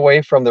anything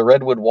away from the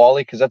Redwood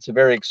Wally, because that's a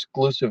very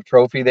exclusive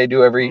trophy they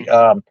do every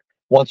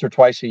once or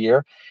twice a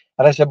year.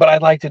 And I said, but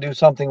I'd like to do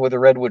something with a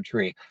redwood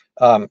tree.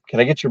 Can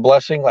I get your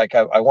blessing? Like,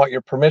 I want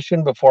your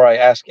permission before I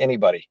ask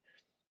anybody.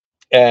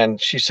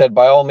 And she said,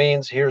 by all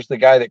means, here's the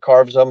guy that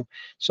carves them.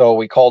 So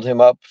we called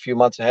him up a few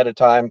months ahead of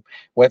time,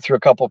 went through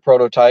a couple of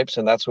prototypes,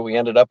 and that's what we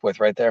ended up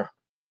with right there.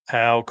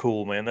 How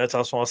cool, man. That's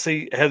awesome. I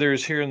see Heather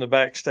is here in the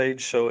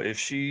backstage. So if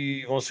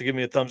she wants to give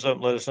me a thumbs up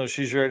and let us know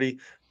she's ready,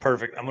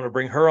 perfect. I'm going to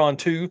bring her on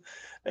too.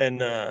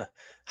 And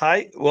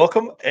hi,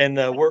 welcome. And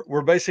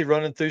we're basically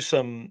running through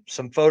some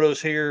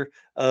photos here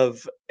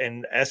of,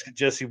 and asking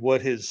Jesse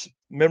what his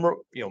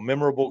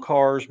memorable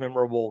cars,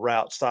 memorable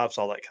route stops,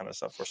 all that kind of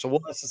stuff. So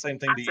we'll ask the same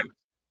thing to you.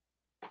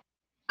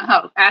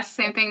 Oh, ask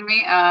the same thing to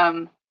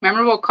me.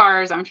 Memorable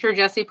cars. I'm sure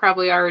Jesse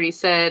probably already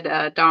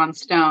said Don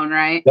Stone,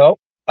 right? Nope.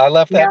 I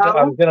left that. No?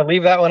 I was going to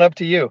leave that one up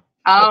to you.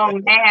 Oh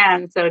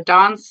man. So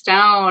Don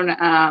Stone,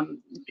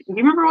 you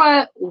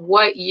remember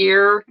what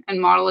year and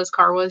model his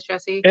car was,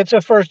 Jesse? It's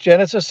a first gen.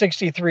 It's a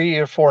 63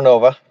 or 4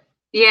 Nova.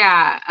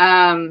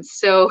 Yeah.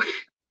 So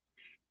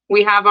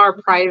we have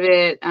our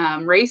private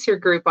racer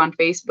group on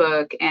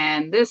Facebook,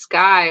 and this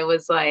guy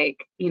was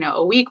like,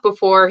 a week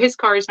before, his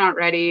car is not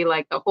ready.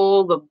 Like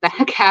the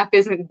back half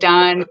isn't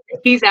done.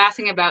 He's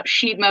asking about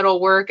sheet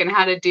metal work and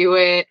how to do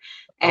it.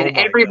 And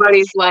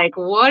everybody's like,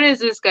 what is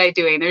this guy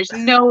doing? There's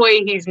no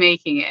way he's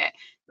making it.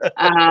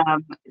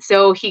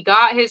 So he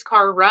got his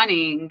car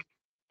running,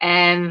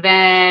 and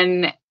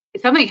then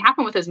something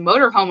happened with his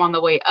motorhome on the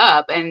way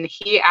up, and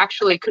he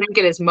actually couldn't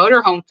get his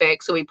motorhome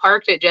fixed. So he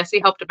parked it. Jesse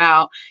helped him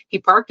out. He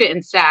parked it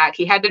in Sac.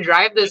 He had to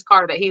drive this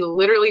car that he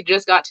literally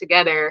just got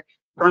together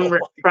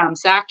from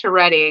Sac to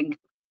Redding.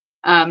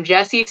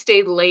 Jesse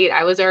stayed late.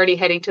 I was already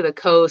heading to the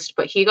coast,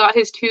 but he got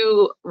his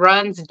 2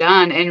 runs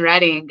done in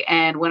Redding.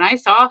 And when I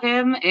saw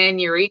him in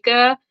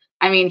Eureka,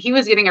 I mean, he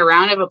was getting a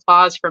round of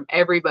applause from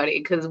everybody,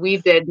 because we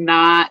did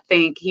not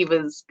think he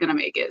was going to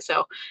make it.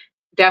 So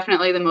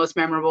definitely the most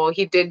memorable.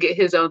 He did get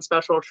his own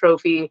special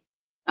trophy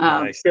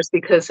nice. Just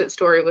because his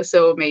story was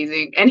so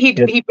amazing. And he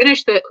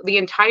finished the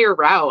entire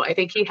route. I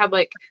think he had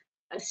like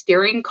a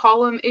steering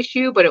column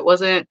issue, but it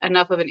wasn't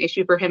enough of an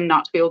issue for him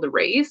not to be able to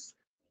race.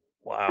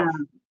 Wow.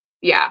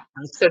 Yeah.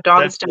 So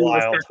Don Stone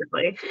was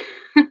perfectly.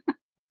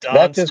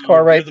 That's his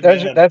car right.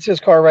 That's his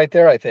car right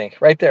there, I think.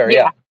 Right there.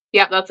 Yeah.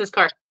 Yeah, that's his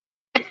car.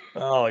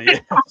 Oh yeah.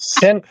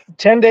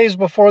 10 days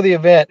before the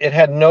event, it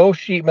had no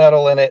sheet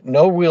metal in it,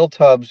 no wheel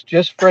tubs,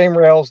 just frame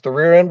rails. The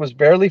rear end was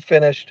barely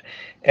finished,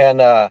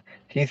 and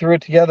he threw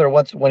it together.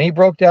 When he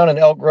broke down in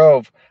Elk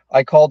Grove,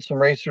 I called some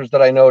racers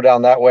that I know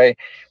down that way.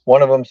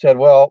 One of them said,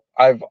 well,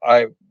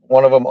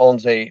 one of them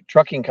owns a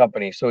trucking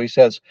company. So he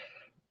says,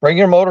 bring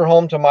your motor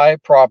home to my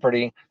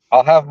property.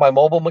 I'll have my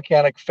mobile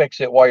mechanic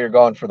fix it while you're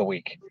gone for the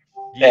week.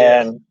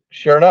 Yeah. And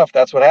sure enough,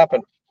 that's what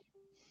happened.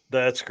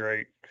 That's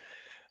great.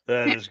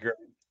 That is great.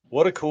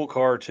 What a cool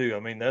car too. I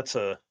mean,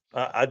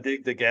 I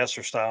dig the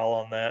Gasser style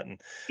on that. And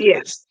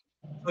yes.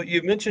 But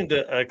you mentioned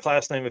a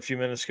class name a few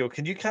minutes ago.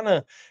 Can you kind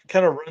of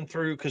run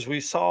through, because we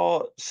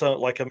saw some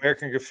like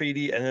American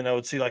Graffiti, and then I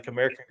would see like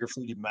American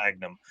Graffiti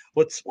Magnum.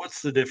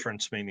 What's the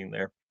difference meaning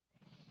there?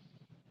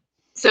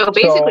 So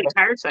basically,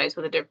 tire size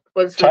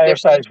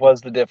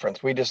was the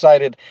difference. We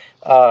decided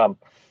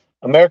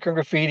American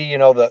Graffiti,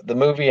 the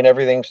movie and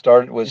everything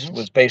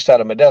was based out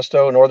of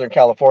Modesto, Northern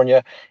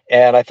California.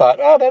 And I thought,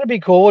 oh, that'd be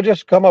cool. We'll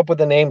just come up with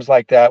the names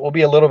like that. We'll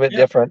be a little bit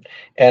different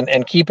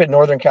and keep it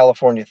Northern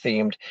California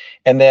themed.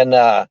 And then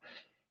I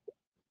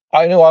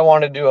knew I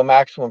wanted to do a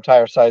maximum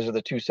tire size of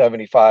the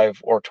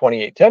 275 or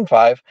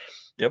 28-10-5.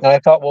 Yep. And I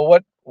thought,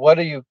 well, what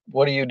do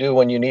you do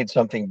when you need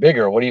something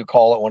bigger? What do you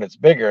call it when it's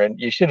bigger? And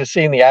you should have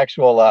seen the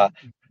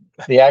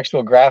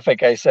actual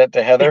graphic I sent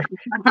to Heather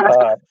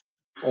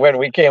when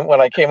I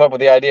came up with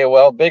the idea.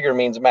 Well, bigger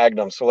means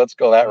Magnum, so let's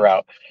go that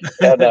route.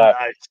 And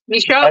Nice. You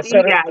should have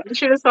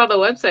saw the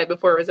website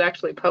before it was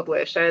actually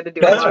published. I had to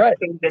do a That's lot right. of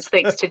changes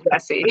thanks to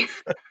Jesse.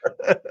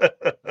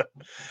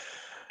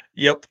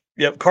 Yep.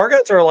 Car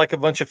guys are like a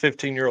bunch of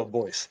 15-year-old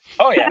boys.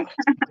 Oh yeah.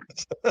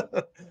 That's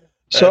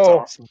So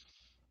awesome.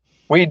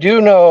 we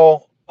do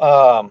know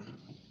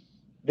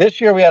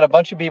this year we had a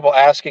bunch of people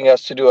asking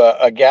us to do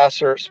a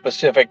gasser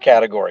specific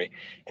category.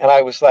 And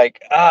I was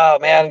like, oh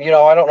man,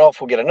 I don't know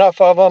if we'll get enough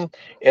of them.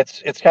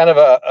 It's kind of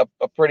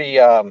a pretty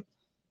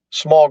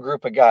small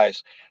group of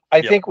guys.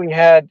 I think we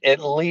had at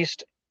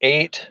least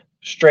 8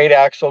 straight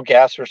axle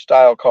gasser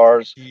style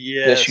cars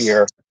this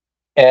year.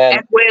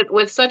 And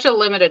with such a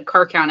limited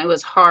car count, it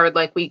was hard.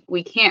 Like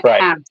we can't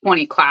have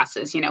 20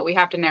 classes, we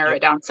have to narrow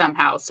it down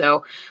somehow.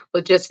 So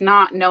with just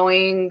not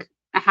knowing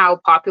how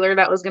popular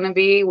that was going to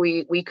be,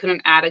 we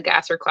couldn't add a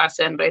gasser class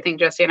in, but I think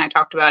Jesse and I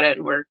talked about it,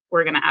 and we're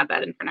going to add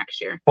that in for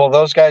next year. Well,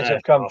 those guys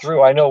have come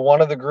through. I know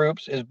one of the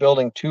groups is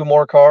building 2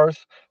 more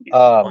cars.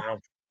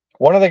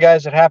 One of the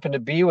guys that happened to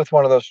be with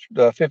one of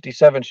those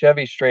 57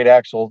 Chevy straight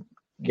axle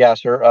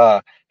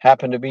gasser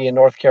happened to be in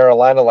North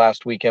Carolina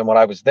last weekend when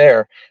I was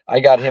there. I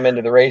got him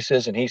into the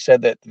races, and he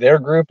said that their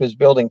group is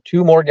building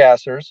 2 more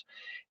gassers,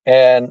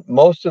 and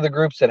most of the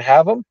groups that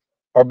have them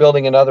are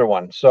building another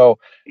one. So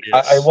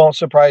I won't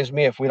surprise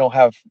me if we don't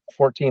have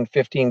 14,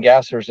 15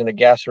 gassers in a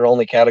gasser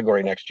only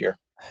category next year.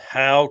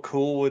 How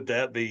cool would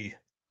that be?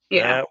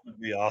 Yeah. That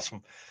would be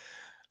awesome.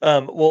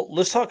 Well,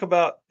 let's talk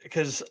about,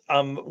 because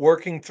I'm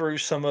working through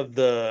some of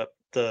the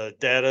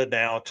data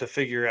now to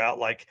figure out,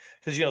 like,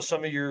 because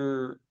some of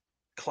your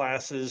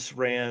classes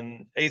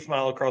ran 1/8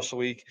 mile across the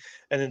week,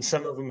 and then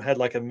some of them had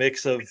like a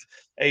mix of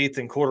 1/8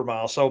 and 1/4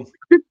 mile. So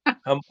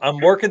I'm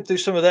working through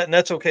some of that, and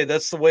that's okay.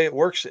 That's the way it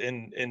works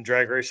in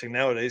drag racing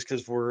nowadays,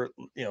 because we're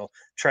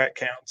track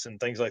counts and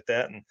things like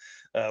that,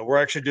 and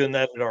we're actually doing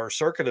that at our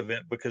circuit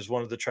event because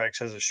one of the tracks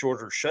has a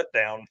shorter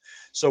shutdown,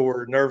 so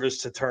we're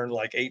nervous to turn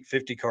like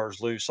 850 cars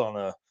loose on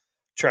a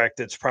track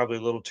that's probably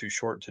a little too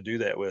short to do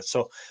that with.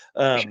 So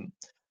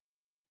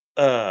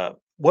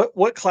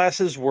what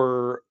classes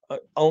were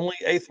only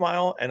 1/8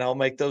 mile, and I'll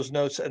make those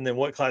notes, and then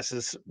what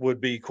classes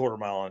would be 1/4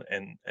 mile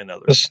and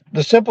others?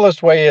 The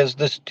simplest way is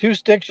this 2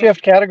 stick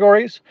shift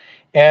categories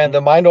and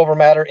the mind over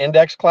matter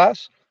index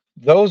class.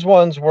 Those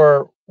ones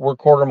were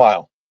 1/4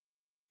 mile.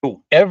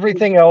 Cool.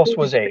 Everything else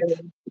was 1/8.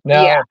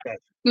 Now,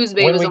 Coos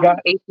Bay was on an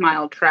 1/8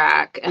 mile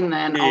track, and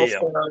then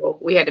also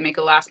we had to make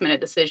a last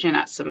minute decision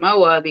at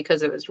Samoa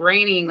because it was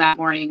raining that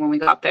morning when we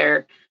got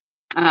there.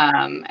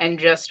 And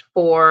just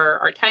for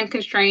our time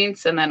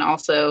constraints, and then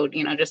also,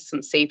 just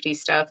some safety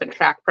stuff and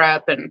track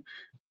prep and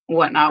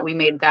whatnot, we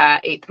made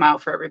that 1/8 mile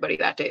for everybody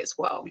that day as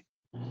well.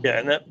 Yeah,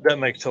 and that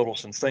makes total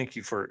sense. Thank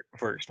you for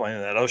explaining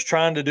that. I was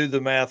trying to do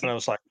the math, and I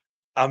was like,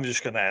 I'm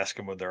just going to ask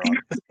them when they're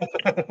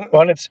on.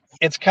 Well,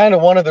 it's kind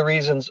of one of the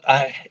reasons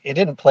it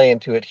didn't play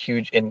into it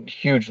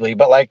hugely,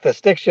 but like the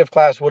stick shift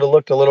class would have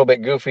looked a little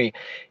bit goofy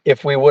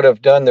if we would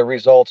have done the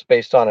results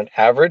based on an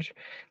average.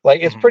 Like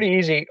it's pretty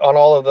easy on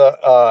all of the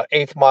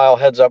 1/8 mile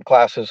heads up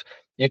classes.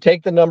 You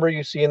take the number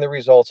you see in the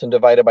results and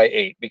divide it by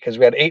 8, because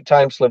we had 8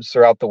 time slips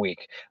throughout the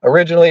week.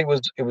 Originally it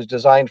was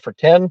designed for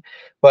 10,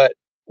 but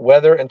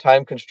weather and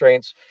time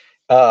constraints,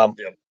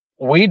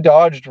 we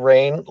dodged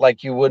rain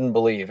like you wouldn't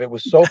believe. It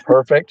was so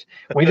perfect.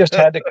 We just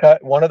had to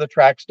cut one of the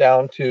tracks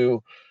down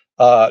to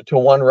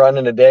 1 run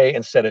in a day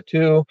instead of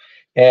 2.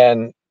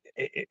 And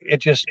it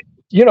just,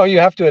 you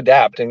have to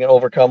adapt and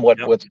overcome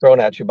what's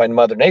thrown at you by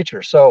Mother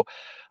Nature. So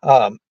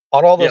on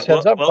all those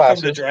heads up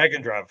classes, welcome to Drag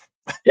and Drive.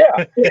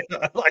 Yeah.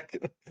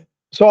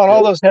 So on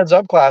all those heads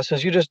up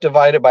classes, you just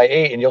divide it by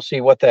 8 and you'll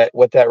see what that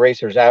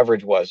racer's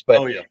average was.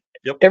 But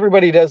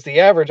everybody does the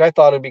average. I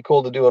thought it'd be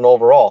cool to do an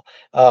overall.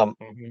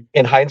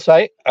 In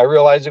hindsight, I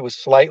realized it was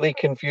slightly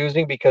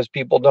confusing because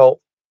people know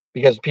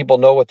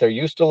what they're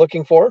used to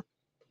looking for.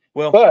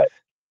 Well, but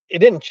it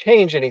didn't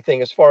change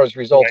anything as far as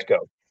results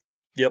go.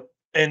 Yep.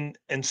 And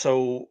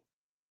so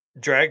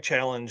Drag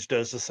Challenge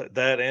does this,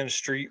 that, and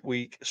Street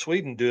Week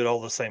Sweden do it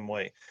all the same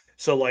way.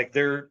 So like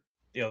they're,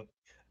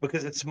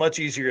 because it's much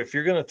easier if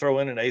you're going to throw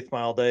in an 1/8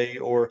 mile day,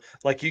 or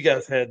like you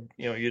guys had,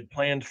 you'd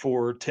planned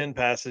for 10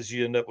 passes,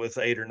 you end up with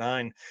 8 or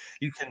 9.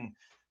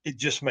 It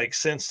just makes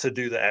sense to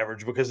do the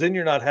average, because then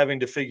you're not having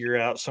to figure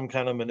out some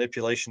kind of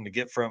manipulation to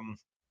get from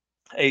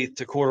 1/8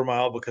 to 1/4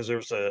 mile because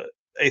there's a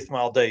 1/8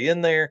 mile day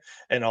in there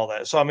and all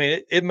that. So, I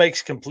mean, it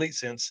makes complete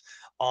sense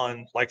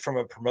on, like, from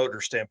a promoter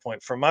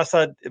standpoint. From my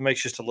side, it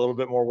makes just a little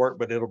bit more work,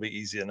 but it'll be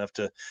easy enough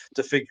to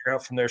figure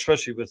out from there,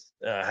 especially with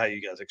how you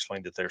guys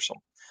explained it there.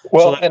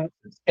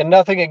 And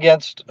nothing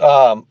against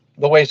the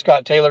way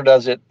Scott Taylor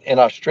does it in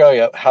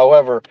Australia.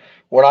 However,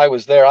 when I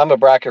was there, I'm a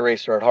bracket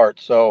racer at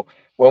heart. So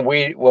when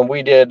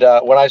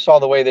I saw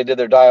the way they did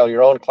their dial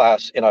your own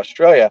class in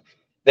Australia,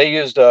 they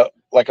used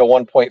like a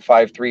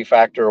 1.53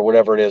 factor or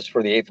whatever it is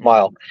for the 1/8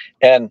 mile.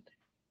 And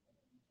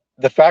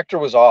the factor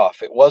was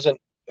off. It wasn't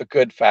a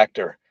good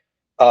factor.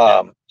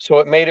 So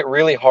it made it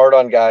really hard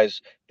on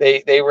guys.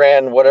 They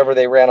ran whatever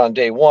they ran on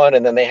day one,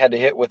 and then they had to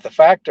hit with the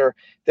factor.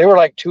 They were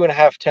like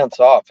 2.5 tenths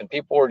off, and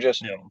people were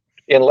just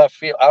in left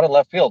field, out of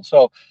left field.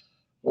 So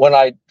when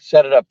I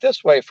set it up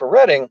this way for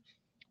Redding,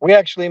 we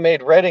actually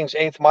made Redding's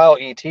 8th mile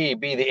ET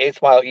be the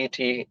 8th mile ET,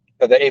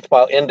 or the 8th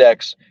mile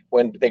index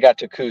when they got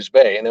to Coos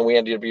Bay, and then we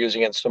ended up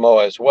using it in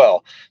Samoa as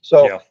well.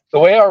 So the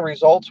way our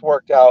results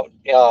worked out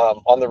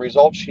on the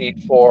result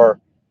sheet for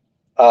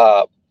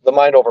the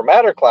Mind Over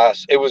Matter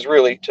class, it was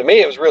really, to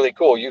me, it was really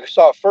cool. You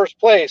saw first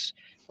place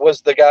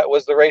was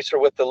the racer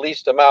with the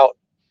least amount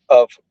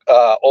of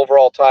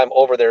overall time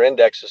over their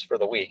indexes for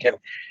the week, and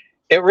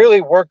it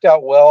really worked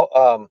out well.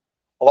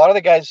 A lot of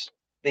the guys,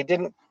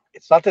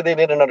 it's not that they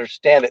didn't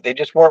understand it, they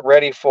just weren't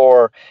ready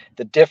for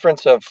the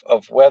difference of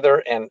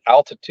weather and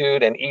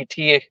altitude and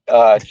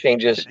ET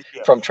changes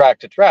from track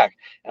to track.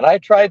 And I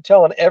tried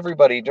telling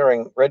everybody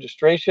during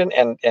registration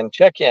and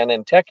check-in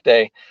and tech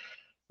day,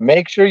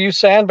 make sure you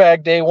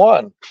sandbag day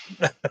one.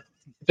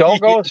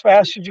 Don't go as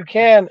fast as you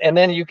can, and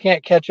then you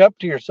can't catch up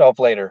to yourself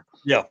later.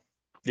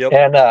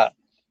 And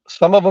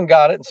some of them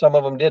got it and some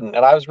of them didn't.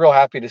 And I was real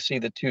happy to see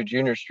the 2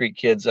 Junior Street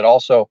kids that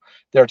also,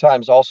 their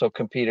times also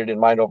competed in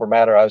Mind Over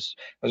Matter. I was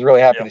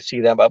really happy to see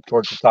them up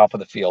towards the top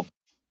of the field.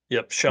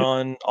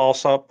 Sean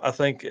Alsop, I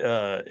think,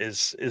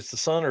 is the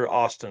son, or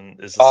Austin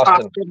is the Austin.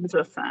 son? Austin's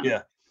the son.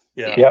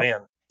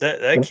 Man.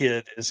 That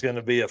kid is going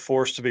to be a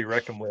force to be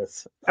reckoned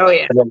with. Oh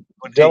yeah. And then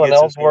Dylan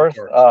Ellsworth.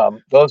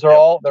 Those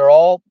are they're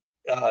all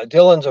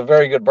Dylan's a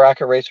very good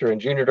bracket racer in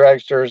junior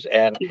dragsters,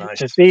 and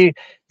to see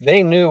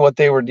they knew what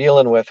they were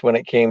dealing with when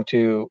it came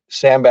to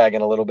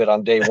sandbagging a little bit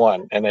on day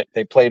one, and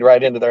they played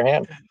right into their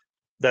hand.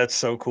 That's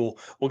so cool.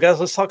 Well, guys,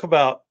 let's talk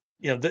about,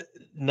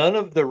 none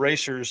of the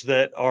racers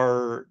that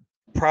are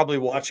probably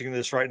watching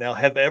this right now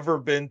have ever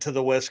been to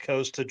the West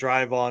Coast to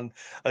drive on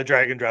a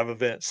drag and drive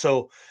event.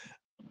 So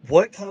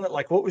what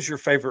was your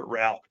favorite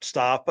route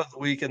stop of the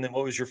week? And then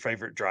what was your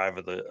favorite drive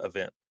of the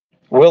event?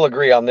 We'll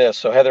agree on this.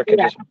 So Heather can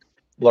just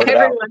blurt it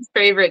out. Everyone's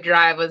favorite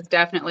drive was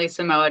definitely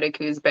Samoa to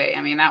Coos Bay.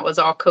 I mean, that was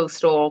all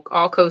coastal,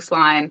 all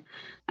coastline,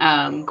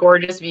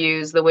 gorgeous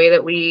views. The way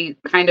that we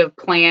kind of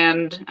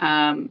planned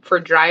for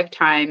drive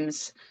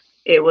times,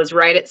 it was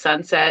right at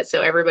sunset.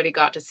 So everybody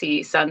got to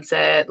see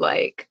sunset,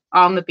 like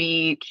on the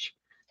beach.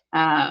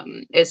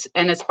 And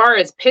as far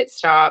as pit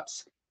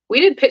stops, we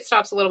did pit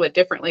stops a little bit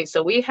differently.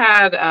 So we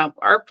had,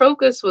 our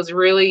focus was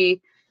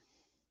really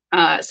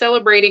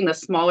celebrating the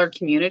smaller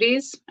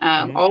communities.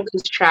 All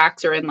these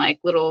tracks are in like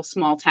little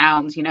small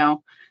towns,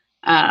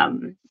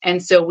 and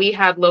so we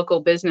had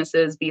local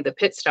businesses be the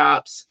pit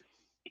stops.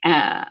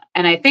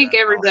 And I think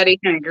everybody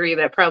can agree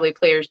that probably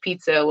Players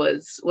Pizza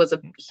was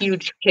a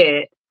huge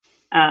hit.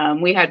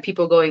 We had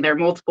people going there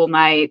multiple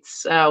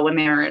nights when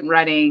they were in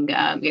Redding,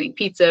 getting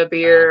pizza,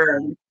 beer,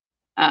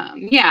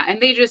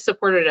 and they just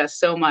supported us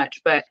so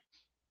much. But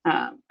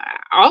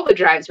all the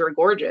drives were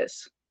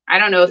gorgeous. I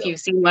don't know if you've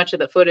seen much of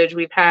the footage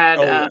we've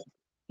had.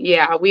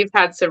 We've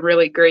had some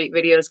really great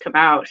videos come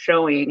out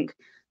showing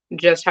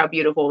just how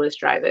beautiful this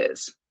drive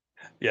is.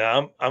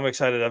 Yeah, I'm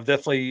excited. I've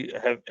definitely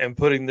am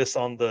putting this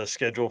on the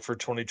schedule for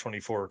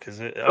 2024 because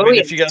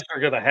if you guys are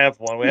going to have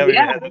one, we haven't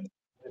even had it.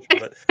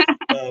 But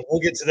we'll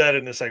get to that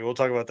in a second. We'll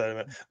talk about that in a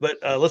minute. But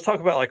let's talk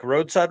about like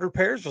roadside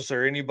repairs. Was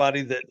there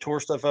anybody that tore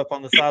stuff up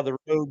on the side of the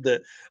road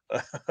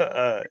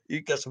that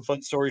you got some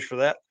fun stories for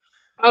that?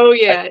 Oh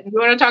yeah. You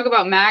want to talk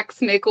about Max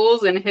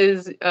Nichols and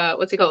his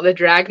what's he called? The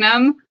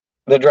Dragnum?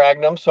 The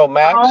Dragnum. So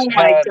Max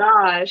had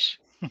gosh.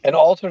 An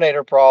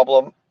alternator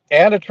problem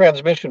and a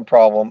transmission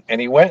problem,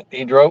 and he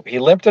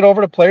limped it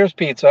over to Players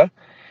Pizza,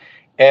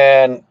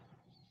 and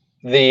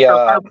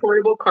our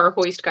portable car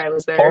hoist guy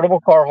was there. Portable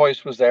car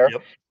hoist was there.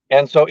 Yep.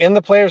 And so in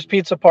the Players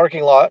Pizza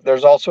parking lot,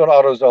 there's also an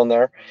AutoZone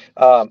there.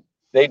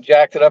 They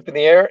jacked it up in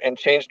the air and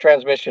changed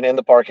transmission in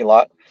the parking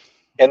lot.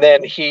 And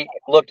then he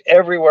looked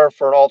everywhere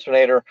for an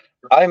alternator.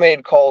 I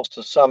made calls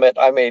to Summit.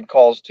 I made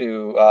calls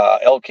to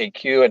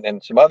LKQ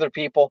and some other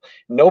people.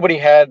 Nobody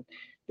had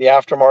the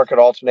aftermarket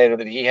alternator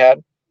that he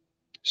had.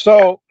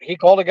 So he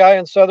called a guy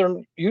in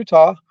southern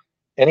Utah,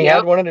 and he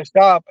had one in his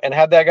shop and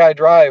had that guy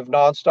drive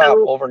nonstop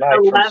overnight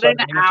from southern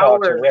Utah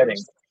to Redding.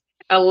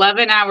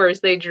 11 hours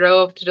they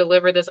drove to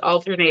deliver this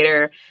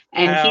alternator,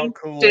 and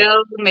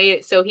still made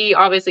it. So he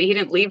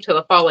didn't leave till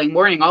the following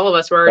morning. All of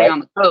us were already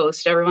on the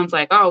coast. Everyone's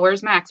like, oh,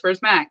 where's Max?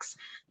 Where's Max?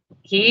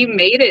 He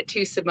made it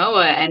to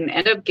Samoa and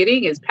ended up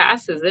getting his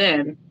passes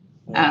in.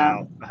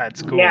 Wow,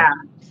 that's cool. Yeah.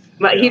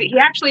 But he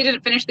actually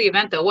didn't finish the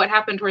event, though. What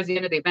happened towards the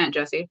end of the event,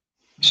 Jesse?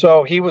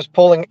 So he was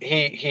pulling,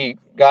 he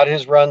got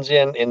his runs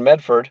in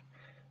Medford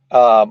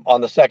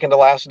on the second to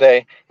last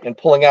day, and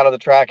pulling out of the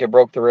track, it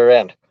broke the rear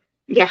end.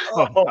 Yeah.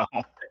 Oh, no.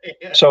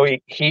 So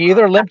he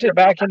either limped it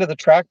back into the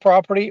track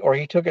property or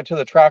he took it to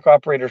the track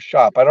operator's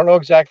shop. I don't know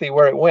exactly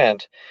where it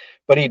went,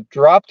 but he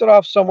dropped it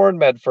off somewhere in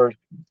Medford,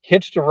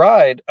 hitched a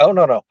ride. Oh,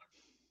 no.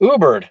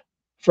 Ubered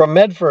from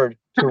Medford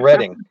to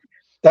Redding.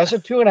 That's a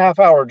 2.5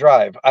 hour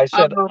drive. I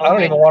said, Oh, I don't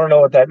even okay. want to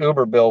know what that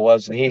Uber bill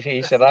was. And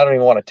he said, I don't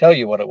even want to tell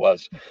you what it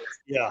was.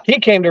 Yeah. He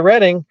came to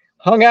Reading,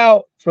 hung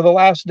out for the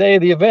last day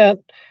of the event,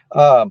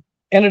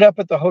 ended up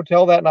at the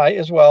hotel that night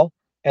as well.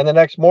 And the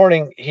next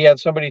morning, he had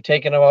somebody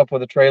taking him up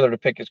with a trailer to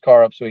pick his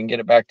car up so he can get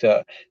it back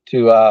to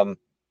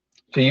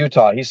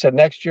Utah. He said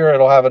next year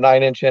it'll have a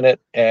 9-inch in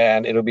it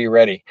and it'll be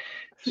ready.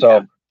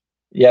 So,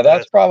 yeah,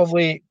 that's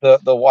probably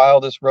the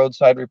wildest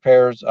roadside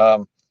repairs.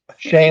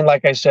 Shane,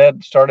 like I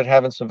said, started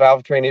having some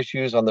valve train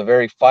issues on the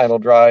very final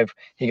drive.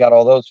 He got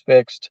all those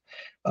fixed.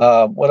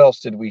 What else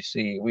did we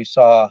see? We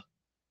saw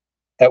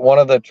at one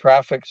of the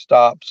traffic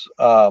stops,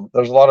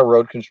 there's a lot of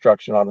road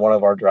construction on one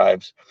of our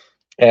drives.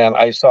 And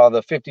I saw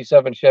the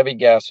 57 Chevy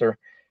Gasser.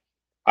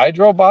 I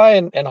drove by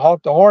and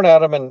honked the horn at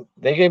them, and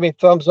they gave me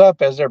thumbs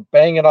up as they're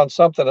banging on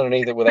something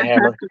underneath it with a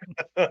hammer.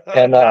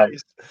 And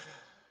Nice.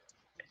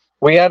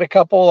 we had a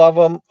couple of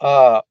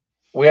them.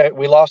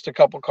 We lost a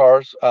couple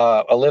cars.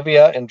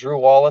 Olivia and Drew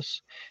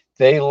Wallace,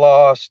 they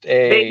lost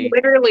They a.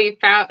 literally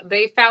found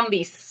the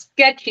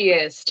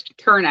sketchiest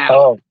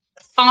turnout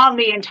on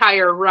the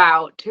entire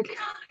route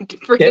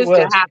for this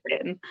to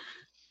happen.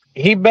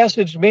 He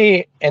messaged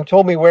me and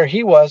told me where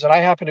he was, and I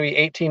happened to be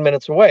 18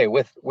 minutes away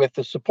with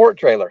the support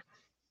trailer,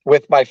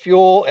 with my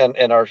fuel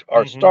and our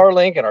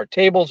Starlink and our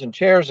tables and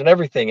chairs and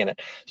everything in it.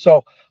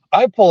 So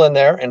I pull in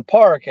there and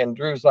park, and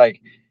Drew's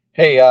like,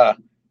 "Hey,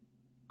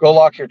 go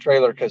lock your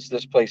trailer because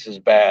this place is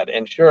bad."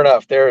 And sure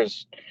enough, I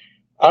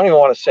don't even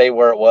want to say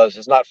where it was.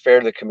 It's not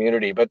fair to the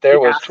community, but there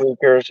was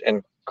tweakers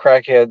and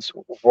crackheads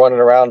running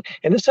around.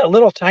 And this is a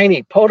little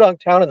tiny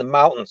podunk town in the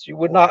mountains. You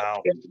would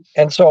not.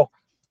 And so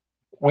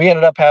we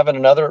ended up having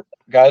another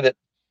guy that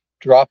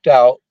dropped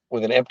out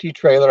with an empty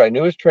trailer. I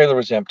knew his trailer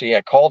was empty.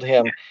 I called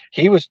him.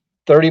 He was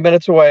 30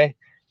 minutes away.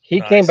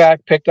 He came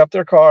back, picked up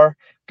their car,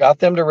 got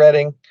them to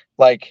Reading.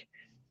 Like,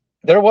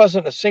 there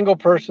wasn't a single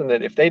person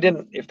that if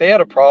they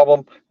had a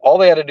problem, all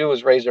they had to do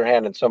was raise their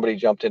hand and somebody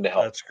jumped in to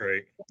help. That's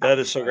great. That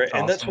is so great. That's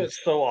And that's awesome.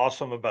 what's so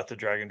awesome about the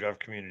drag and drive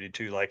community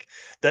too. Like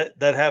that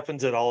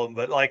happens at all of them.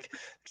 But like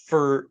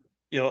for,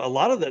 a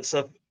lot of that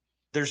stuff,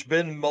 there's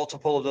been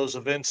multiple of those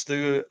events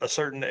through a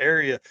certain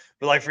area.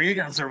 But like for you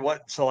guys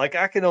so like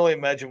I can only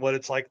imagine what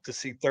it's like to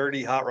see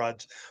 30 hot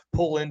rods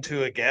pull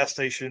into a gas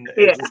station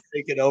and just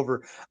take it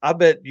over. I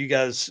bet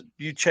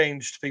you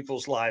changed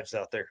people's lives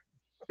out there.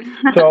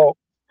 So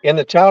in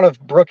the town of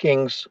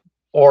Brookings,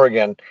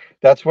 Oregon,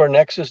 that's where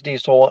Nexus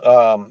Diesel,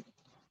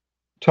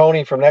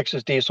 Tony from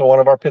Nexus Diesel,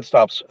 one of our pit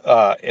stops,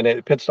 in a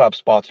pit stop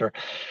sponsor,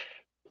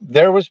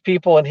 there was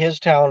people in his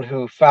town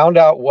who found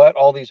out what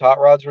all these hot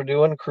rods were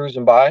doing,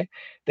 cruising by.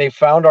 They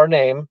found our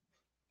name.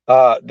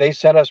 They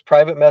sent us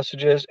private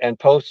messages and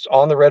posts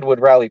on the Redwood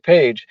Rally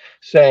page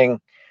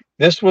saying,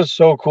 "This was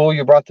so cool.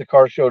 You brought the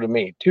car show to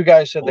me." 2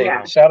 guys said they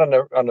sat on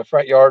the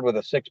front yard with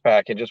a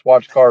 6-pack and just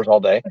watched cars all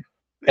day.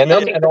 And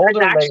then an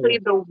older actually lady.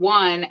 The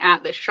one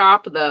at the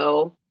shop,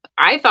 though,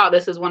 I thought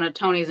this is one of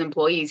Tony's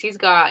employees. He's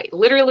got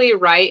literally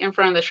right in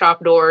front of the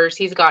shop doors.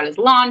 He's got his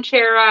lawn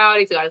chair out.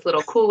 He's got his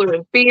little cooler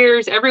of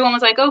beers. Everyone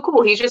was like, "Oh,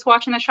 cool. He's just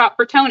watching the shop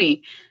for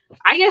Tony."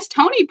 I guess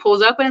Tony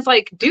pulls up and is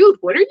like, "Dude,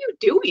 what are you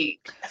doing?"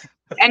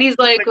 And he's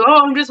like,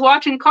 "Oh, I'm just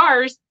watching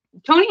cars."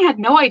 Tony had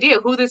no idea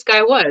who this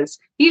guy was.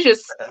 He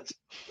just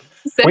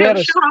set up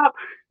shop.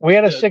 We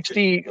had a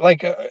 60,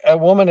 like a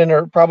woman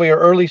in probably her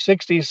early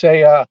 60s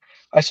say,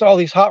 "I saw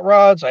these hot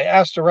rods. I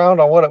asked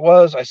around on what it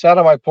was. I sat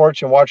on my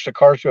porch and watched a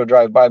car show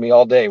drive by me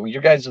all day. Well,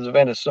 your guys'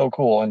 event is so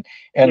cool."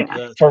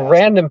 And for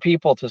random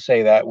people to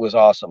say that was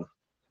awesome.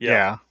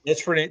 Yeah.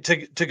 It's pretty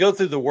to go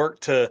through the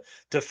work to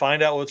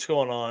find out what's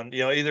going on,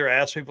 either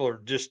ask people or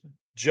just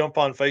jump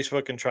on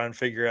Facebook and try and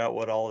figure out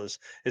what all is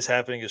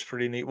happening is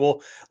pretty neat.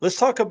 Well, let's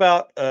talk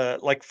about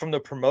like from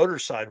the promoter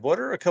side. What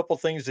are a couple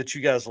things that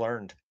you guys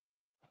learned?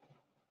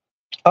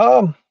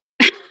 What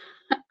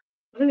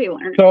did we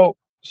learn?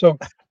 So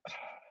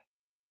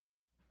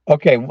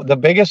okay, the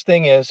biggest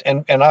thing is,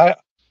 and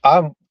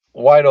I'm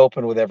wide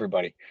open with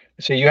everybody.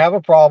 So you have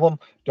a problem,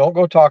 don't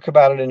go talk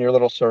about it in your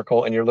little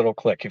circle, in your little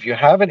clique. If you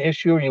have an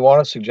issue and you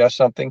want to suggest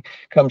something,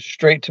 come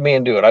straight to me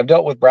and do it. I've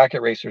dealt with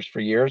bracket racers for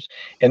years,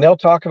 and they'll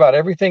talk about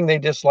everything they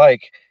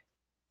dislike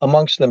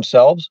amongst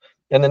themselves.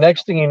 And the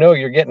next thing you know,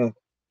 you're getting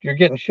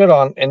shit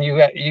on, and you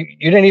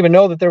didn't even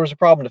know that there was a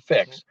problem to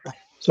fix.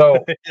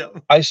 So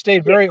I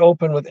stayed very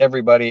open with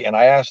everybody, and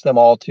I asked them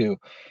all to,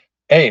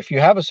 hey, if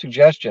you have a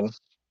suggestion,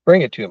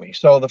 bring it to me.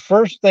 So the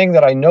first thing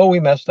that I know we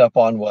messed up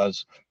on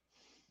was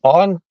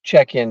on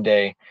check-in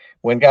day,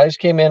 when guys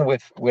came in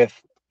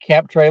with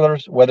camp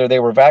trailers, whether they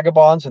were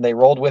vagabonds and they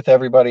rolled with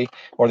everybody,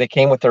 or they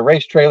came with their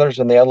race trailers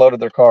and they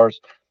unloaded their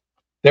cars,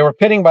 they were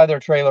pitting by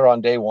their trailer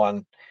on day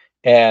one.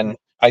 And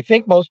I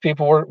think most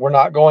people were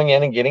not going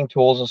in and getting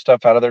tools and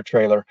stuff out of their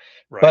trailer,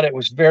 but it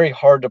was very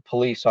hard to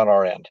police on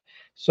our end.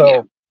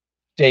 So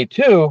day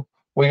two,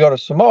 we go to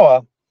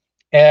Samoa,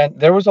 and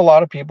there was a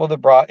lot of people that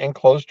brought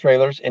enclosed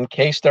trailers in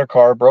case their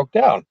car broke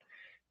down.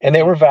 And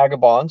they were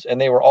vagabonds,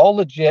 and they were all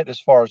legit as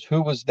far as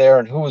who was there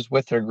and who was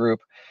with their group.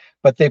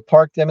 but they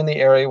parked them in the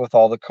area with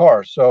all the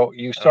cars. So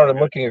you started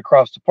Okay. looking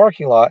across the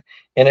parking lot,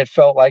 and it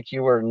felt like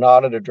you were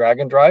not at a drag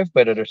and drive,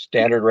 but at a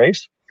standard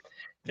race.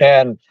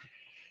 Yeah. And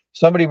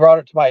somebody brought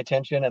it to my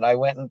attention, and I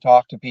went and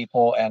talked to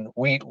people, and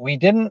we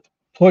didn't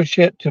push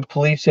it to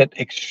police it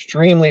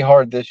extremely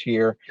hard this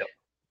year, Yep.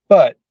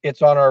 but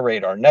it's on our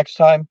radar. Next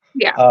time,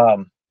 Yeah.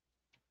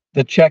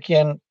 the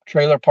check-in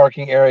trailer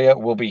parking area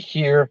will be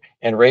here,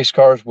 and race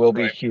cars will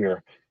be Right.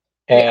 here,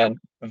 Yeah. and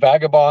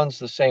vagabonds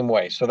the same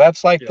way. So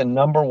that's like Yep. the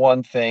number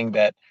one thing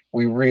that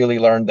we really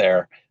learned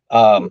there.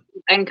 And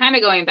kind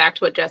of going back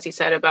to what Jesse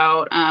said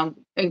about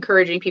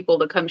encouraging people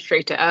to come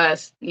straight to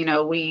us, you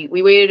know, we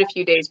waited a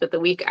few days, but the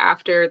week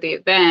after the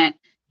event,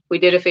 we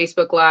did a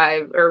Facebook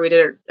Live, or we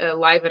did a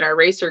live in our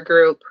racer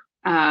group.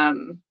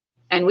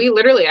 And we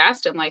literally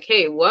asked them, like,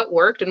 hey, what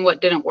worked and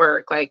what didn't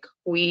work? Like,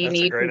 we That's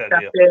a need great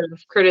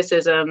constructive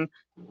criticism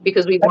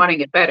because we want to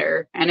get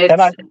better. And it's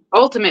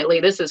ultimately,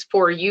 this is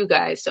for you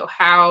guys. So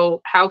how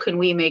can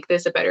we make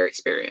this a better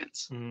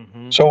experience?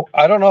 Mhm. So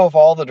I don't know if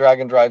all the drag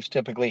and drives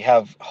typically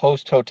have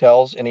host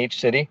hotels in each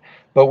city,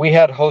 but we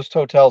had host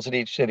hotels at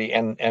each city,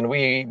 and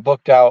we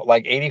booked out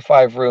like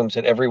 85 rooms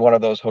at every one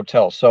of those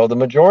hotels. So the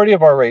majority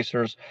of our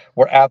racers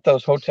were at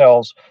those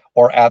hotels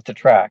or at the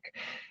track.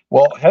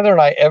 Well, Heather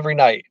and I, every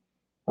night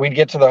we'd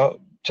get to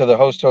the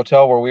host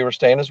hotel where we were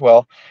staying as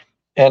well.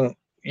 And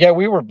yeah,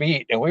 we were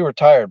beat and we were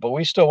tired, but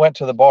we still went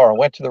to the bar and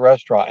went to the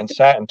restaurant and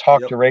sat and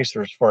talked Yep. to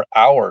racers for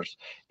hours.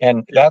 And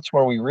Yep. that's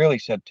where we really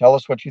said, tell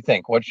us what you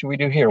think. What should we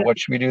do here? What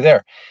should we do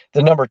there?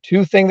 The number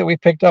two thing that we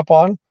picked up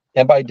on,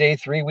 and by day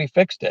 3, we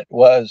fixed it,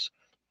 was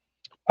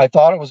I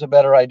thought it was a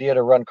better idea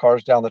to run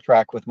cars down the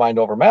track with Mind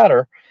Over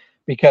Matter,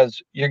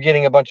 because you're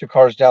getting a bunch of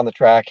cars down the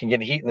track and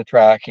getting heat in the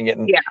track and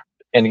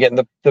getting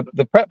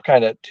the prep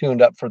kind of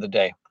tuned up for the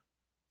day.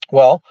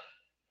 Well,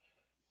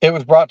 it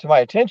was brought to my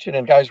attention,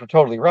 and guys were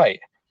totally right.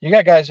 You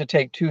got guys that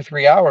take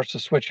 2-3 hours to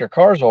switch their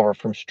cars over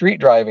from street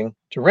driving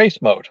to race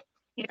mode.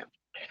 Yeah.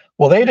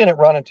 Well, they didn't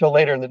run until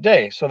later in the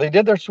day. So they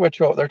did their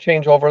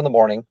changeover in the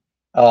morning.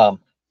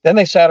 Then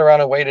they sat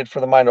around and waited for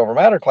the Mind Over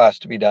Matter class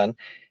to be done.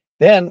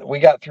 Then we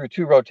got through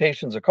 2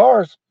 rotations of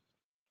cars.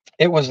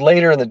 It was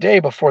later in the day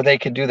before they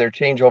could do their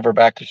changeover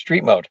back to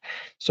street mode.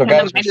 So And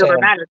guys the were Mind Over saying,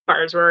 Matter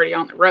cars were already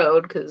on the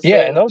road because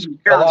and those,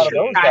 a lot of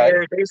those guys,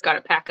 they just got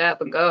to pack up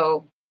and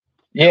go.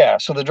 yeah.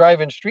 So the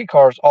drive-in street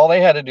cars, all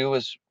they had to do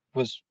was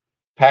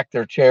pack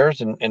their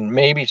chairs and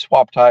maybe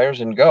swap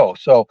tires and go.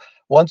 So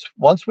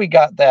once we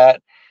got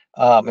that,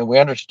 and we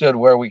understood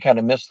where we kind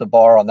of missed the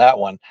bar on that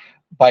one,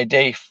 by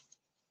day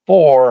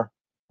 4,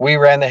 we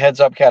ran the heads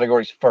up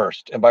categories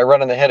first. And by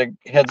running the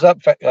heads up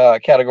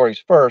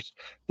categories first,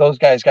 those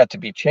guys got to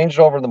be changed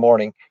over in the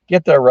morning,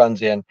 get their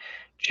runs in,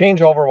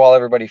 change over while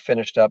everybody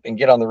finished up, and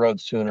get on the road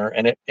sooner.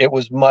 And it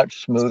was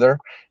much smoother.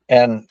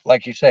 And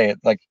like you say,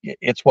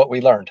 it's what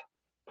we learned.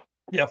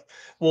 Yeah.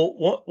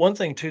 Well, one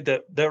thing too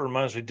that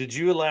reminds me, did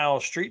you allow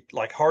street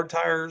like hard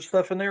tire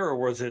stuff in there, or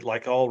was it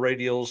like all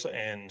radials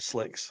and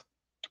slicks?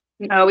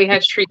 No, we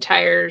had street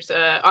tires.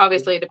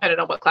 Obviously, it depended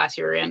on what class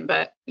you were in,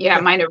 but yeah,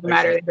 Mind Over Makes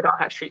Matter, sense. they could all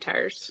have street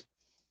tires.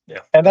 Yeah.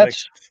 And that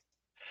that's,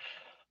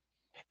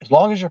 as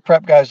long as your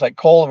prep guys like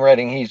Cole and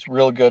Redding, he's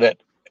real good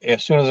at,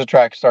 as soon as the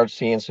track starts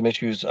seeing some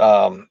issues,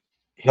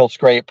 he'll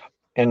scrape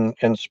and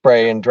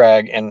spray and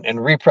drag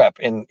and re-prep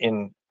in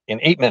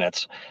 8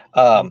 minutes.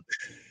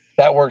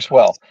 That works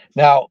well.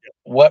 Now,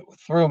 what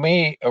threw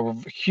me a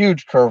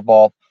huge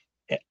curveball,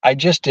 I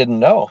just didn't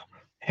know.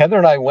 Heather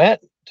and I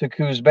went to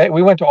Coos Bay.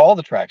 We went to all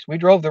the tracks. We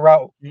drove the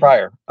route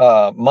prior,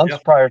 months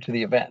prior to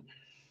the event.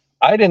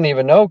 I didn't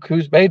even know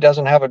Coos Bay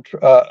doesn't have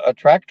a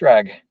track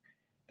drag.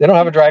 They don't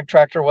have a drag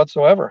tractor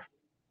whatsoever.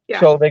 Yeah.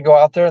 So they go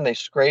out there and they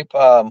scrape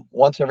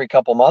once every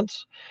couple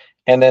months,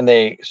 and then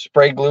they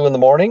spray glue in the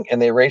morning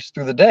and they race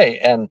through the day.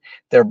 And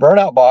their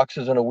burnout box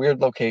is in a weird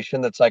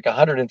location that's like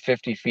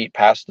 150 feet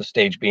past the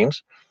stage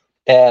beams.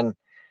 And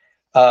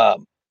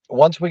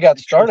once we got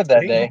started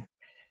that day,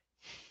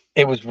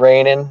 it was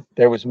raining.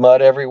 There was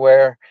mud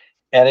everywhere,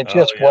 and it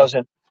just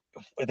wasn't.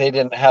 They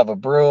didn't have a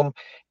broom.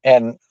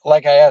 And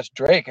like I asked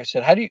Drake, I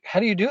said, "How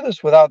do you do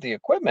this without the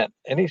equipment?"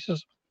 And he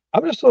says,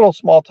 "I'm just a little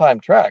small time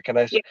track." And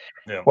I said,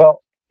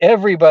 "Well,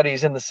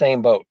 everybody's in the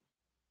same boat.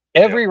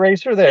 Every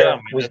racer there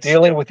was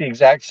dealing with the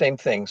exact same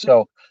thing."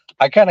 So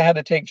I kind of had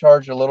to take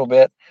charge a little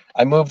bit.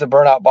 I moved the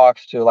burnout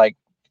box to like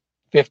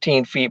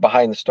 15 feet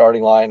behind the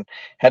starting line.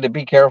 Had to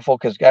be careful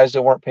because guys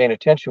that weren't paying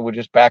attention would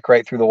just back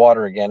right through the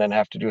water again and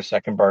have to do a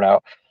second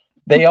burnout.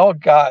 They all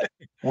got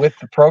with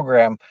the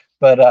program,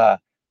 but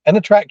and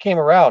the track came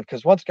around,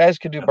 because once guys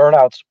could do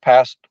burnouts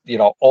past,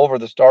 over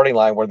the starting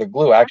line where the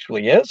glue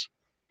actually is,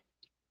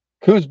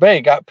 Coos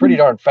Bay got pretty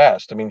darn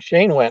fast. I mean,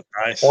 Shane went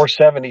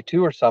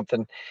 472 or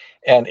something,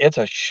 and it's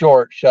a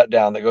short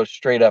shutdown that goes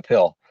straight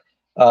uphill.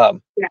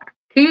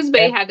 Coos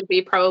Bay had to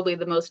be probably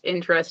the most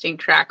interesting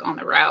track on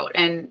the route,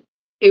 and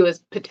it was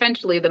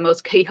potentially the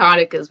most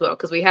chaotic as well,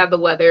 because we had the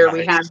weather,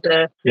 we had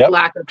the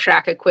lack of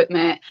track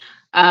equipment.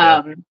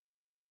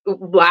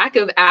 lack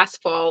of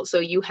asphalt. So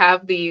you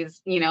have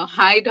these,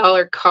 high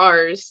dollar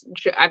cars.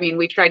 I mean,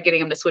 we tried getting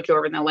them to switch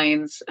over in the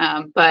lanes,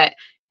 but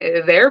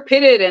they're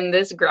pitted in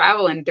this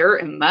gravel and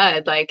dirt and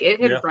mud. Like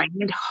it had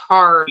rained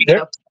hard,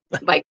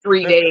 like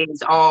 3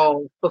 days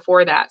all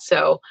before that.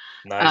 So,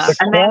 nice.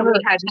 And then we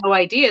had no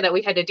idea that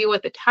we had to deal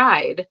with the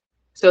tide.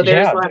 So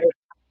there's like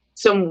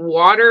some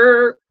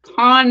water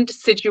pond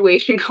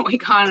situation going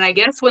on. And I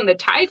guess when the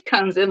tide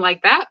comes in,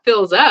 like that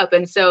fills up.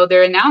 And so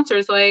their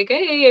announcer's like,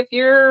 hey, if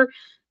you're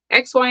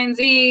X, Y, and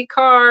Z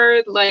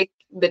car, like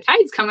the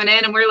tide's coming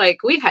in. And we're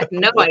like, we had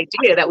no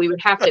idea that we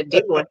would have to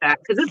deal with that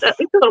because it's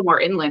a little more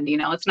inland,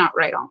 it's not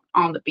right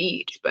on the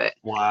beach, but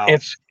wow,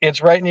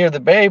 it's right near the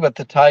bay, but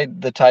the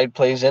tide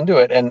plays into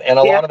it. And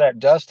a lot of that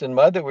dust and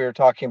mud that we were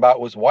talking about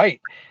was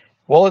white.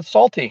 Well, it's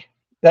salty.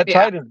 That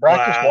tide is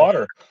brackish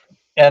water.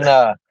 And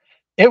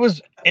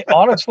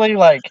honestly,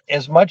 like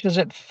as much as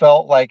it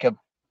felt like an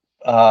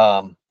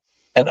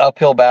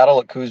uphill battle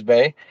at Coos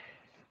Bay,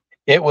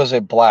 it was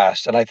a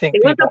blast. And I think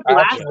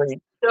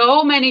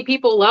so many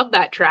people love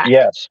that track.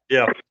 Yes.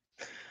 Yeah.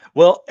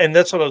 Well, and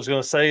that's what I was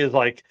going to say is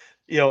like,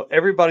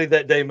 everybody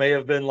that day may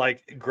have been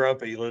like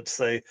grumpy, let's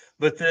say,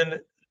 but then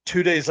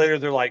 2 days later,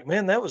 they're like,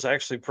 man, that was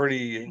actually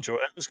pretty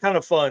enjoyable. It was kind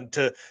of fun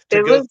to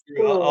go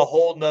through a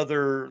whole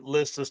nother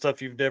list of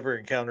stuff you've never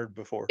encountered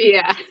before.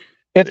 Yeah.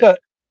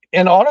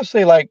 And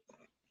honestly, like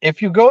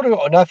if you go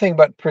to nothing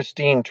but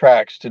pristine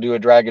tracks to do a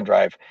drag and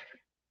drive,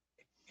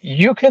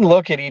 you can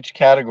look at each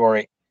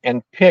category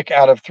and pick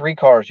out of 3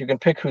 cars. You can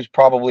pick who's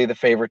probably the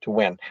favorite to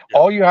win. Yeah.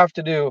 All you have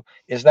to do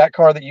is that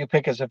car that you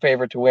pick as a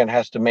favorite to win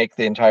has to make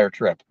the entire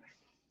trip.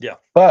 Yeah.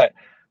 But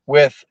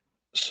with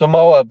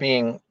Samoa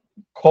being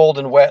cold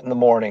and wet in the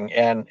morning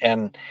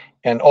and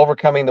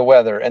overcoming the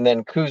weather, and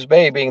then Coos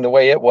Bay being the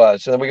way it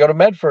was, and then we go to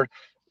Medford,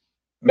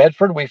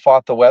 we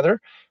fought the weather.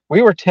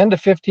 We were 10 to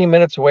 15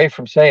 minutes away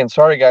from saying,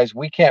 sorry guys,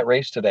 we can't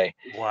race today.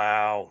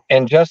 Wow.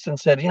 And Justin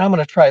said, I'm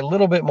going to try a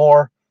little bit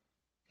more.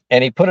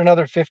 And he put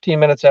another 15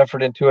 minutes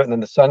effort into it. And then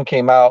the sun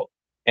came out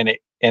and it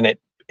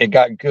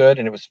got good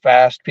and it was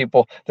fast.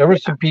 There were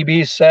some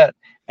PBs set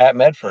at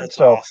Medford. That's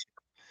so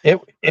awesome.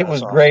 it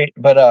was great.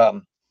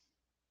 But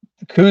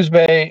Coos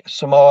Bay,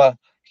 Samoa,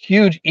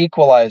 huge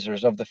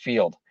equalizers of the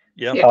field.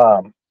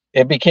 Yeah.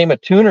 It became a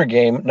tuner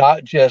game,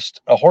 not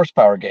just a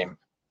horsepower game.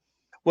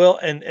 Well,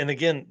 and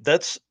again,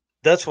 that's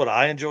what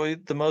I enjoy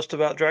the most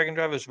about Drag and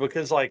Drive is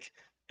because like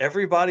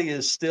everybody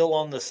is still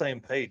on the same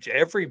page.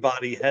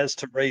 Everybody has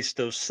to race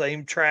those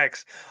same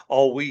tracks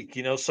all week,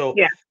 so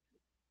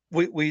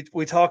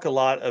we talk a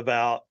lot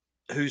about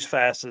who's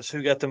fastest,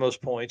 who got the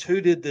most points,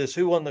 who did this,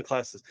 who won the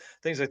classes,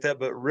 things like that.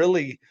 But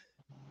really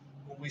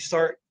when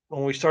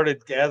we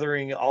started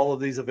gathering all of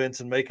these events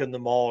and making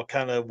them all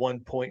kind of 1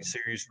 point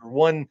series or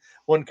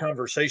one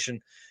conversation,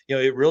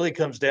 it really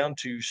comes down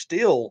to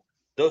still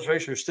those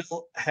racers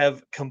still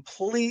have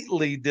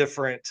completely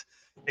different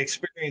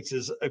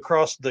experiences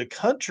across the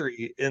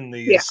country in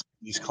these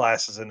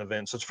classes and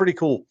events. So it's pretty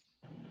cool.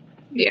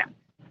 Yeah.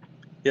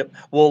 Yep.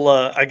 Well,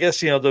 I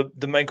guess, the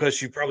main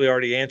question you probably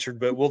already answered,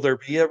 but will there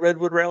be a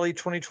Redwood Rally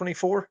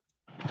 2024?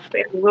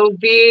 There will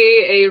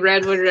be a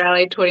Redwood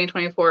Rally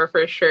 2024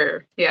 for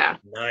sure. Yeah.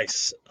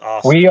 Nice.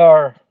 Awesome.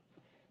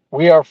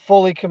 We are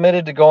fully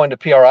committed to going to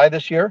PRI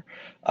this year.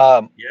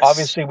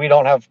 Obviously we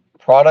don't have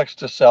products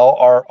to sell.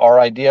 Our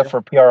idea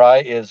for PRI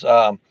is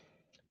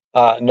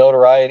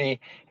notoriety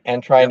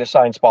and trying to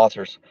sign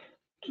sponsors.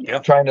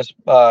 Trying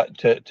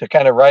to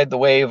kind of ride the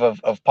wave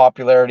of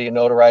popularity and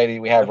notoriety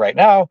we have right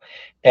now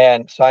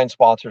and sign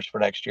sponsors for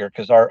next year,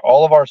 because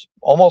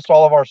almost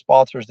all of our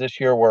sponsors this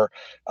year were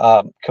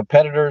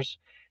competitors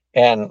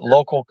and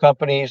local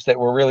companies that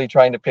were really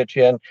trying to pitch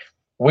in.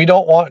 We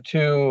don't want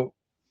to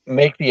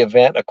make the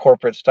event a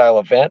corporate style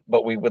event,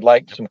 but we would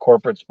like some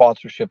corporate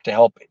sponsorship to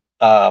help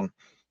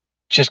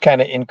just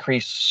kind of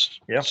increase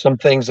some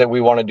things that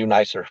we want to do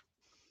nicer.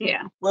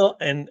 Yeah. Well,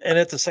 and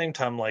at the same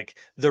time, like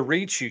the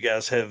reach you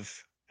guys have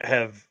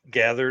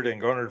gathered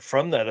and garnered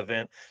from that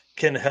event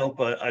can help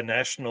a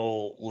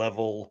national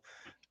level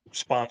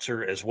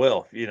sponsor as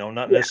well.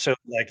 Not necessarily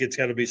like it's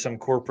got to be some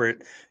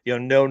corporate,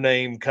 no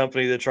name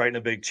company that's writing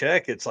a big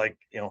check. It's like,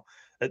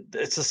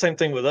 it's the same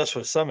thing with us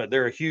with Summit.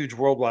 They're a huge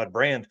worldwide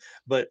brand,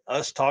 but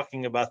us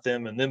talking about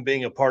them and them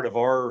being a part of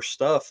our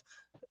stuff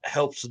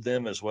helps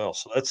them as well.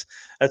 So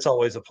that's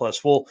always a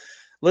plus. Well,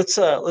 let's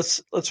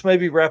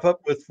maybe wrap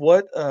up with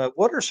what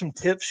are some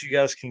tips you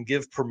guys can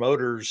give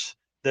promoters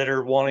that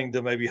are wanting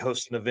to maybe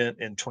host an event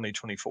in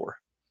 2024?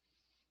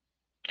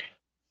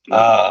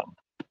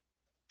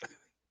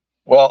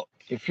 Well,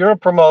 if you're a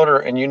promoter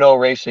and you know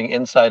racing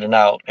inside and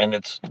out, and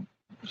it's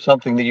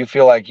something that you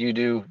feel like you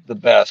do the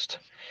best,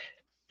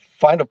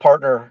 find a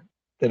partner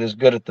that is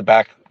good at the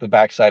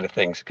back side of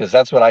things, because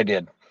that's what I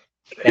did.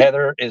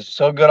 Heather is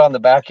so good on the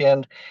back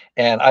end,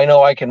 and I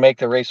know I can make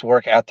the race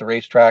work at the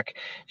racetrack.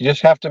 You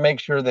just have to make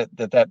sure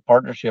that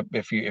partnership,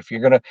 if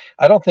you're gonna,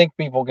 I don't think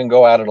people can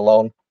go at it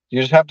alone.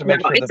 You just have to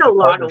make sure that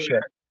the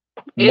partnership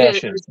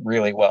meshes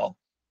really well.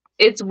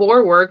 It's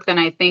more work than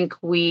I think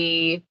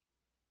we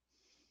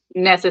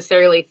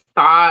necessarily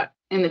thought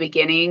in the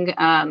beginning.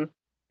 And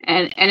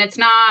it's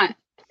not,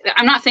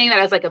 I'm not saying that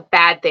as like a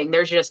bad thing.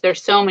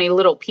 There's so many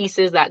little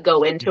pieces that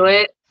go into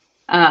it.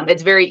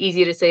 It's very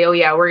easy to say, oh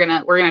yeah, we're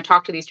gonna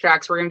talk to these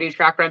tracks, we're gonna do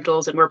track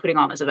rentals, and we're putting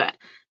on this event.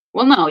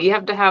 Well, no, you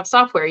have to have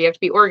software, you have to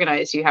be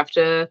organized, you have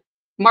to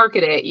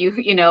market it.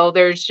 You know,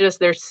 there's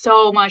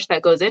so much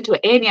that goes into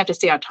it, and you have to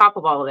stay on top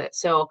of all of it.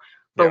 So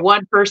for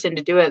one person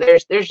to do it,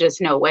 there's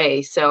just no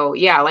way. So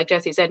yeah, like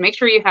Jesse said, make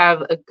sure you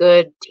have a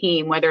good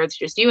team, whether it's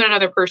just you and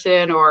another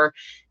person, or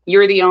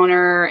you're the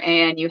owner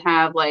and you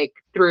have like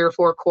 3 or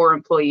 4 core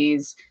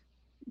employees.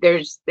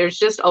 There's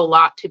just a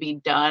lot to be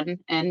done,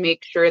 and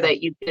make sure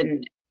that you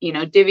can, you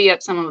know, divvy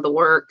up some of the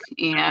work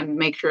and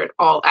make sure it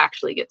all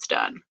actually gets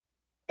done.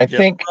 I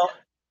think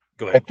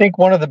Go ahead. I think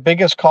one of the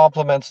biggest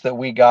compliments that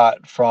we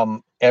got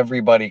from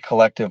everybody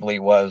collectively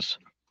was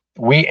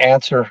we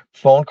answer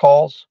phone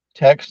calls,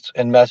 texts,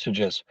 and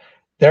messages.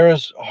 There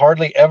is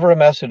hardly ever a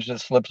message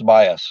that slips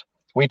by us.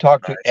 We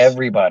talk to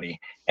everybody,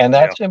 and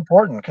that's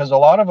important, because a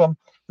lot of them,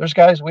 there's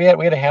guys, we had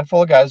a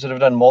handful of guys that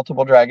have done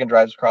multiple Dragon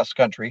drives across the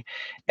country,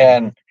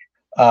 and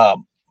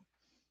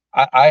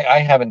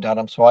I haven't done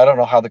them, so I don't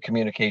know how the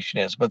communication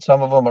is, but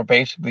some of them are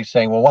basically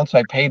saying, well, once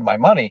I paid my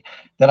money,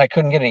 then I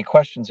couldn't get any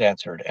questions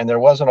answered. And there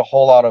wasn't a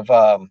whole lot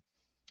of,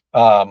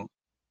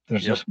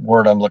 there's this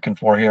word I'm looking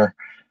for here.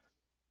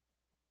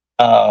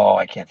 Oh,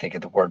 I can't think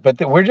of the word, but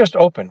we're just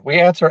open. We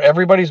answer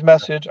everybody's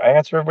message. I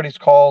answer everybody's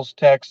calls,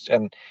 texts,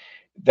 and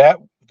that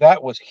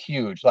was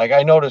huge. Like,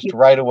 I noticed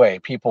right away,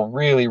 people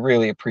really,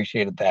 really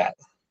appreciated that.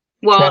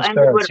 Well, and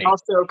we would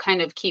also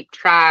kind of keep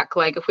track,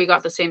 like if we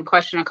got the same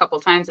question a couple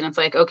of times and it's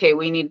like, okay,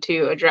 we need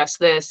to address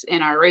this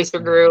in our racer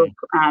group,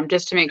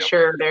 just to make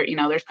sure there, you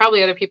know, there's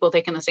probably other people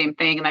thinking the same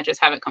thing and that just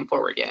haven't come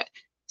forward yet.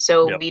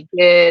 So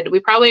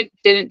we probably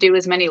didn't do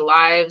as many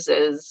lives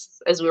as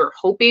we were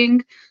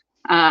hoping,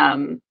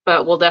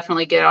 but we'll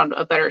definitely get on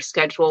a better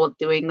schedule of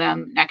doing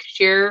them next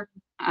year.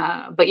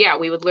 But yeah,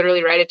 we would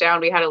literally write it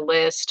down. We had a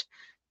list.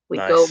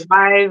 We'd go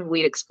live,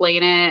 we'd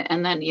explain it,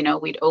 and then, you know,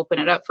 we'd open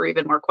it up for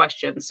even more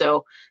questions.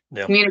 So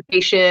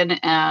communication,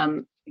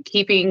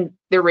 keeping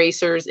the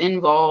racers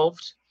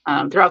involved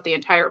throughout the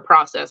entire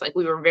process. Like,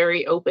 we were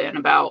very open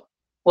about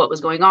what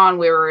was going on,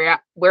 where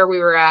we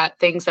were at,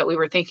 things that we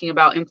were thinking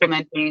about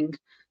implementing,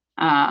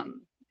 and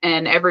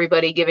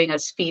everybody giving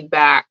us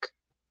feedback.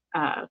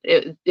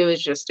 It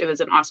was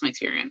an awesome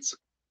experience.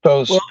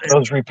 Those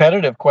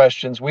repetitive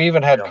questions, we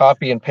even had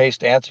copy and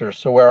paste answers,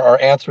 so where our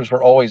answers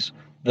were always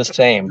the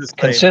same.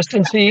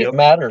 Consistency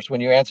matters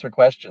when you answer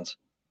questions.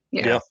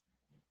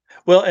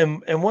 Well,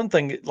 and one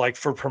thing, like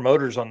for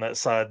promoters on that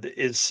side,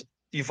 is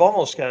you've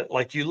almost got,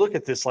 like, you look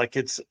at this like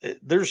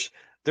there's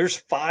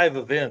 5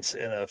 events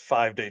in a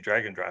 5-day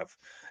Dragon Drive.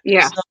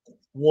 It's not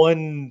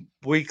 1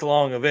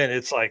 week-long event.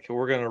 It's like,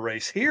 we're going to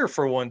race here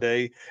for 1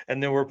 day,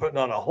 and then we're putting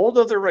on a whole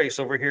other race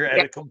over here at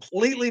a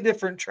completely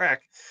different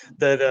track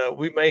that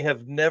we may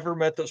have never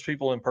met those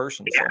people in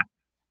person.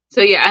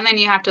 So and then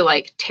you have to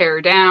like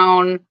tear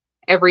down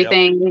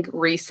everything,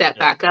 reset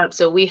back up.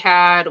 So we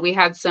had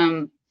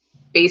some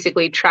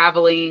basically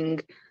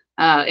traveling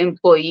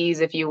employees,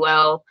 if you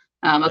will,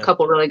 a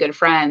couple really good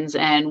friends,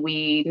 and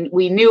we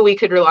knew we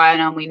could rely on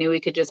them. We knew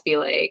we could just be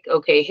like,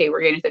 okay, hey,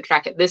 we're getting to the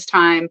track at this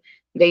time.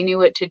 They knew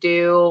what to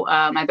do.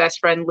 My best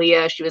friend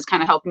Leah, she was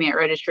kind of helping me at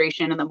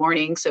registration in the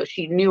morning, so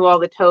she knew all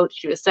the totes.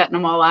 She was setting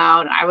them all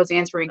out, and I was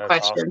answering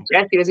questions. Awesome.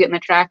 Jesse was getting the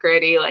track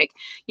ready. Like,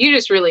 you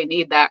just really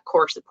need that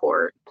core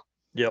support.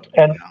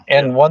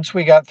 And once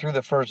we got through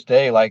the first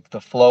day, like, the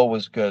flow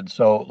was good.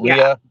 So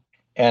Leah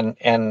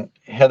and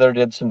Heather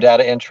did some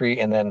data entry,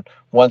 and then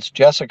once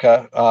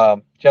Jessica,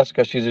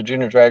 she's a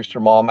junior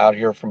dragster mom out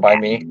here from by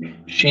me.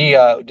 She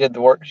did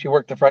the work. She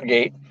worked the front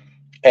gate,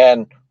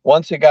 and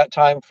once it got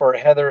time for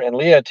Heather and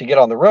Leah to get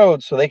on the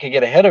road so they could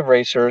get ahead of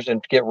racers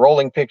and get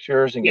rolling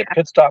pictures and get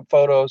pit stop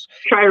photos.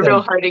 Try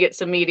real hard to get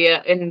some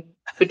media in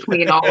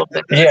between all of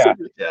them.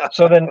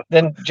 So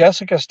then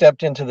Jessica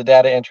stepped into the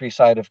data entry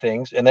side of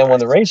things. And then when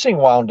the racing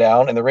wound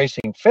down and the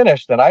racing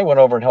finished, then I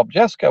went over and helped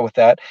Jessica with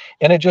that.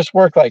 And it just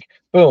worked like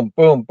boom,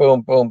 boom,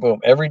 boom, boom,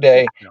 boom every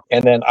day.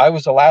 And then I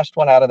was the last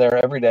one out of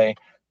there every day.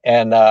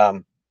 And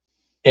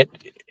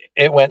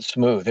it went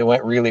smooth. It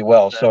went really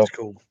well. That's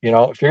cool. You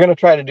know, if you're going to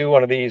try to do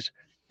one of these,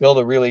 build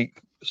a really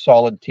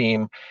solid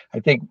team. I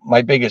think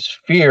my biggest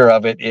fear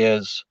of it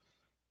is,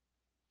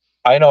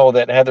 I know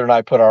that Heather and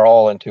I put our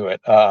all into it.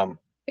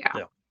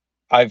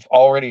 I've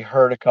already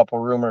heard a couple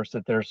rumors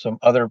that there's some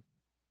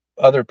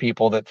other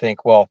people that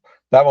think, well,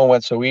 that one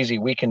went so easy,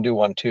 we can do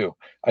one too.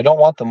 I don't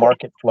want the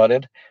market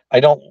flooded. I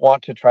don't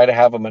want to try to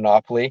have a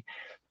monopoly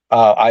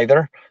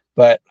either.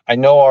 But I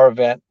know our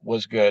event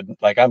was good.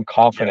 Like, I'm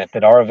confident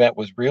that our event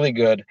was really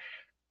good.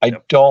 I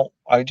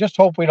just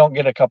hope we don't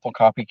get a couple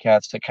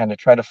copycats that kind of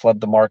try to flood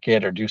the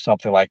market or do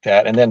something like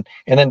that. And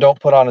then don't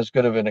put on as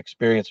good of an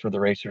experience for the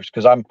racers.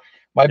 Cause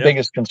my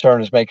biggest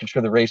concern is making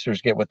sure the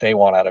racers get what they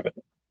want out of it.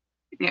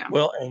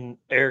 Well, and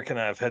Eric and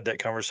I have had that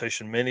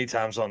conversation many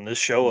times on this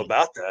show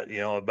about that, you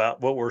know, about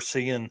what we're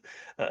seeing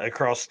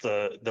across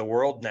the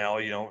world now.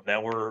 You know,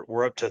 now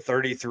we're up to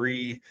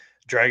 33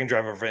 drag and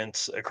drive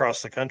events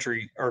across the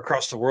country or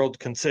across the world,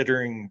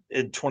 considering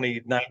in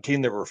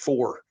 2019 there were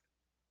 4.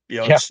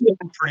 It's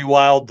pretty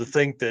wild to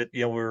think that,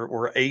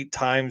 we're 8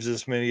 times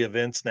as many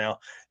events now,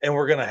 and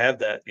we're going to have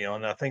that,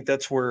 and I think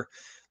that's where,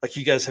 like,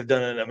 you guys have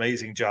done an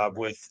amazing job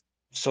with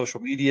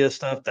social media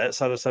stuff. That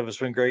side of stuff has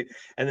been great.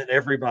 And then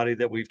everybody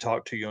that we've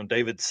talked to,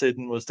 David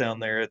Sidden was down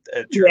there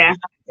at church.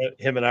 Yeah.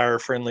 Him and I are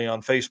friendly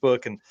on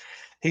Facebook, and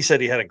he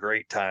said he had a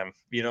great time,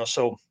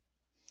 so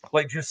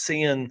like just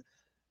seeing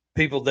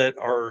people that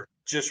are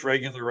just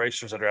regular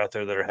racers that are out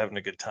there that are having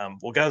a good time.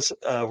 Well, guys,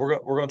 we're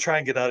going to try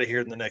and get out of here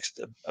in the next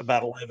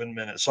about 11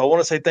 minutes. So I want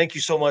to say thank you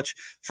so much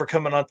for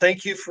coming on.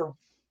 Thank you for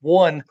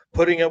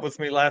putting up with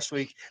me last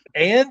week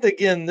and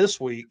again this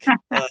week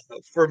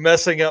for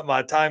messing up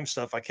my time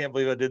stuff. I can't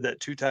believe I did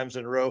that 2 times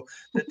in a row.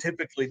 That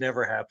typically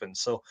never happens.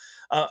 So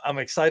I'm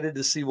excited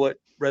to see what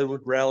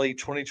Redwood Rally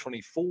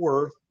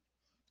 2024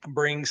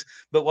 brings.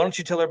 But why don't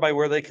you tell everybody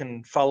where they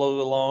can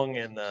follow along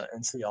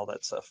and see all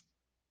that stuff?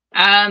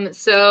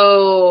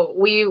 So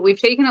we've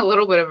taken a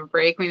little bit of a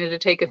break. We need to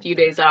take a few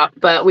days off,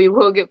 but we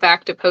will get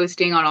back to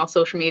posting on all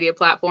social media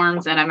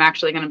platforms. And I'm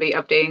actually going to be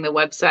updating the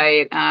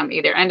website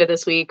either end of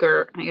this week,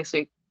 or I guess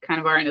we kind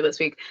of are into this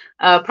week,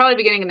 probably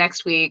beginning of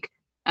next week.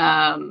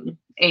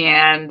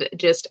 And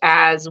just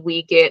as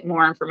we get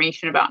more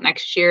information about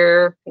next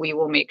year, we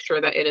will make sure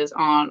that it is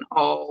on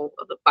all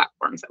of the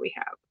platforms that we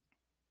have.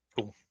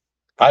 Cool.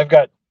 I've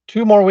got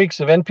 2 more weeks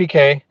of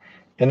NPK,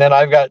 and then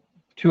I've got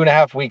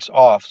 2.5 weeks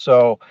off.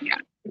 So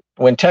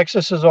when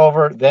Texas is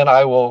over, then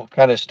I will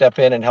kind of step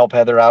in and help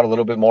Heather out a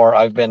little bit more.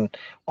 I've been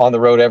on the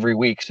road every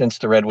week since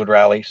the Redwood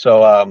Rally.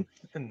 So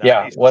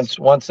nice.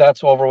 Once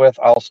that's over with,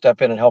 I'll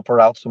step in and help her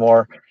out some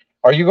more.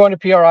 Are you going to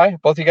PRI?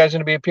 Both of you guys going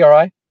to be at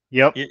PRI?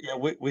 Yep. Yeah,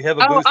 we have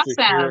a booth this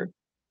awesome. year.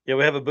 Yeah,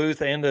 we have a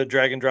booth and a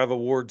Drag and Drive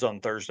Awards on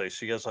Thursday,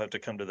 so you guys will have to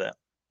come to that.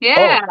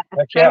 Yeah,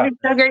 yeah. It's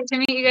so great to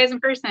meet you guys in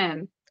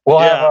person.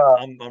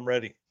 I'm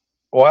ready.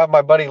 We'll have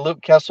my buddy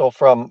Luke Kessel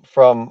from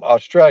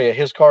Australia.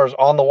 His car is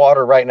on the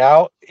water right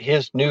now.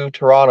 His new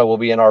Toronto will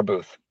be in our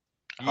booth.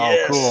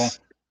 Yes. Oh, cool.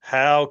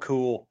 How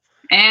cool.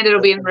 And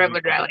it'll be in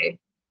Redwood Rally,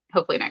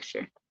 hopefully next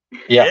year.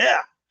 Yeah.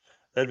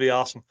 That'd be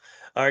awesome.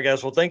 All right,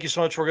 guys. Well, thank you so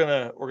much. We're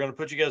gonna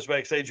put you guys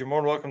backstage. You're more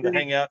than welcome to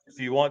hang out if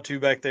you want to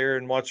back there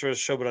and watch the rest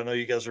of the show. But I know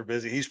you guys are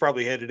busy. He's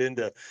probably headed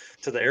into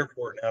the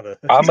airport now.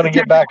 I'm gonna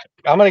get back.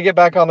 I'm gonna get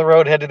back on the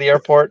road, head to the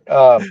airport.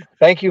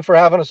 Thank you for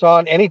having us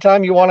on.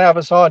 Anytime you want to have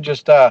us on,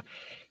 just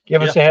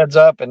give us a heads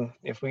up, and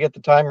if we get the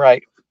time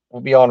right,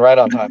 we'll be on right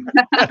on time.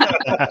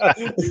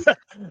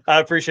 I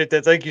appreciate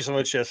that. Thank you so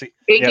much, Jesse.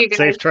 Thank you, guys.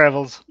 Safe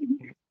travels.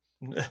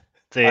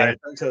 See ya. All right,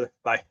 thanks,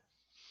 Bye.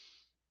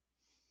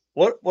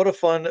 What a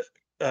fun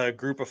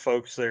group of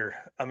folks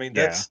there. I mean,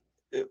 that's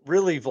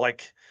really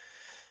like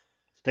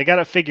they got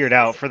it figured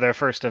out for their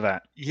first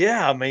event.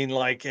 Yeah, I mean,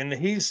 like, and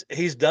he's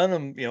done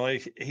them.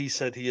 He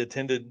said he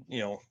attended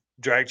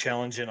drag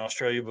challenge in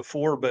Australia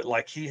before, but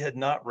like he had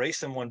not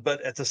raced in one.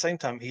 But at the same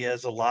time, he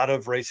has a lot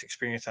of race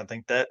experience. I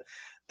think that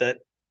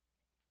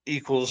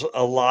equals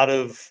a lot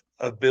of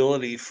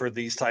ability for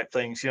these type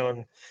things.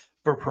 And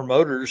for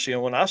promoters,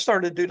 when I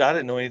started, dude, I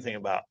didn't know anything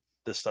about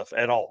this stuff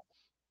at all.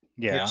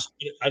 Yeah.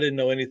 I didn't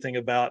know anything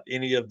about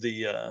any of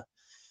the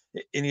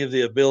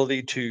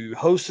ability to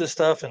host this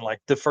stuff. And like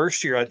the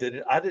first year I did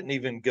it, I didn't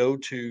even go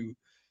to,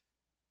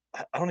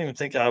 I don't even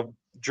think I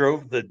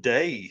drove the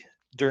day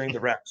during the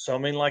wrap. So, I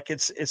mean, like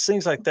it's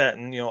things like that.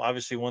 And,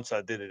 obviously once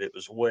I did it, it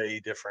was way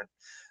different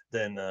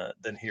than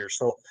here.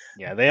 So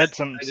yeah, they had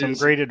some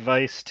great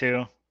advice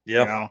too.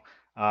 Yeah.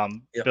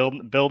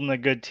 Building a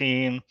good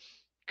team,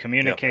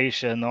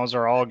 communication. Those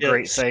are all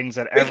great things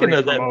that every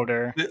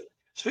promoter.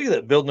 Speaking of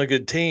that, building a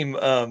good team,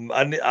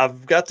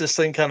 I've got this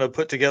thing kind of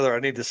put together. I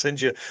need to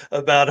send you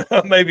about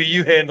maybe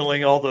you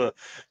handling all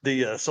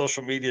the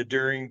social media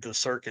during the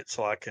circuit,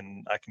 so I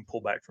can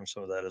pull back from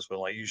some of that as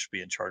well. You should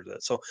be in charge of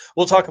that. So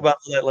we'll talk about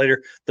that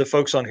later. The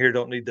folks on here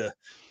don't need to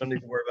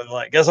worry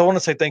about it. Guys, I want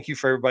to say thank you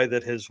for everybody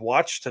that has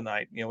watched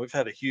tonight. We've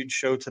had a huge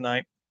show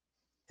tonight.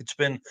 It's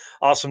been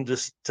awesome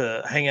just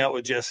to hang out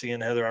with Jesse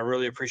and Heather. I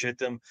really appreciate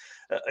them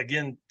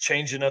again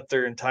changing up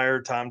their entire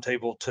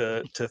timetable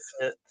to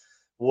fit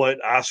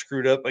what I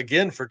screwed up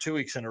again for 2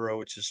 weeks in a row,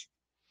 which is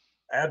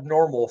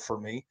abnormal for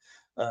me.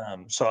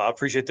 So I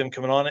appreciate them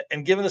coming on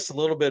and giving us a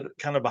little bit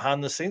kind of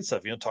behind the scenes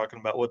stuff, talking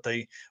about what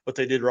they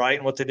did right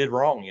and what they did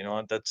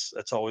wrong.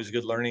 That's always a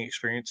good learning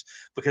experience,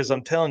 because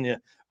I'm telling you,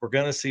 we're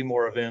going to see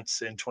more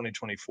events in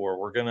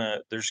 2024.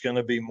 There's going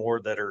to be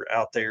more that are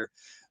out there.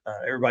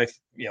 Everybody,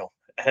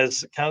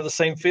 has kind of the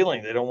same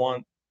feeling. They don't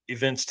want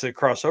events to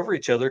cross over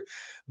each other,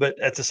 but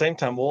at the same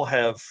time, we'll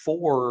have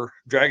 4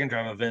 Drag and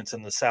Drive events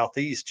in the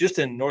Southeast, just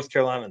in North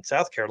Carolina and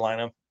South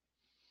Carolina,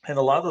 and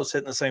a lot of those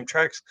hitting the same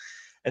tracks,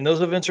 and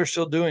those events are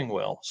still doing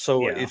well.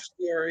 So if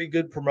you are a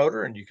good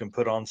promoter and you can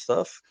put on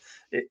stuff,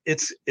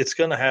 it's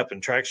going to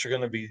happen. Tracks are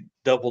going to be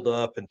doubled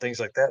up and things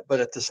like that.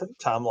 But at the same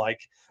time,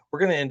 like, we're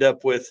going to end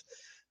up with,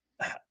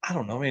 I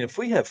don't know. I mean, if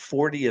we have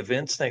 40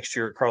 events next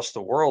year across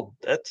the world,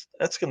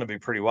 that's going to be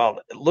pretty wild.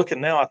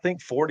 Looking now, I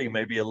think 40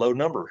 may be a low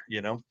number,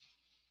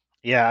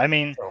 Yeah, I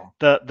mean,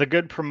 So, the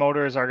good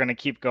promoters are going to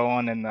keep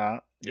going, and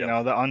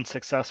yeah, the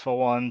unsuccessful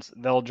ones,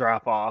 they'll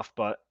drop off.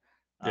 But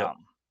yep,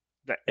 um,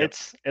 yep,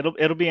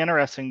 it'll be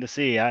interesting to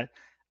see. I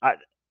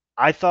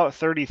I thought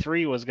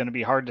 33 was going to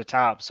be hard to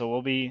top, so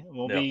we'll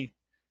yeah. be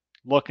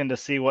looking to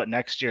see what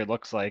next year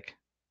looks like.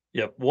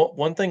 Yep.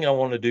 One thing I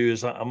want to do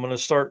is I'm going to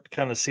start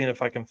kind of seeing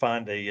if I can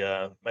find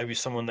maybe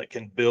someone that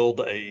can build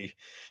a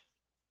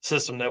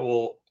system that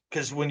will,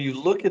 because when you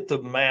look at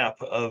the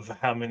map of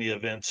how many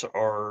events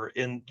are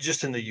in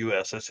just in the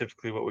U.S., that's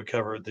typically what we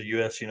cover the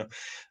U.S.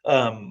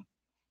 Um,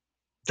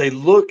 they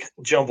look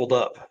jumbled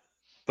up,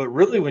 but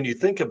really when you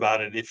think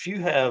about it, if you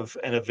have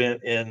an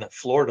event in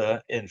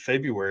Florida in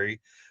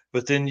February,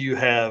 but then you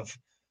have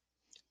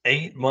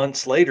 8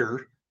 months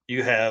later,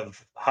 you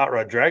have Hot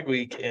Rod Drag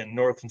Week in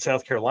North and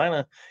South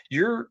Carolina.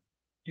 You're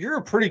you're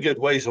a pretty good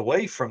ways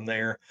away from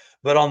there,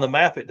 but on the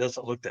map it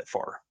doesn't look that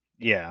far.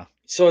 Yeah,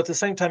 So at the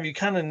same time, you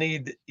kind of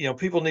need,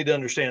 people need to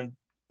understand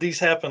these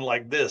happen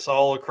like this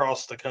all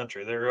across the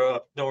country. They're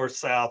up north,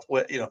 south,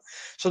 west.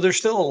 So there's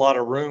still a lot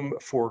of room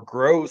for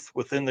growth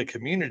within the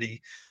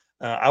community.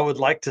 I would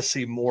like to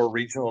see more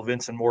regional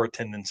events and more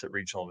attendance at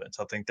regional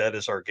events. I think that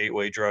is our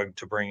gateway drug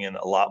to bring in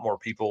a lot more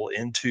people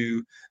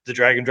into the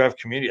drag and drive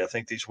community. I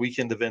think these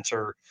weekend events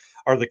are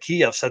the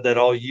key. I've said that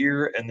all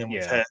year, and then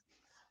we've yeah. had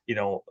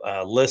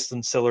less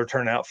than stellar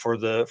turnout for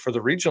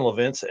the regional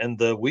events, and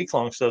the week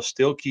long stuff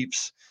still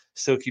keeps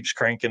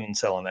cranking and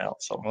selling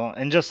out. So Well,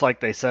 and just like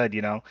they said,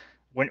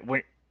 when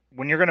when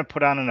when you're going to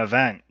put on an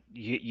event,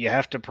 you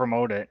have to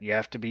promote it. You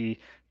have to be yeah,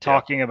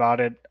 talking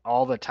about it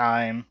all the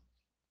time, yeah,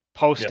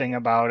 posting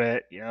about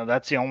it.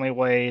 That's the only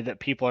way that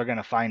people are going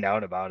to find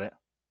out about it.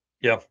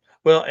 yeah.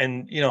 Well,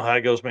 and you know how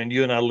it goes, man.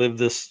 You and I live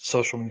this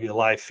social media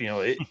life.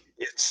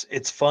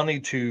 It's funny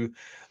to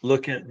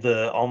look at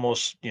the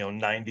almost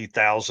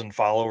 90,000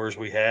 followers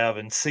we have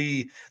and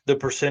see the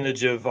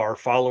percentage of our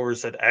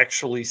followers that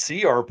actually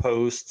see our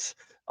posts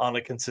on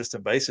a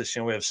consistent basis.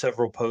 We have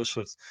several posts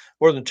with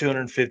more than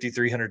 250,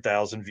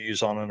 300,000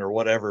 views on it or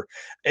whatever.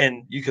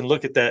 And you can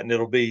look at that and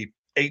it'll be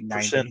 8%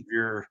 of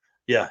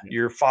 90.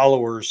 your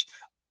followers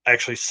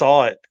actually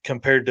saw it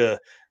compared to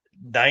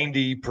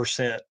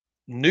 90%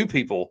 new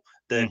people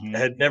that Mm-hmm.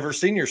 had never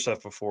seen your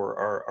stuff before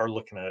are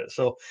looking at it.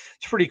 So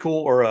it's pretty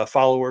cool, or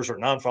followers or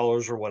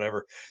non-followers or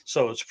whatever.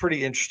 So it's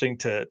pretty interesting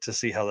to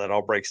see how that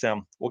all breaks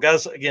down. Well,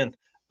 guys, again,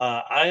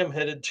 I am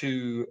headed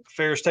to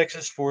Ferris,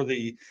 Texas for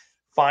the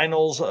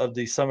finals of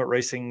the Summit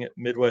Racing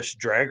Midwest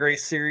Drag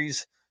Race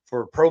Series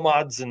for pro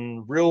mods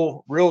and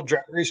real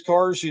drag race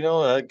cars.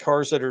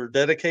 Cars that are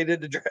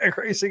dedicated to drag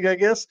racing, I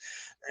guess.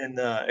 And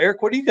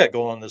Eric, what do you got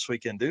going on this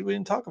weekend, dude? We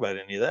didn't talk about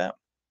any of that.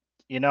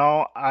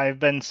 I've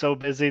been so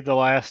busy the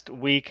last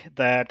week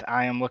that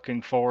I am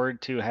looking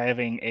forward to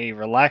having a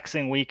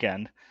relaxing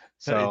weekend.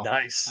 So,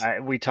 Nice.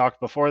 we talked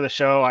before the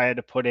show. I had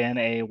to put in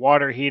a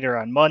water heater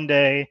on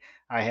Monday.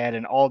 I had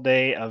an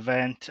all-day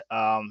event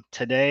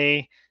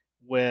today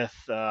with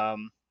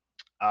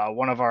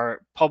one of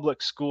our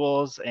public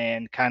schools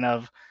and kind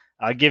of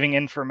giving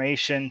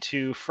information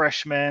to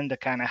freshmen to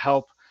kind of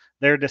help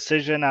their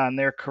decision on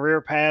their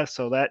career path.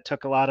 So that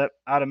took a lot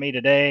out of me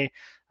today.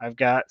 I've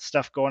got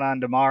stuff going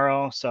on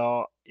tomorrow.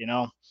 So,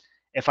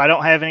 if I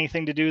don't have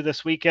anything to do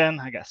this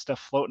weekend, I got stuff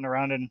floating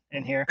around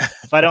in here.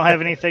 If I don't have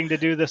anything to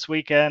do this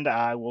weekend,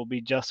 I will be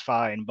just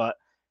fine. But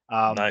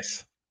um,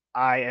 Nice.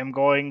 I am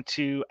going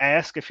to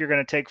ask if you're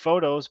going to take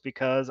photos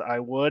because I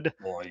would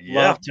Well,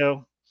 yeah, love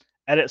to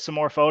edit some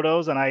more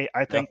photos. And I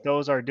yeah, think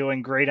those are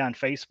doing great on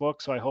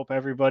Facebook. So I hope yeah,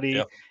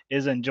 everybody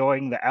is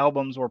enjoying the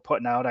albums we're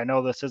putting out. I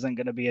know this isn't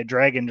going to be a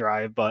drag and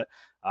drive, but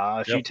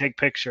if yeah. you take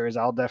pictures,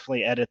 I'll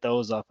definitely edit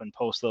those up and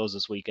post those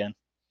this weekend.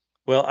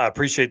 Well, I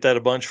appreciate that a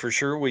bunch for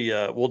sure.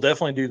 We'll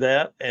definitely do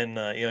that, and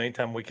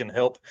anytime we can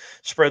help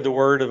spread the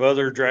word of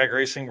other drag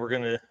racing, we're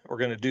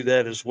gonna do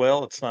that as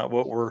well. It's not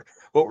what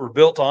we're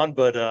built on,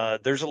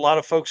 but there's a lot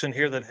of folks in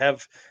here that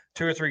have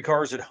two or three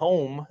cars at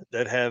home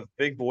that have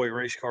big boy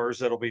race cars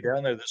that'll be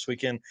down there this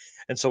weekend,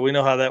 and so we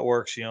know how that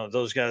works.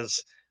 Those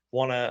guys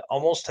want to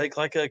almost take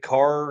like a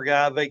car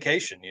guy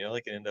vacation.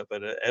 They can end up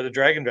at a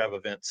drag and drive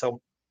event. So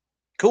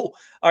cool.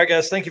 All right,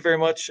 guys. Thank you very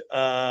much.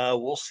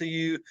 We'll see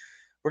you.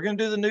 We're gonna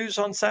do the news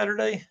on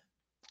Saturday.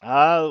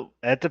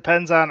 It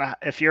depends on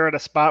if you're at a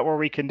spot where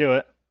we can do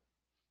it.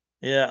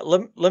 Yeah,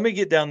 let me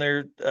get down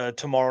there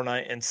tomorrow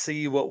night and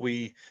see what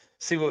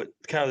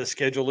kind of the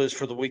schedule is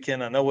for the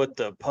weekend. I know what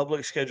the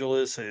public schedule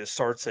is. It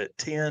starts at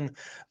 10,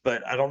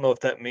 but I don't know if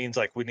that means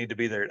like we need to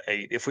be there at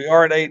 8. If we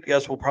are at 8,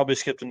 guys, we'll probably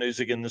skip the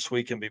news again this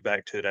week and be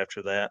back to it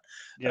after that.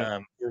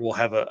 Yep. Or we'll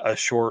have a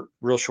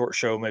real short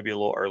show, maybe a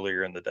little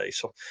earlier in the day.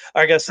 So,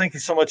 all right, guys, thank you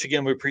so much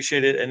again. We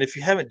appreciate it. And if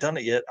you haven't done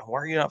it yet, why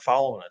are you not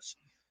following us?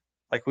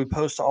 Like we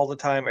post all the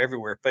time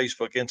everywhere: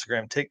 Facebook,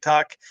 Instagram,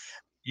 TikTok,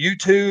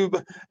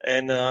 YouTube,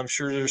 and I'm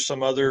sure there's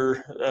some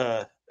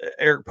other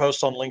Eric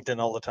posts on LinkedIn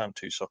all the time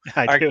too. So,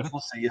 I all right, do. guys,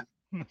 we'll see you.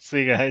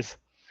 See you guys.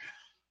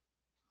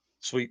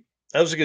 Sweet. That was a good.